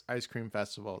 Francis Ice Cream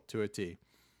Festival to a T.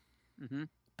 Mm-hmm.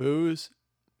 Booze.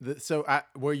 So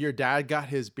where your dad got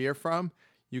his beer from,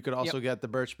 you could also get the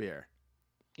birch beer.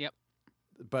 Yep.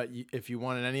 But if you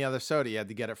wanted any other soda, you had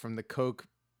to get it from the Coke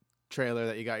trailer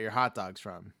that you got your hot dogs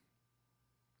from,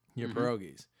 your Mhm.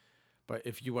 pierogies. But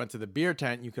if you went to the beer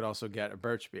tent, you could also get a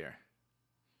birch beer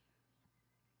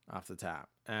off the tap.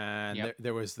 And Yep.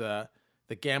 there was the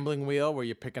gambling wheel where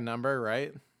you pick a number,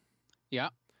 right? Yeah.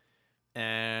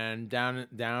 And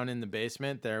down in the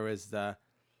basement, there was the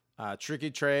tricky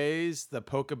trays, the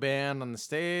polka band on the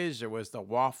stage. There was the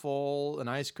waffle and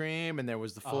ice cream, and there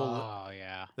was the full. Oh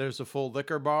yeah. There's a full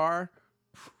liquor bar.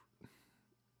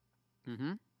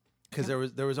 Mm-hmm. Because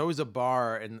there was always a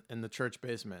bar in the church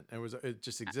basement. It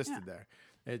just existed there.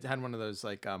 It had one of those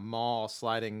like mall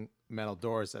sliding metal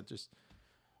doors that just.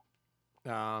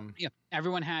 Yeah.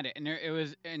 Everyone had it,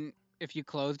 and if you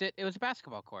closed it, it was a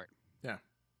basketball court. Yeah.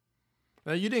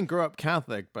 Now you didn't grow up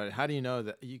Catholic, but how do you know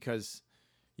that? Because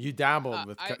you dabbled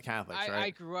with Catholics, right? I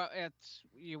grew up.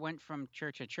 You went from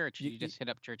church to church. You just hit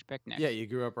up church picnics. Yeah, you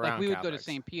grew up around. Like we would go to Catholics.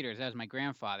 St. Peter's. That was my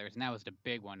grandfather's, and that was the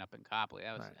big one up in Copley.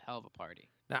 That was Right. a hell of a party.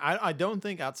 Now, I don't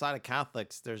think outside of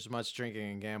Catholics there's much drinking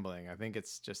and gambling. I think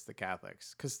it's just the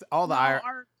Catholics, because all the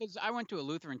Because I went to a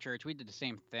Lutheran church. We did the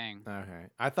same thing. Okay,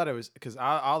 I thought it was because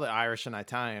all the Irish and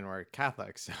Italian were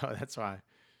Catholics, so that's why.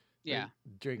 Yeah.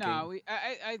 Drinking. No,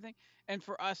 I think, and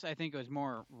for us, I think it was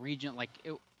more region. Like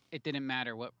it didn't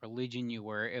matter what religion you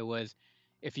were. It was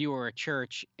if you were a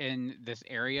church in this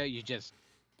area, you just,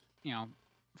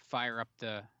 fire up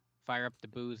the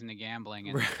booze and the gambling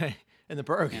and, Right. And the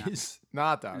pierogies,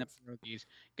 not and the dogs. pierogies.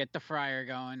 Get the fryer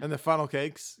going. And the funnel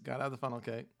cakes. Gotta have the funnel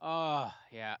cake. Oh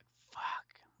yeah, fuck.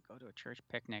 Go to a church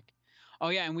picnic. Oh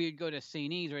yeah, and we would go to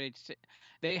St. E's where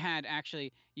they had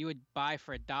actually you would buy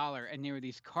for $1, and there were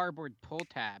these cardboard pull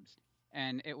tabs,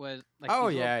 and it was like Oh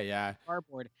these little yeah.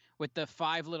 cardboard with the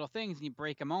 5 little things, and you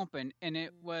break them open, and they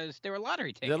were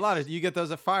lottery tickets. There are a lot of you get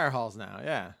those at fire halls now.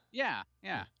 Yeah,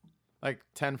 Yeah. like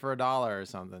 10 for $1 or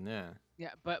something. Yeah. Yeah,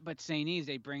 but St. E's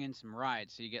they bring in some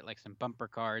rides, so you get like some bumper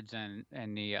cards and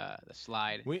the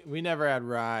slide. We never had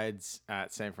rides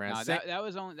at St. No, Francis. that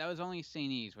was only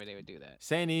St. E's where they would do that.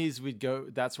 St. E's, we'd go.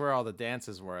 That's where all the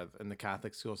dances were in the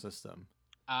Catholic school system.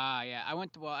 Yeah.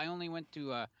 I only went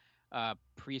to a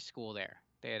preschool there.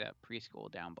 They had a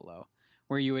preschool down below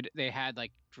where they had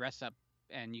like dress up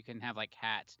and you can have like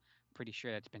hats. Pretty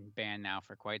sure that's been banned now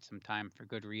for quite some time for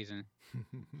good reason.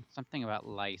 Something about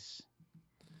lice.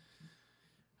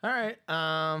 All right.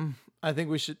 I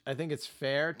think it's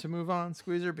fair to move on,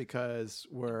 Squeezer, because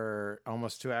we're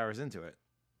almost 2 hours into it.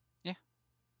 Yeah.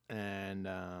 And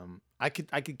I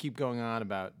could keep going on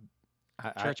about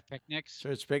Church picnics.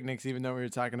 Church picnics, even though we were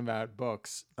talking about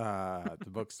books, at the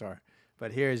bookstore.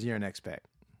 But here's your next pick.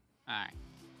 All right.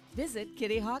 Visit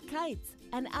Kitty Hawk Kites,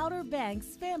 an Outer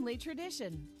Banks family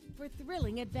tradition for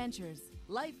thrilling adventures,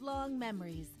 lifelong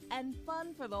memories, and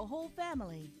fun for the whole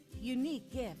family.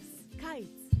 Unique gifts,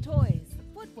 kites, toys,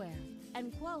 footwear,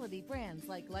 and quality brands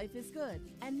like Life is Good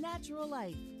and Natural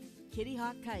Life. Kitty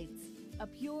Hawk Kites, A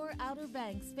pure Outer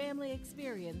Banks family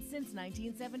experience since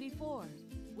 1974.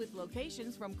 With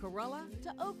locations from Corolla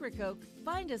to Ocracoke,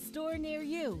 find a store near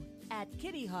you at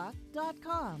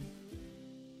kittyhawk.com.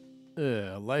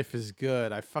 Ugh, Life is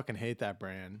Good. I fucking hate that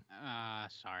brand.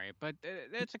 Sorry, but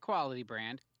it's a quality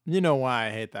brand. You know why I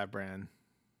hate that brand.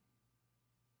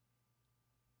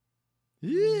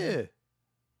 Yeah.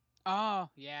 Oh,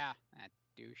 yeah, that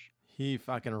douche. He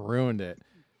fucking ruined it.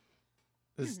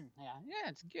 This Yeah,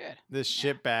 it's good. this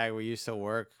shitbag we used to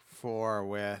work for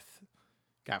with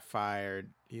got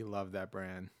fired. He loved that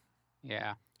brand.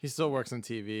 Yeah, He still works on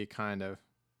TV, kind of.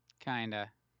 kinda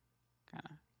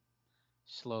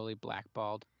slowly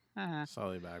blackballed.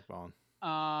 Slowly backballed.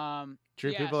 yeah,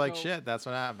 Treat people like so- shit. That's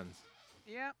what happens.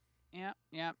 Yep.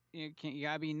 You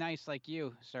gotta be nice like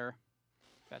you, sir.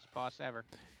 Best boss ever.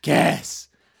 Kiss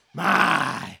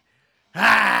my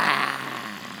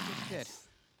ass. Good.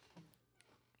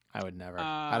 I would never.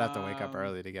 I'd have to wake up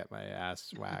early to get my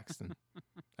ass waxed, and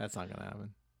that's not gonna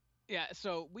happen. Yeah,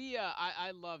 so we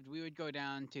we would go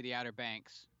down to the Outer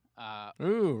Banks.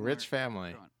 Ooh, rich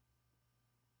family.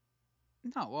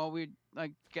 No, well, we'd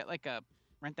like get like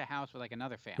rent a house with like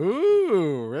another family.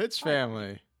 Ooh, rich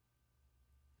family.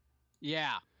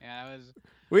 Yeah, that was.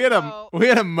 We had Well-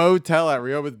 a motel at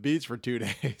Rehoboth Beach for 2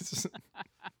 days.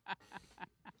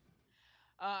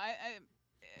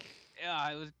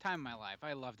 It was a time of my life.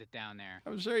 I loved it down there.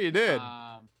 I'm sure you did.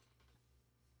 I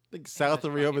think south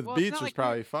of Rehoboth Well, it's Beach not was like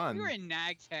probably fun. We were in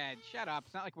Nag's Head. Shut up.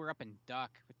 It's not like we're up in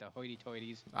Duck with the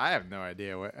hoity-toities. I have no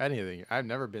idea what anything. I've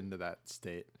never been to that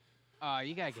state.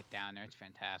 You gotta get down there. It's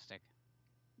fantastic.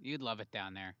 You'd love it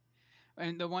down there.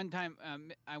 And the one time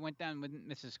I went down with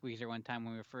Mrs. Squeezer one time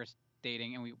when we were first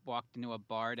dating, and we walked into a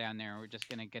bar down there, and we are just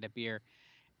gonna get a beer,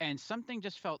 and something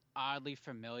just felt oddly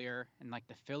familiar. And like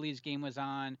the Phillies game was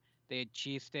on. They had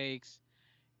cheesesteaks,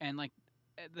 and like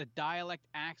the dialect,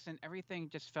 accent, everything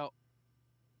just felt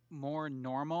more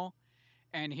normal.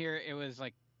 And here it was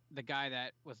like the guy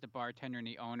that was the bartender and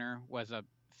the owner was a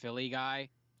Philly guy.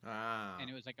 And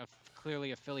it was like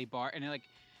clearly a Philly bar, and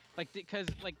because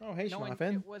Oh, hey, no one,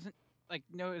 Schmuffin. it wasn't like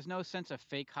there was no sense of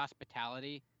fake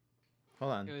hospitality.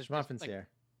 Hold on, It was just Schmuffin's like- here.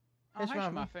 Oh, Hey, hi,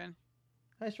 Schmuffin. Schmuffin.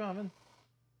 Hey, Schmuffin.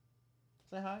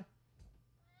 Say hi.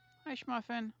 Hi,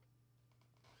 Schmuffin.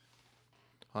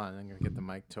 Hold on, I'm gonna get the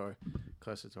mic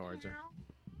closer towards her.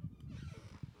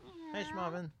 Hey,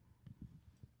 Schmuffin.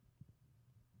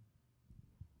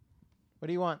 What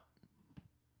do you want?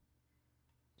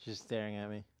 She's staring at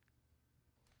me.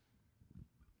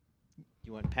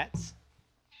 You want pets?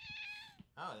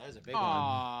 Oh, there's a big one.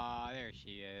 Aw, there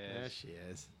she is. There she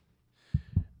is.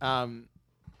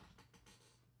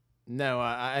 No,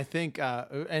 I think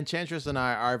Enchantress and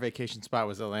our vacation spot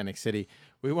was Atlantic City.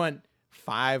 We went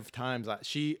 5 times.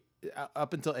 She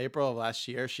up until April of last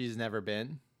year, she's never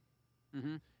been.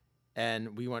 Mm-hmm.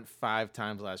 And we went 5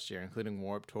 times last year, including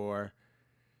Warped Tour.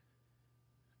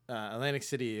 Atlantic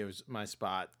City, it was my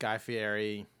spot. Guy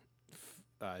Fieri,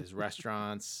 his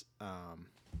restaurants.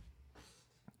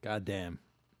 Goddamn,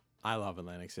 I love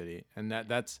Atlantic City, and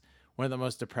that's one of the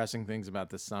most depressing things about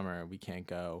this summer. We can't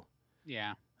go.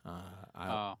 Yeah.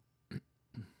 I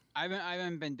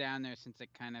haven't been down there since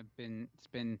it's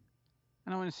been I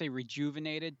don't want to say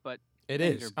rejuvenated, but it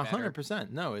things is are better.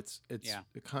 100%. No, it's Yeah.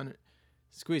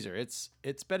 Squeezer. It's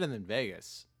better than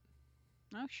Vegas.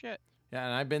 Oh shit. Yeah,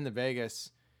 and I've been to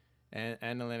Vegas and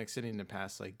Atlantic City in the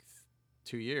past like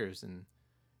 2 years, and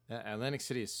Atlantic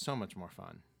City is so much more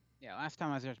fun. Yeah, last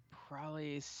time I was there was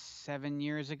probably 7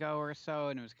 years ago or so,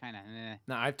 and it was kind of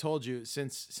Now I've told you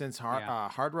since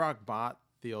Hard Rock bought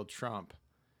the old Trump,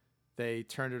 they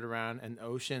turned it around, and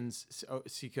Oceans,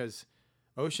 because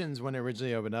Oceans when it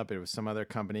originally opened up, it was some other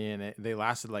company, and they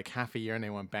lasted like half a year, and they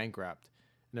went bankrupt,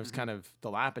 and it was kind of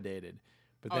dilapidated.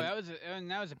 But then,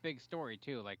 that was a big story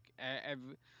too. Like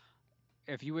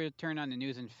if you were to turn on the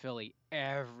news in Philly,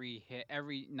 every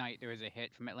night there was a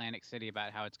hit from Atlantic City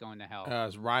about how it's going to hell. it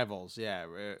was Rivals, yeah.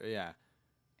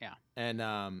 Yeah.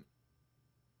 And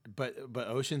but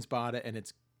Oceans bought it, and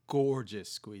it's gorgeous,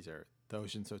 Squeezer, the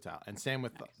Oceans Hotel, and same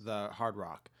with the Hard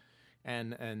Rock,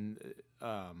 and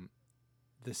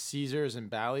the Caesars and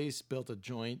Bally's built a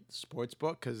joint sports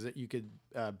book because you could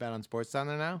bet on sports down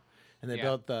there now, and they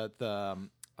built the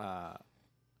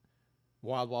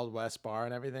Wild Wild West bar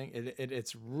and everything.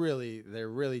 It's really, they're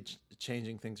really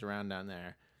changing things around down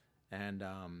there, and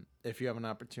if you have an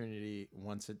opportunity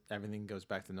once everything goes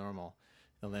back to normal,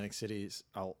 Atlantic City's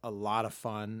a lot of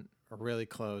fun, really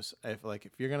close. If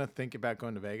you're gonna think about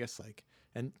going to Vegas,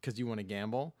 and because you want to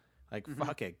gamble,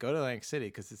 fuck it, go to Atlantic City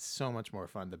because it's so much more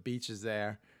fun. The beach is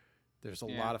there. There's a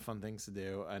lot of fun things to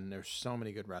do, and there's so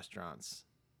many good restaurants.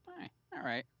 All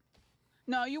right.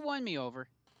 No, you won me over.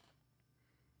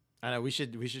 I know we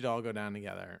should all go down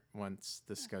together once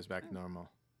this goes back to normal.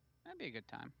 That'd be a good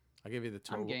time. I'll give you the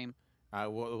tour. I'm game.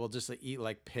 We'll just like, eat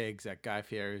like pigs at Guy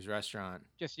Fieri's restaurant.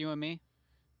 Just you and me?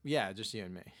 Yeah, just you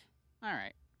and me. All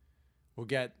right. We'll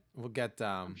get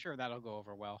I'm sure that'll go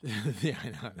over well. yeah, I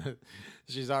know.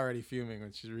 She's already fuming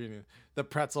when she's reading it. The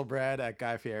pretzel bread at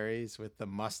Guy Fieri's with the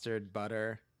mustard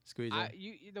butter squeezer.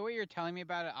 The way you're telling me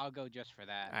about it, I'll go just for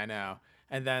that. I know.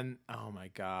 And then, oh my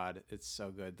God, it's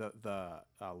so good. The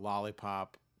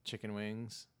lollipop chicken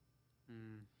wings.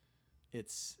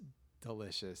 It's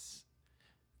delicious.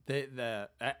 The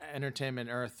Entertainment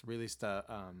Earth released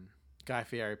a Guy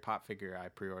Fieri pop figure I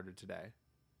pre-ordered today.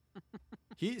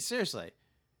 Seriously,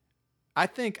 I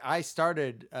think I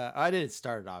started. I didn't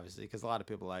start it obviously because a lot of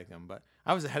people like him, but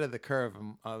I was ahead of the curve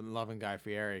of loving Guy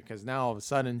Fieri because now all of a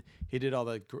sudden he did all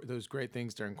those great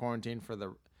things during quarantine for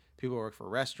the people who work for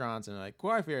restaurants and like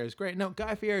Guy Fieri is great. No,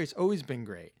 Guy Fieri's always been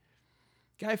great.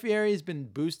 Guy Fieri has been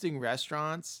boosting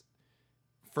restaurants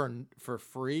for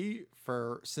free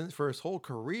for his whole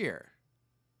career.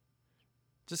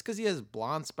 Just because he has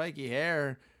blonde spiky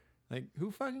hair, like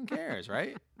who fucking cares,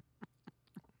 right?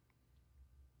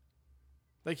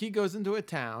 Like he goes into a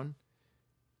town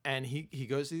and he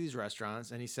goes to these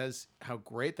restaurants and he says how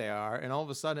great they are, and all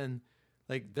of a sudden,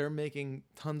 like they're making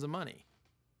tons of money.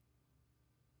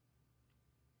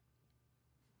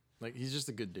 Like he's just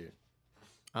a good dude.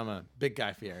 I'm a big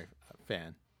Guy Fieri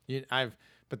fan.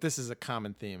 But this is a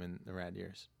common theme in the Rad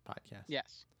Years podcast.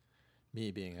 Yes. Me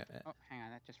being Oh, hang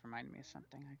on, that just reminded me of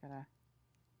something.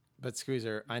 But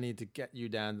Squeezer, I need to get you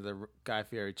down to the Guy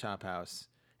Fieri Chop House.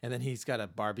 And then he's got a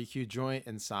barbecue joint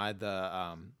inside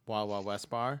the Wild Wild West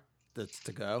bar that's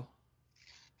to go.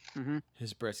 Mm-hmm.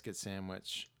 His brisket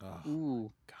sandwich. Oh,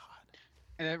 ooh, God.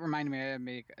 And that reminded me to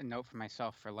make a note for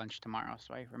myself for lunch tomorrow,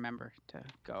 so I remember to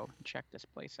go and check this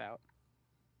place out.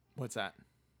 What's that?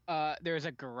 There's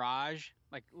a garage,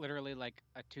 like literally like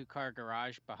a 2-car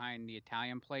garage behind the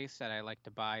Italian place that I like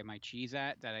to buy my cheese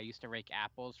at, that I used to rake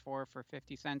apples for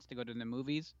 50 cents to go to the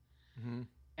movies. Mm-hmm.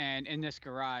 And in this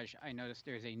garage, I noticed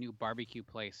there's a new barbecue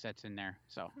place that's in there,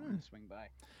 so I'm gonna swing by.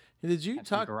 Did you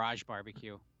talk garage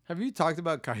barbecue? Have you talked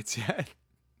about kites yet?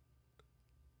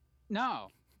 No.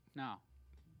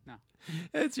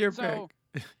 It's your pick.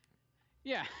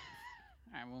 Yeah.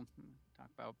 All right, we'll talk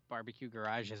about barbecue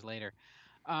garages later.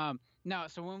 No,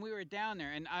 so when we were down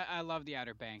there, and I love the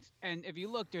Outer Banks, and if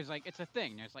you look, there's like, it's a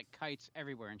thing. There's like kites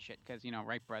everywhere and shit, because,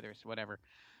 Wright Brothers, whatever.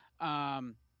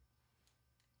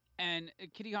 And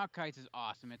Kitty Hawk Kites is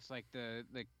awesome. It's like the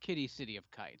Kitty City of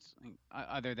kites,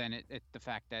 other than the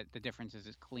fact that the difference is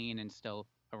it's clean and still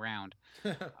around.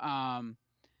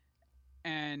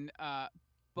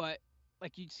 But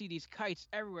like you'd see these kites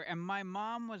everywhere. And my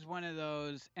mom was one of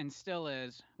those, and still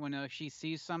is, when she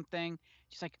sees something,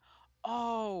 she's like,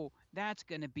 oh, that's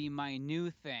going to be my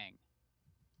new thing.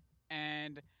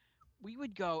 And we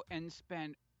would go and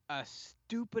spend a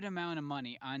stupid amount of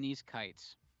money on these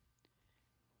kites.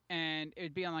 And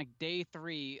it'd be on like day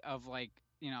 3 of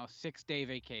 6-day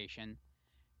vacation.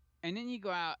 And then you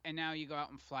go out, and now you go out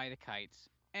and fly the kites.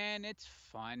 And it's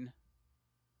fun,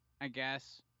 I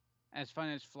guess. As fun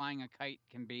as flying a kite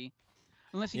can be.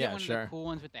 Unless you get one of the cool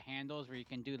ones with the handles where you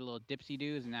can do the little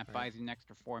dipsy-doos, and that buys you an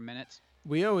extra 4 minutes.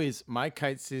 My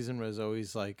kite season was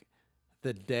always like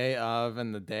the day of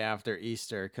and the day after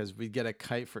Easter, because we'd get a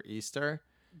kite for Easter.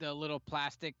 The little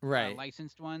plastic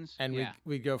licensed ones. And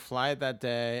we'd go fly it that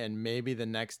day and maybe the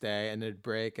next day, and it'd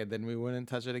break, and then we wouldn't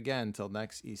touch it again until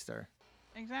next Easter.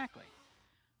 Exactly.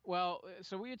 Well,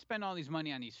 so we would spend all these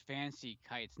money on these fancy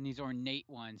kites and these ornate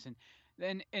ones. And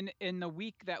then in the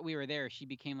week that we were there, she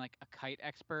became like a kite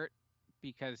expert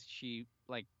because she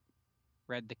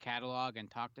read the catalog and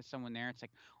talked to someone there. It's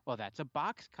like, well, that's a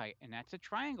box kite and that's a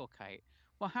triangle kite.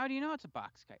 Well, how do you know it's a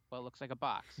box kite? Well, it looks like a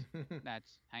box.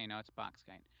 That's how you know it's a box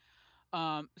kite.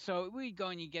 So we go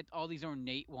and you get all these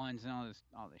ornate ones and all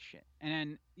this shit. And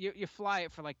then you fly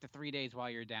it for like the 3 days while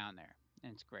you're down there.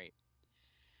 And it's great.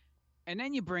 And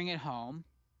then you bring it home.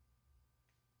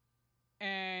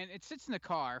 And it sits in the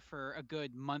car for a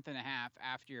good month and a half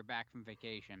after you're back from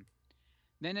vacation.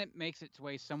 Then it makes its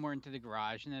way somewhere into the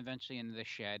garage and eventually into the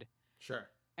shed. Sure.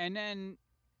 And then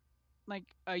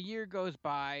a year goes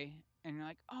by and you're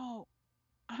like, oh,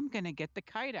 I'm going to get the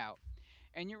kite out.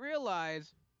 And you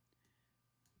realize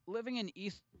living in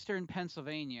eastern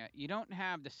Pennsylvania, you don't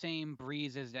have the same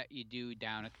breezes that you do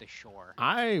down at the shore.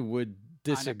 I would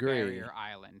disagree. On a barrier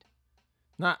island.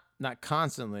 Not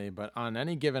constantly, but on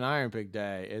any given Iron Pig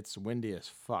day, it's windy as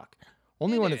fuck.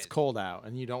 Only when it's cold out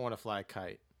and you don't want to fly a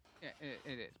kite. It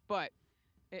is. But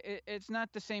it's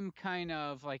not the same kind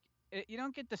of like you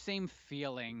don't get the same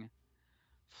feeling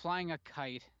flying a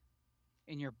kite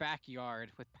in your backyard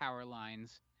with power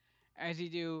lines as you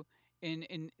do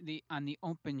in the on the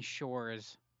open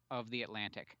shores of the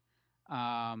Atlantic.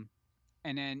 Um,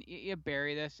 and then you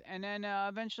bury this, and then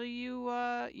eventually you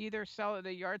either sell it at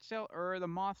a yard sale or the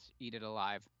moths eat it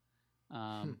alive.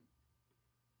 Um,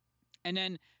 and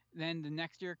then the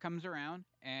next year comes around,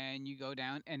 and you go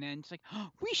down, and then it's like,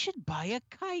 oh, we should buy a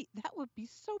kite. That would be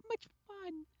so much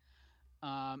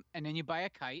fun. And then you buy a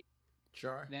kite.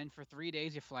 Sure. Then for 3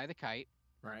 days you fly the kite.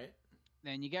 Right.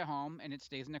 Then you get home, and it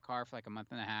stays in the car for like a month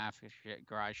and a half,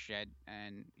 garage shed,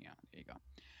 and there you go.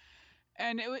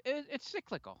 And it's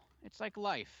cyclical. It's like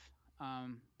life.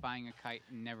 Buying a kite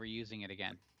and never using it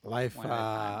again. Life One at a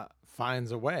time.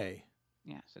 finds a way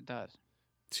Yes, it does.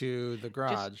 to the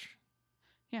garage.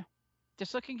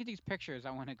 Just looking at these pictures,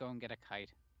 I want to go and get a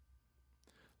kite.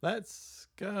 Let's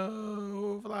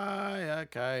go fly a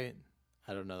kite.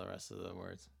 I don't know the rest of the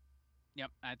words.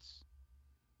 Yep,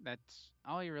 that's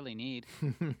all you really need.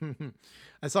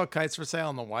 I saw kites for sale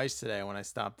on the Weiss today when I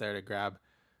stopped there to grab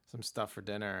some stuff for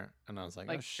dinner, and I was like,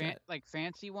 "Oh shit!" Like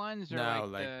fancy ones, or No,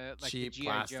 like the cheap G.I.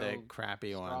 plastic, Joe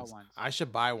crappy straw ones. I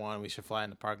should buy one. We should fly in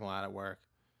the parking lot at work.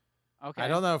 Okay. I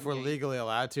don't know if we're Yeah, legally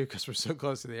allowed to because we're so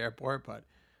close to the airport, but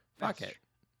fuck That's it.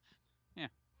 Yeah.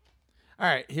 All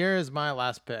right, here is my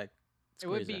last pick. It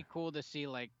would Squeezer. be cool to see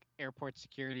like airport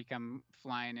security come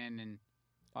flying in and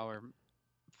while we're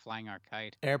flying our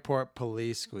kite. Airport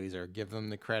police squeezer. Give them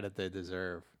the credit they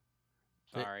deserve.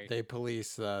 Sorry. They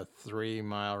police the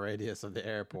 3-mile radius of the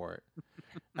airport.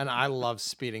 And I love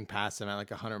speeding past them at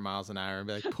like 100 miles an hour and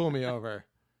be like, pull me over.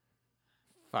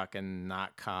 Fucking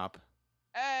not cop.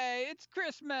 Hey, it's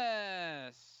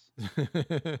Christmas.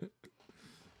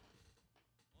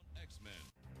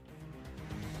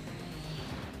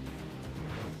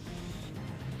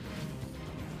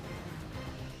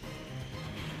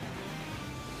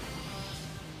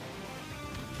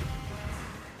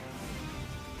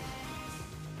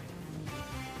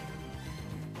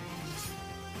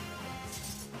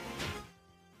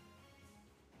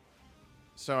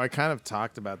 So I kind of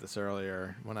talked about this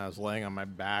earlier when I was laying on my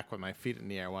back with my feet in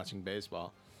the air watching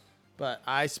baseball. But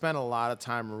I spent a lot of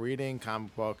time reading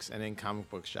comic books and in comic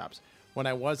book shops. When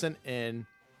I wasn't in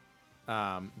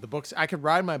the books, I could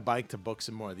ride my bike to Books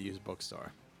and More, the used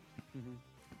bookstore.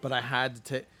 But I had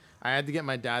to get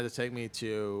my dad to take me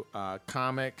to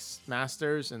Comics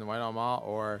Masters in the Whitehall Mall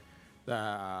or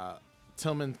the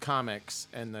Tillman Comics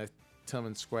in the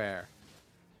Tillman Square,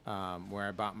 where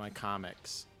I bought my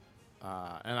comics.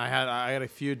 And I had a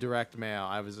few direct mail.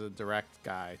 I was a direct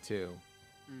guy too.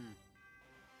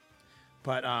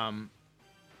 But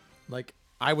like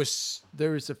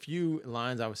there was a few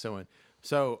lines I was sewing.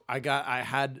 So I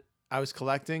was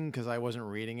collecting because I wasn't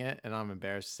reading it, and I'm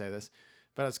embarrassed to say this,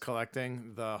 but I was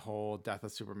collecting the whole Death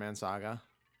of Superman saga.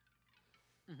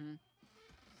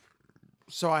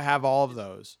 So I have all of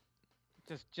those.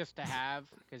 Just to have,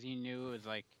 because you knew it was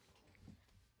like.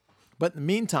 But in the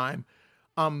meantime,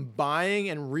 I'm buying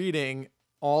and reading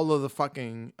all of the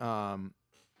fucking. Oh my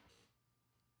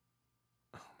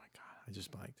god! I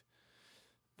just blanked.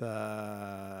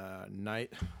 The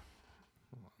night.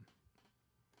 Hold on.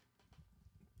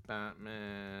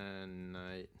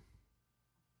 Batman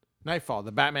Nightfall.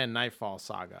 The Batman Nightfall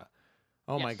saga.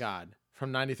 Oh my Yes. god!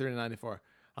 From 93 to 94.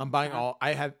 I'm buying all.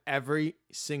 I have every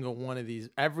single one of these.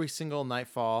 Every single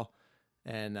Nightfall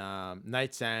and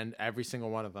Night's End. Every single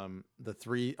one of them. The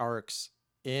 3 arcs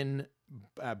in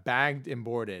bagged and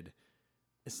boarded.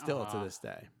 Still to this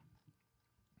day.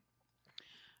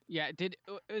 Yeah,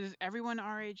 was everyone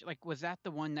our age? Like, was that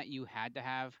the one that you had to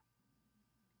have?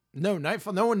 No,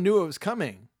 Nightfall. No one knew it was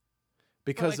coming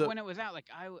because But, like, when it was out, like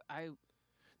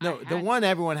no, the one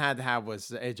everyone had to have was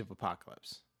the Age of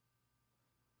Apocalypse.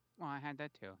 Well, I had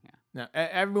that too. Yeah. Now,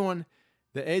 everyone,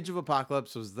 the Age of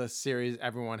Apocalypse was the series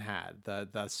everyone had.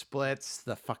 The splits,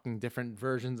 the fucking different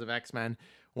versions of X-Men.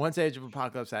 Once Age of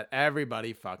Apocalypse had,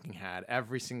 everybody fucking had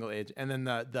every single age. And then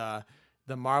the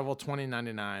Marvel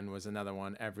 2099 was another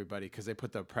one. Everybody, because they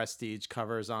put the Prestige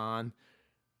covers on.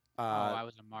 I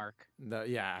was a mark.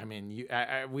 I mean,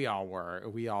 we all were.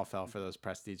 We all fell for those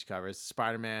Prestige covers.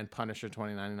 Spider-Man, Punisher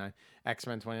 2099,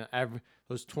 X-Men 2099.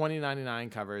 Those 2099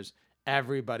 covers,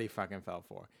 everybody fucking fell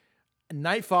for.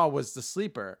 Nightfall was the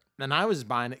sleeper, and I was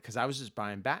buying it because I was just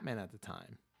buying Batman at the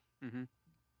time.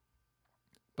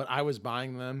 But I was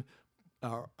buying them,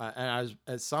 and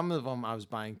some of them I was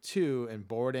buying 2 and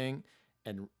boarding,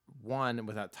 and 1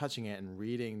 without touching it and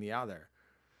reading the other,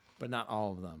 but not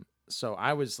all of them. So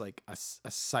I was like a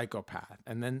psychopath.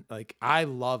 And then like I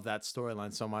love that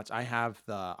storyline so much. I have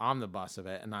the omnibus of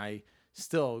it, and I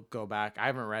still go back. I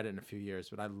haven't read it in a few years,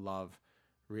 but I love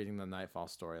reading the Nightfall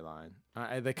storyline.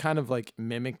 They kind of like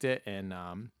mimicked it in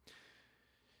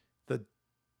the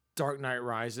Dark Knight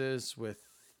Rises with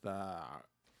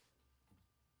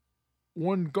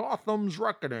when Gotham's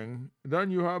reckoning,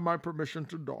 then you have my permission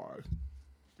to die.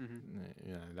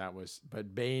 Yeah, that was.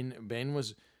 But Bane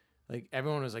was like,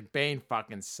 everyone was like, Bane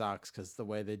fucking sucks because the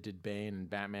way they did Bane and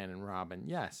Batman and Robin.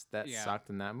 Yes, that sucked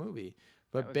in that movie.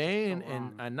 But Bane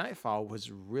in Nightfall was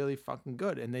really fucking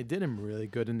good, and they did him really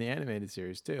good in the animated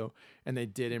series too, and they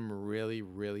did him really,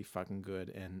 really fucking good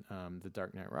in the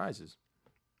Dark Knight Rises.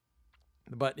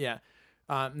 But yeah.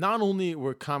 Not only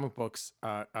were comic books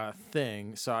a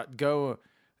thing, so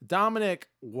Dominic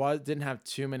didn't have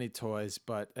too many toys,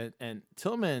 but and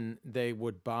Tillman they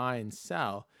would buy and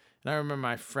sell. And I remember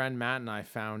my friend Matt and I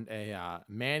found a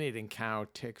man-eating cow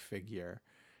tick figure,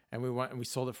 and we went and we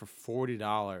sold it for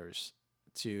 $40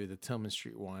 to the Tillman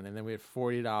Street one, and then we had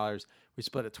 $40. We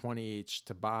split it 20 each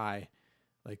to buy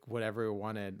like whatever we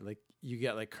wanted. Like you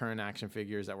get like current action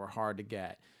figures that were hard to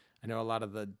get. I know a lot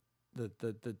of the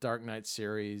Dark Knight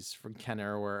series from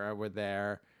Kenner were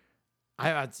there.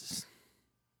 I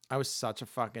was such a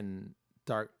fucking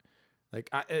dark, like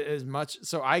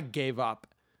I gave up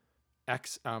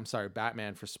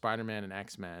Batman for Spider-Man and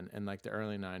X-Men in like the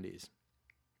early 90s.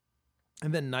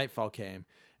 And then Nightfall came,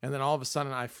 and then all of a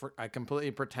sudden I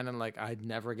completely pretended like I'd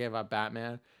never gave up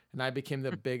Batman, and I became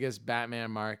the biggest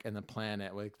Batman mark in the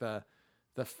planet, like the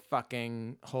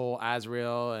fucking whole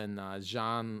Azrael and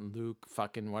Jean-Luc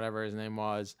fucking whatever his name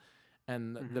was,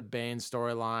 and the Bane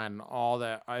storyline, all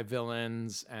the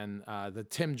villains, and the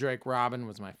Tim Drake Robin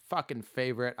was my fucking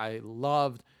favorite. I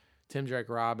loved Tim Drake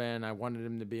Robin. I wanted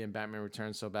him to be in Batman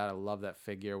Returns so bad. I love that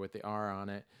figure with the R on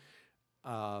it.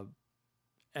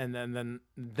 And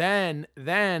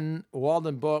then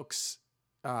Walden Books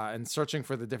and searching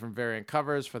for the different variant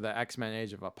covers for the X-Men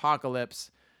Age of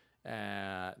Apocalypse.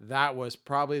 That was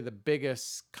probably the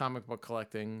biggest comic book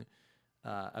collecting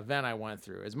event I went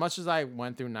through. As much as I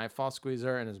went through Nightfall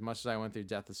Squeezer, and as much as I went through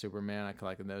Death of Superman, I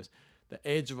collected those. The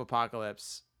Age of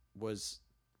Apocalypse was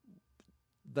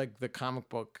like the comic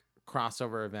book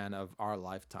crossover event of our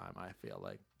lifetime. I feel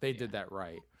like they did that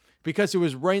right, because it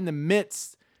was right in the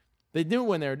midst. They knew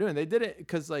when they were doing it. They did it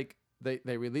because like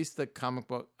they released the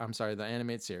the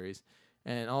animated series.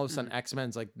 And all of a sudden,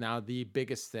 X-Men's like now the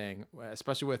biggest thing,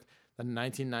 especially with the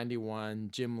 1991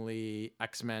 Jim Lee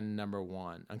X-Men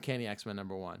 #1, Uncanny X-Men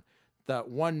 #1. The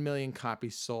 1 million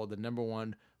copies sold, the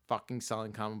 #1 fucking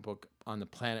selling comic book on the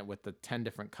planet with the 10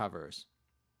 different covers.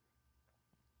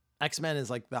 X-Men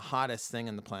is like the hottest thing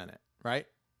on the planet, right?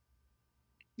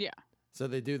 Yeah. So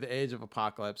they do the Age of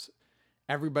Apocalypse.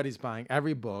 Everybody's buying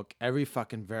every book, every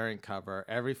fucking variant cover,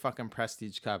 every fucking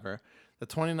prestige cover. The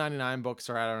 2099 books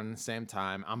are out around the same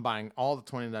time. I'm buying all the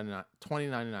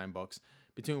 2099 books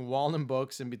between Walden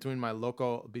Books and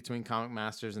between Comic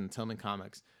Masters and Tillman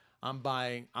Comics. I'm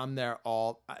there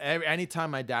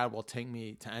anytime my dad will take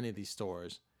me to any of these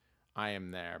stores, I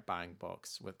am there buying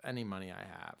books with any money I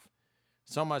have.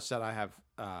 So much that I have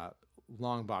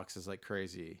long boxes like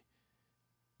crazy.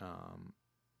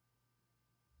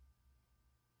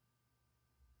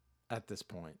 At this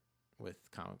point with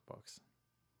comic books.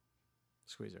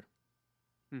 Squeezer.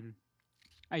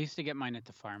 I used to get mine at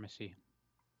the pharmacy.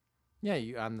 Yeah,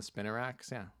 you on the spinner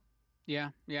racks, yeah.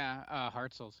 Yeah.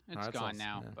 Hartzell's. It's gone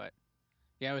now, but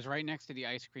yeah, it was right next to the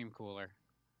ice cream cooler.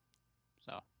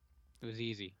 So it was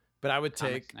easy. But I would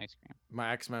Comics take and ice cream.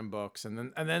 my X-Men books and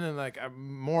then in like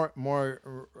more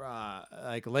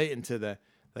like late into the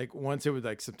like once it was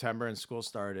like September and school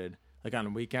started, like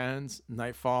on weekends,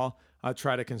 Nightfall, I'd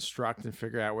try to construct and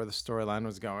figure out where the storyline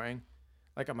was going.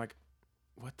 Like I'm like,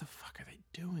 what the fuck are they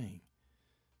doing?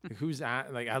 Like, who's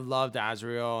at? Like I loved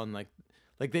Azrael and like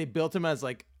they built him as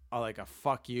like a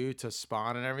fuck you to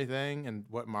Spawn and everything and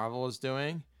what Marvel was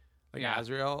doing, like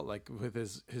Azrael, like with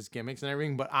his gimmicks and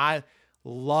everything. But I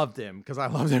loved him because I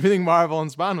loved everything Marvel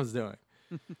and Spawn was doing.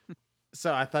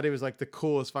 So I thought he was like the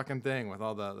coolest fucking thing with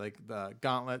all the like the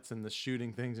gauntlets and the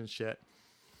shooting things and shit.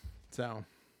 So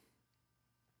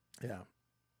yeah,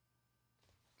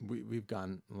 we've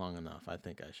gone long enough. I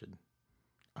think I should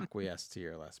acquiesce to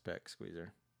your last pick,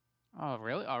 Squeezer. Oh,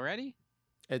 really? Already?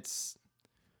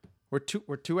 We're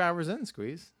 2 hours in,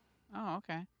 Squeeze. Oh,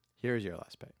 okay. Here's your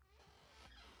last pick.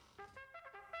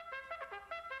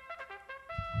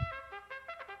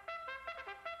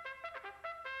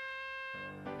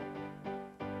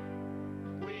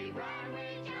 We run,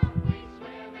 we jump, we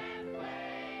swim and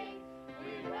play.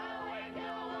 We row and go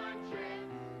on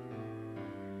trips.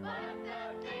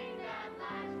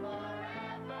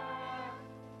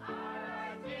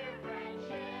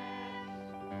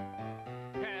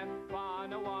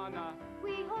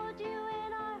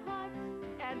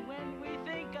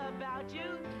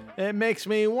 It makes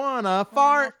me wanna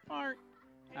fart. Fart.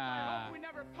 We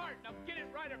never part. Now get it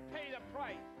right or pay the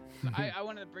price. I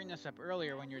wanted to bring this up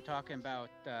earlier when you were talking about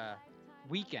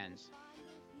weekends.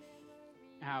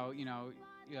 How,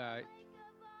 your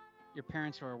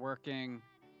parents were working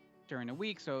during the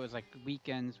week, so it was like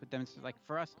weekends with them. So like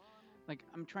for us, like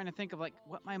I'm trying to think of like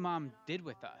what my mom did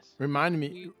with us. Remind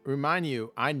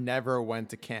you, I never went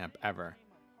to camp ever.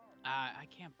 I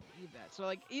can't believe that. So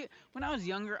like when I was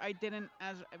younger, I didn't.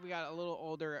 As we got a little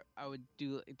older,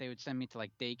 they would send me to like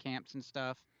day camps and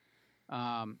stuff.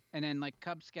 And then like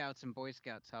Cub Scouts and Boy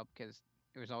Scouts helped because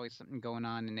there was always something going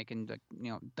on, and they can like,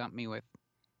 dump me with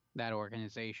that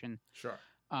organization. Sure.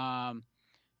 But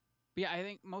yeah, I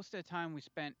think most of the time we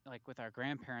spent like with our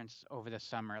grandparents over the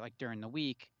summer, like during the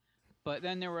week. But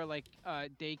then there were like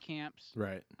day camps,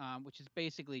 Right. which is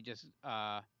basically just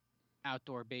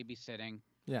outdoor babysitting,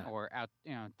 Yeah. or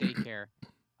daycare.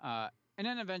 And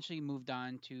then eventually moved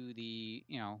on to the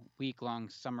week-long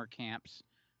summer camps.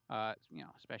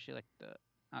 Especially like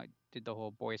I did the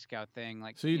whole Boy Scout thing.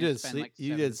 Like So you did spend, sleep. like,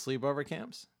 You did sleepover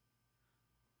camps.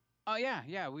 Oh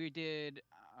yeah, we did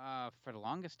for the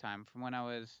longest time from when I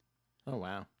was. Oh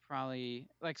wow. Probably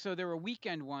like, so there were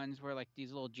weekend ones where like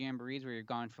these little jamborees where you're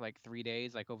gone for like 3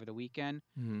 days, like over the weekend.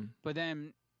 Mm-hmm. But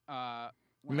then You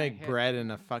when make bread in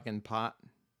a fucking pot.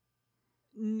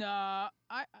 No,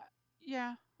 I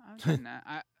was doing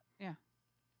that.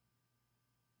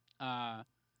 A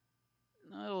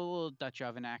little Dutch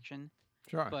oven action.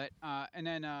 Sure. But and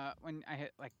then when I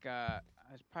hit like I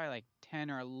was probably like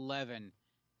 10 or 11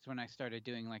 is when I started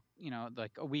doing like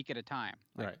like a week at a time.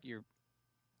 Like Right. You're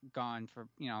gone for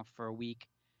for a week,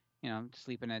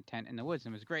 sleeping in a tent in the woods,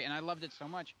 and it was great, and I loved it so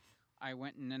much. I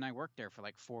went and then I worked there for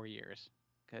like 4 years,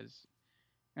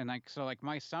 so like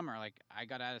my summer, like I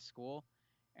got out of school,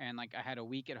 and like I had a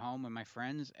week at home with my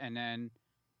friends, and then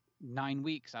 9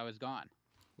 weeks I was gone.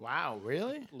 Wow,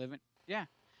 really? Living, yeah,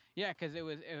 because it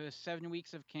was 7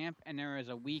 weeks of camp, and there was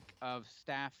a week of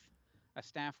a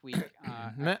staff week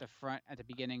at the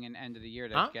beginning and end of the year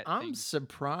to get I'm things.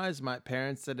 surprised my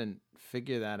parents didn't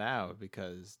figure that out,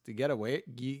 because to get away,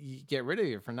 you get rid of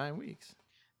you for 9 weeks.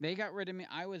 They got rid of me.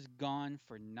 I was gone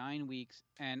for 9 weeks,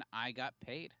 and I got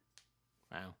paid.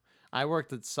 Wow. I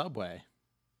worked at Subway.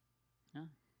 Yeah.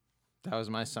 That was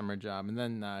my summer job, and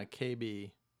then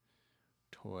KB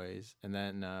Toys, and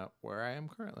then where I am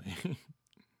currently.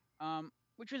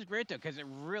 Which was great though, because it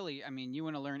really, you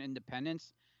want to learn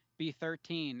independence, be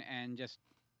 13 and just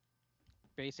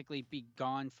basically be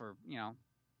gone for,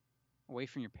 away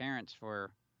from your parents for,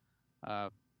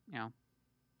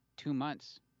 2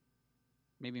 months,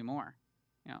 maybe more,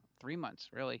 3 months,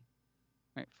 really.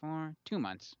 Wait, 2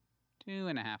 months,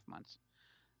 2.5 months.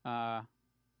 And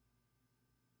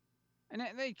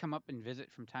they'd come up and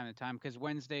visit from time to time, because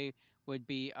Wednesday would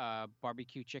be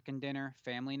barbecue chicken dinner,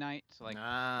 family night. So like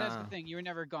that's the thing. You were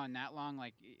never gone that long.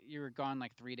 Like you were gone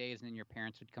like 3 days, and then your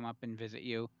parents would come up and visit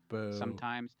you. Boo.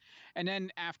 Sometimes. And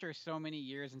then after so many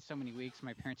years and so many weeks,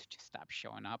 my parents would just stop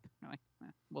showing up. They're like,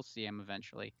 we'll see him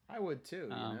eventually. I would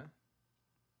too,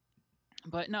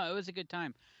 But no, it was a good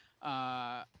time.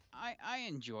 I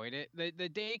enjoyed it. The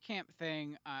day camp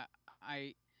thing,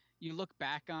 you look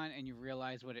back on and you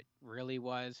realize what it really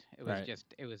was. It was Right.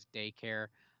 it was daycare.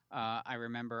 I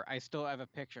remember, I still have a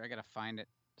picture. I gotta find it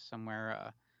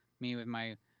somewhere. Me with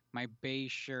my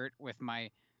beige shirt with my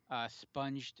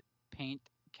sponged paint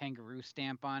kangaroo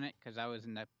stamp on it, because I was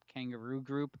in the kangaroo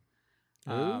group.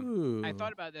 I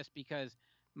thought about this because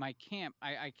my camp,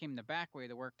 I came the back way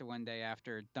to work the one day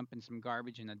after dumping some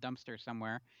garbage in a dumpster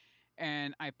somewhere,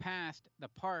 and I passed the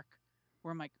park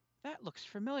where I'm like, that looks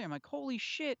familiar. I'm like, holy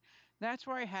shit, that's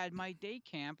where I had my day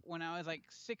camp when I was like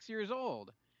 6 years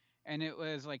old. And it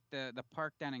was like the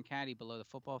park down in Caddy below the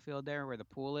football field there where the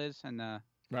pool is, and the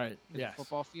Yes.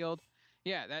 football field.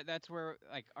 Yeah, that's where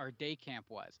like our day camp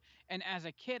was. And as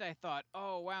a kid, I thought,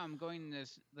 oh wow, I'm going to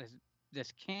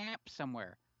this camp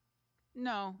somewhere.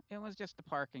 No, it was just the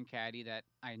park in Caddy that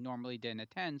I normally didn't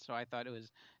attend, so I thought it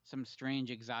was some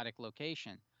strange exotic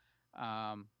location.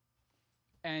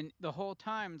 And the whole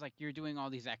time, it's like you're doing all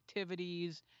these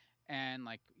activities, and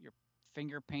like you're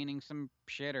finger painting some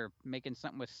shit or making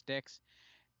something with sticks.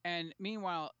 And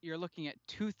meanwhile, you're looking at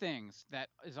two things that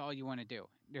is all you want to do.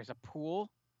 There's a pool.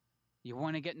 You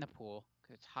want to get in the pool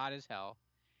because it's hot as hell.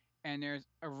 And there's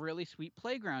a really sweet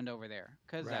playground over there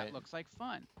because that Right. looks like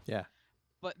fun. Yeah.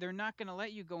 But they're not going to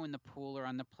let you go in the pool or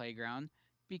on the playground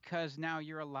because now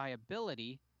you're a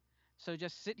liability. So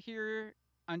just sit here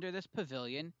under this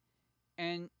pavilion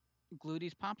and glue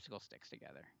these popsicle sticks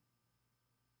together.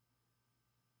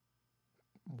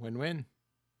 Win-win.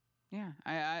 Yeah.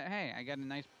 Hey, I got a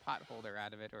nice pot holder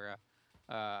out of it, or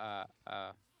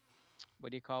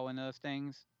what do you call one of those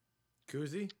things?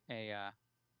 Koozie?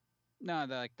 No,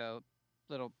 the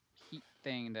little heat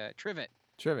thing, the trivet.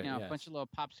 Trivet, You know, yes. a bunch of little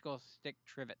popsicle stick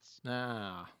trivets.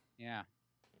 Ah. Yeah.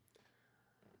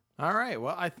 All right.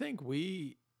 Well, I think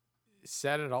we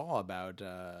said it all about.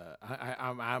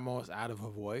 I'm almost out of a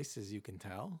voice, as you can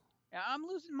tell. Yeah, I'm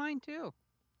losing mine too.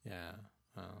 Yeah.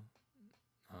 Well,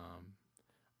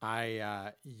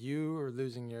 you are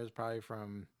losing yours probably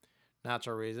from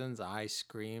natural reasons. I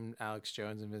screamed Alex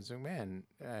Jones and Vince McMahon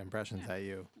impressions at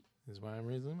you. Is why I'm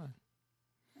losing mine.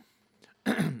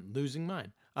 Losing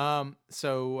mine.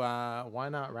 So why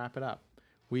not wrap it up?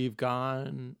 We've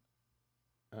gone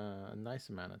a nice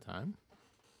amount of time.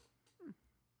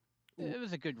 It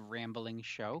was a good rambling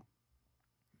show.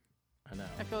 I know.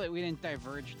 I feel like we didn't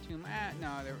diverge too much.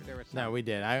 No, there was some. No, we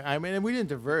did. I mean, we didn't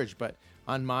diverge, but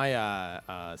on my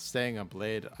staying up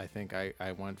late, I think I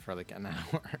went for like an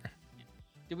hour.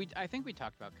 Did we? I think we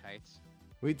talked about kites.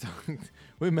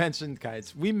 We mentioned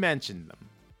kites. We mentioned them.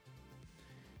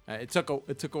 It took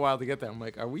a while to get there. I'm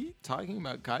like, are we talking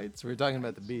about kites? We were talking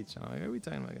about the beach. I'm like, are we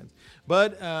talking about kites?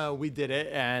 But we did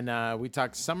it, and we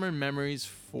talked summer memories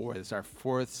 4. This is our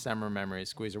 4th summer memory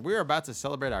squeezer. We're about to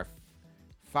celebrate our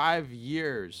 4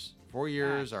 years,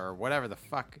 or whatever the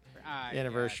fuck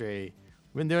anniversary.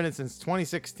 We've been doing it since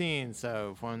 2016.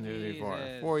 So 1, 2, 3, 4,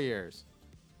 4 years.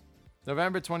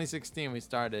 November 2016 we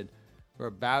started. We're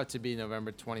about to be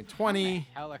November 2020.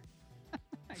 Heller.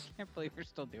 I can't believe we're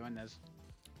still doing this.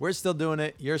 We're still doing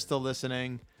it. You're still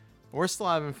listening. We're still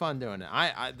having fun doing it.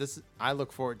 I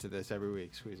look forward to this every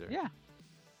week, Squeezer. Yeah.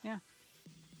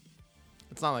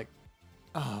 It's not like,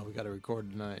 oh, we got to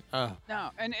record tonight. Oh. No,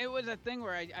 and it was a thing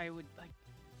where I would like,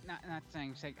 not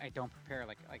saying I don't prepare,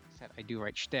 like I said, I do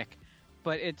write shtick,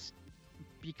 but it's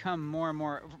become more and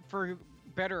more, for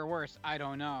better or worse, I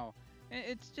don't know.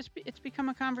 It's become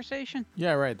a conversation.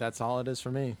 Yeah, right. That's all it is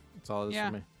for me. That's all it is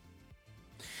for me.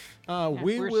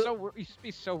 We used to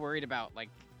be so worried about like,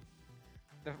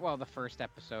 the first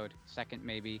episode, second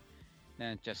maybe,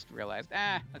 then just realized,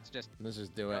 let's just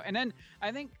do it. And then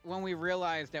I think when we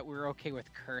realized that we were okay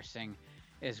with cursing,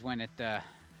 is when it.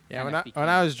 When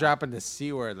I was dropping the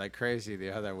C word like crazy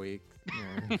the other week.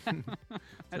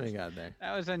 What we got there?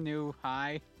 That was a new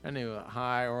high. A new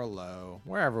high or low,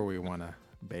 wherever we want to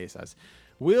base us.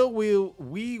 We will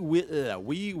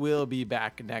be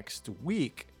back next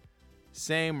week.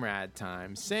 Same rad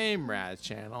time, same rad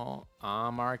channel.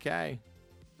 I'm RK.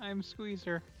 I'm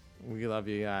Squeezer. We love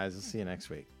you guys. We'll see you next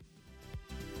week.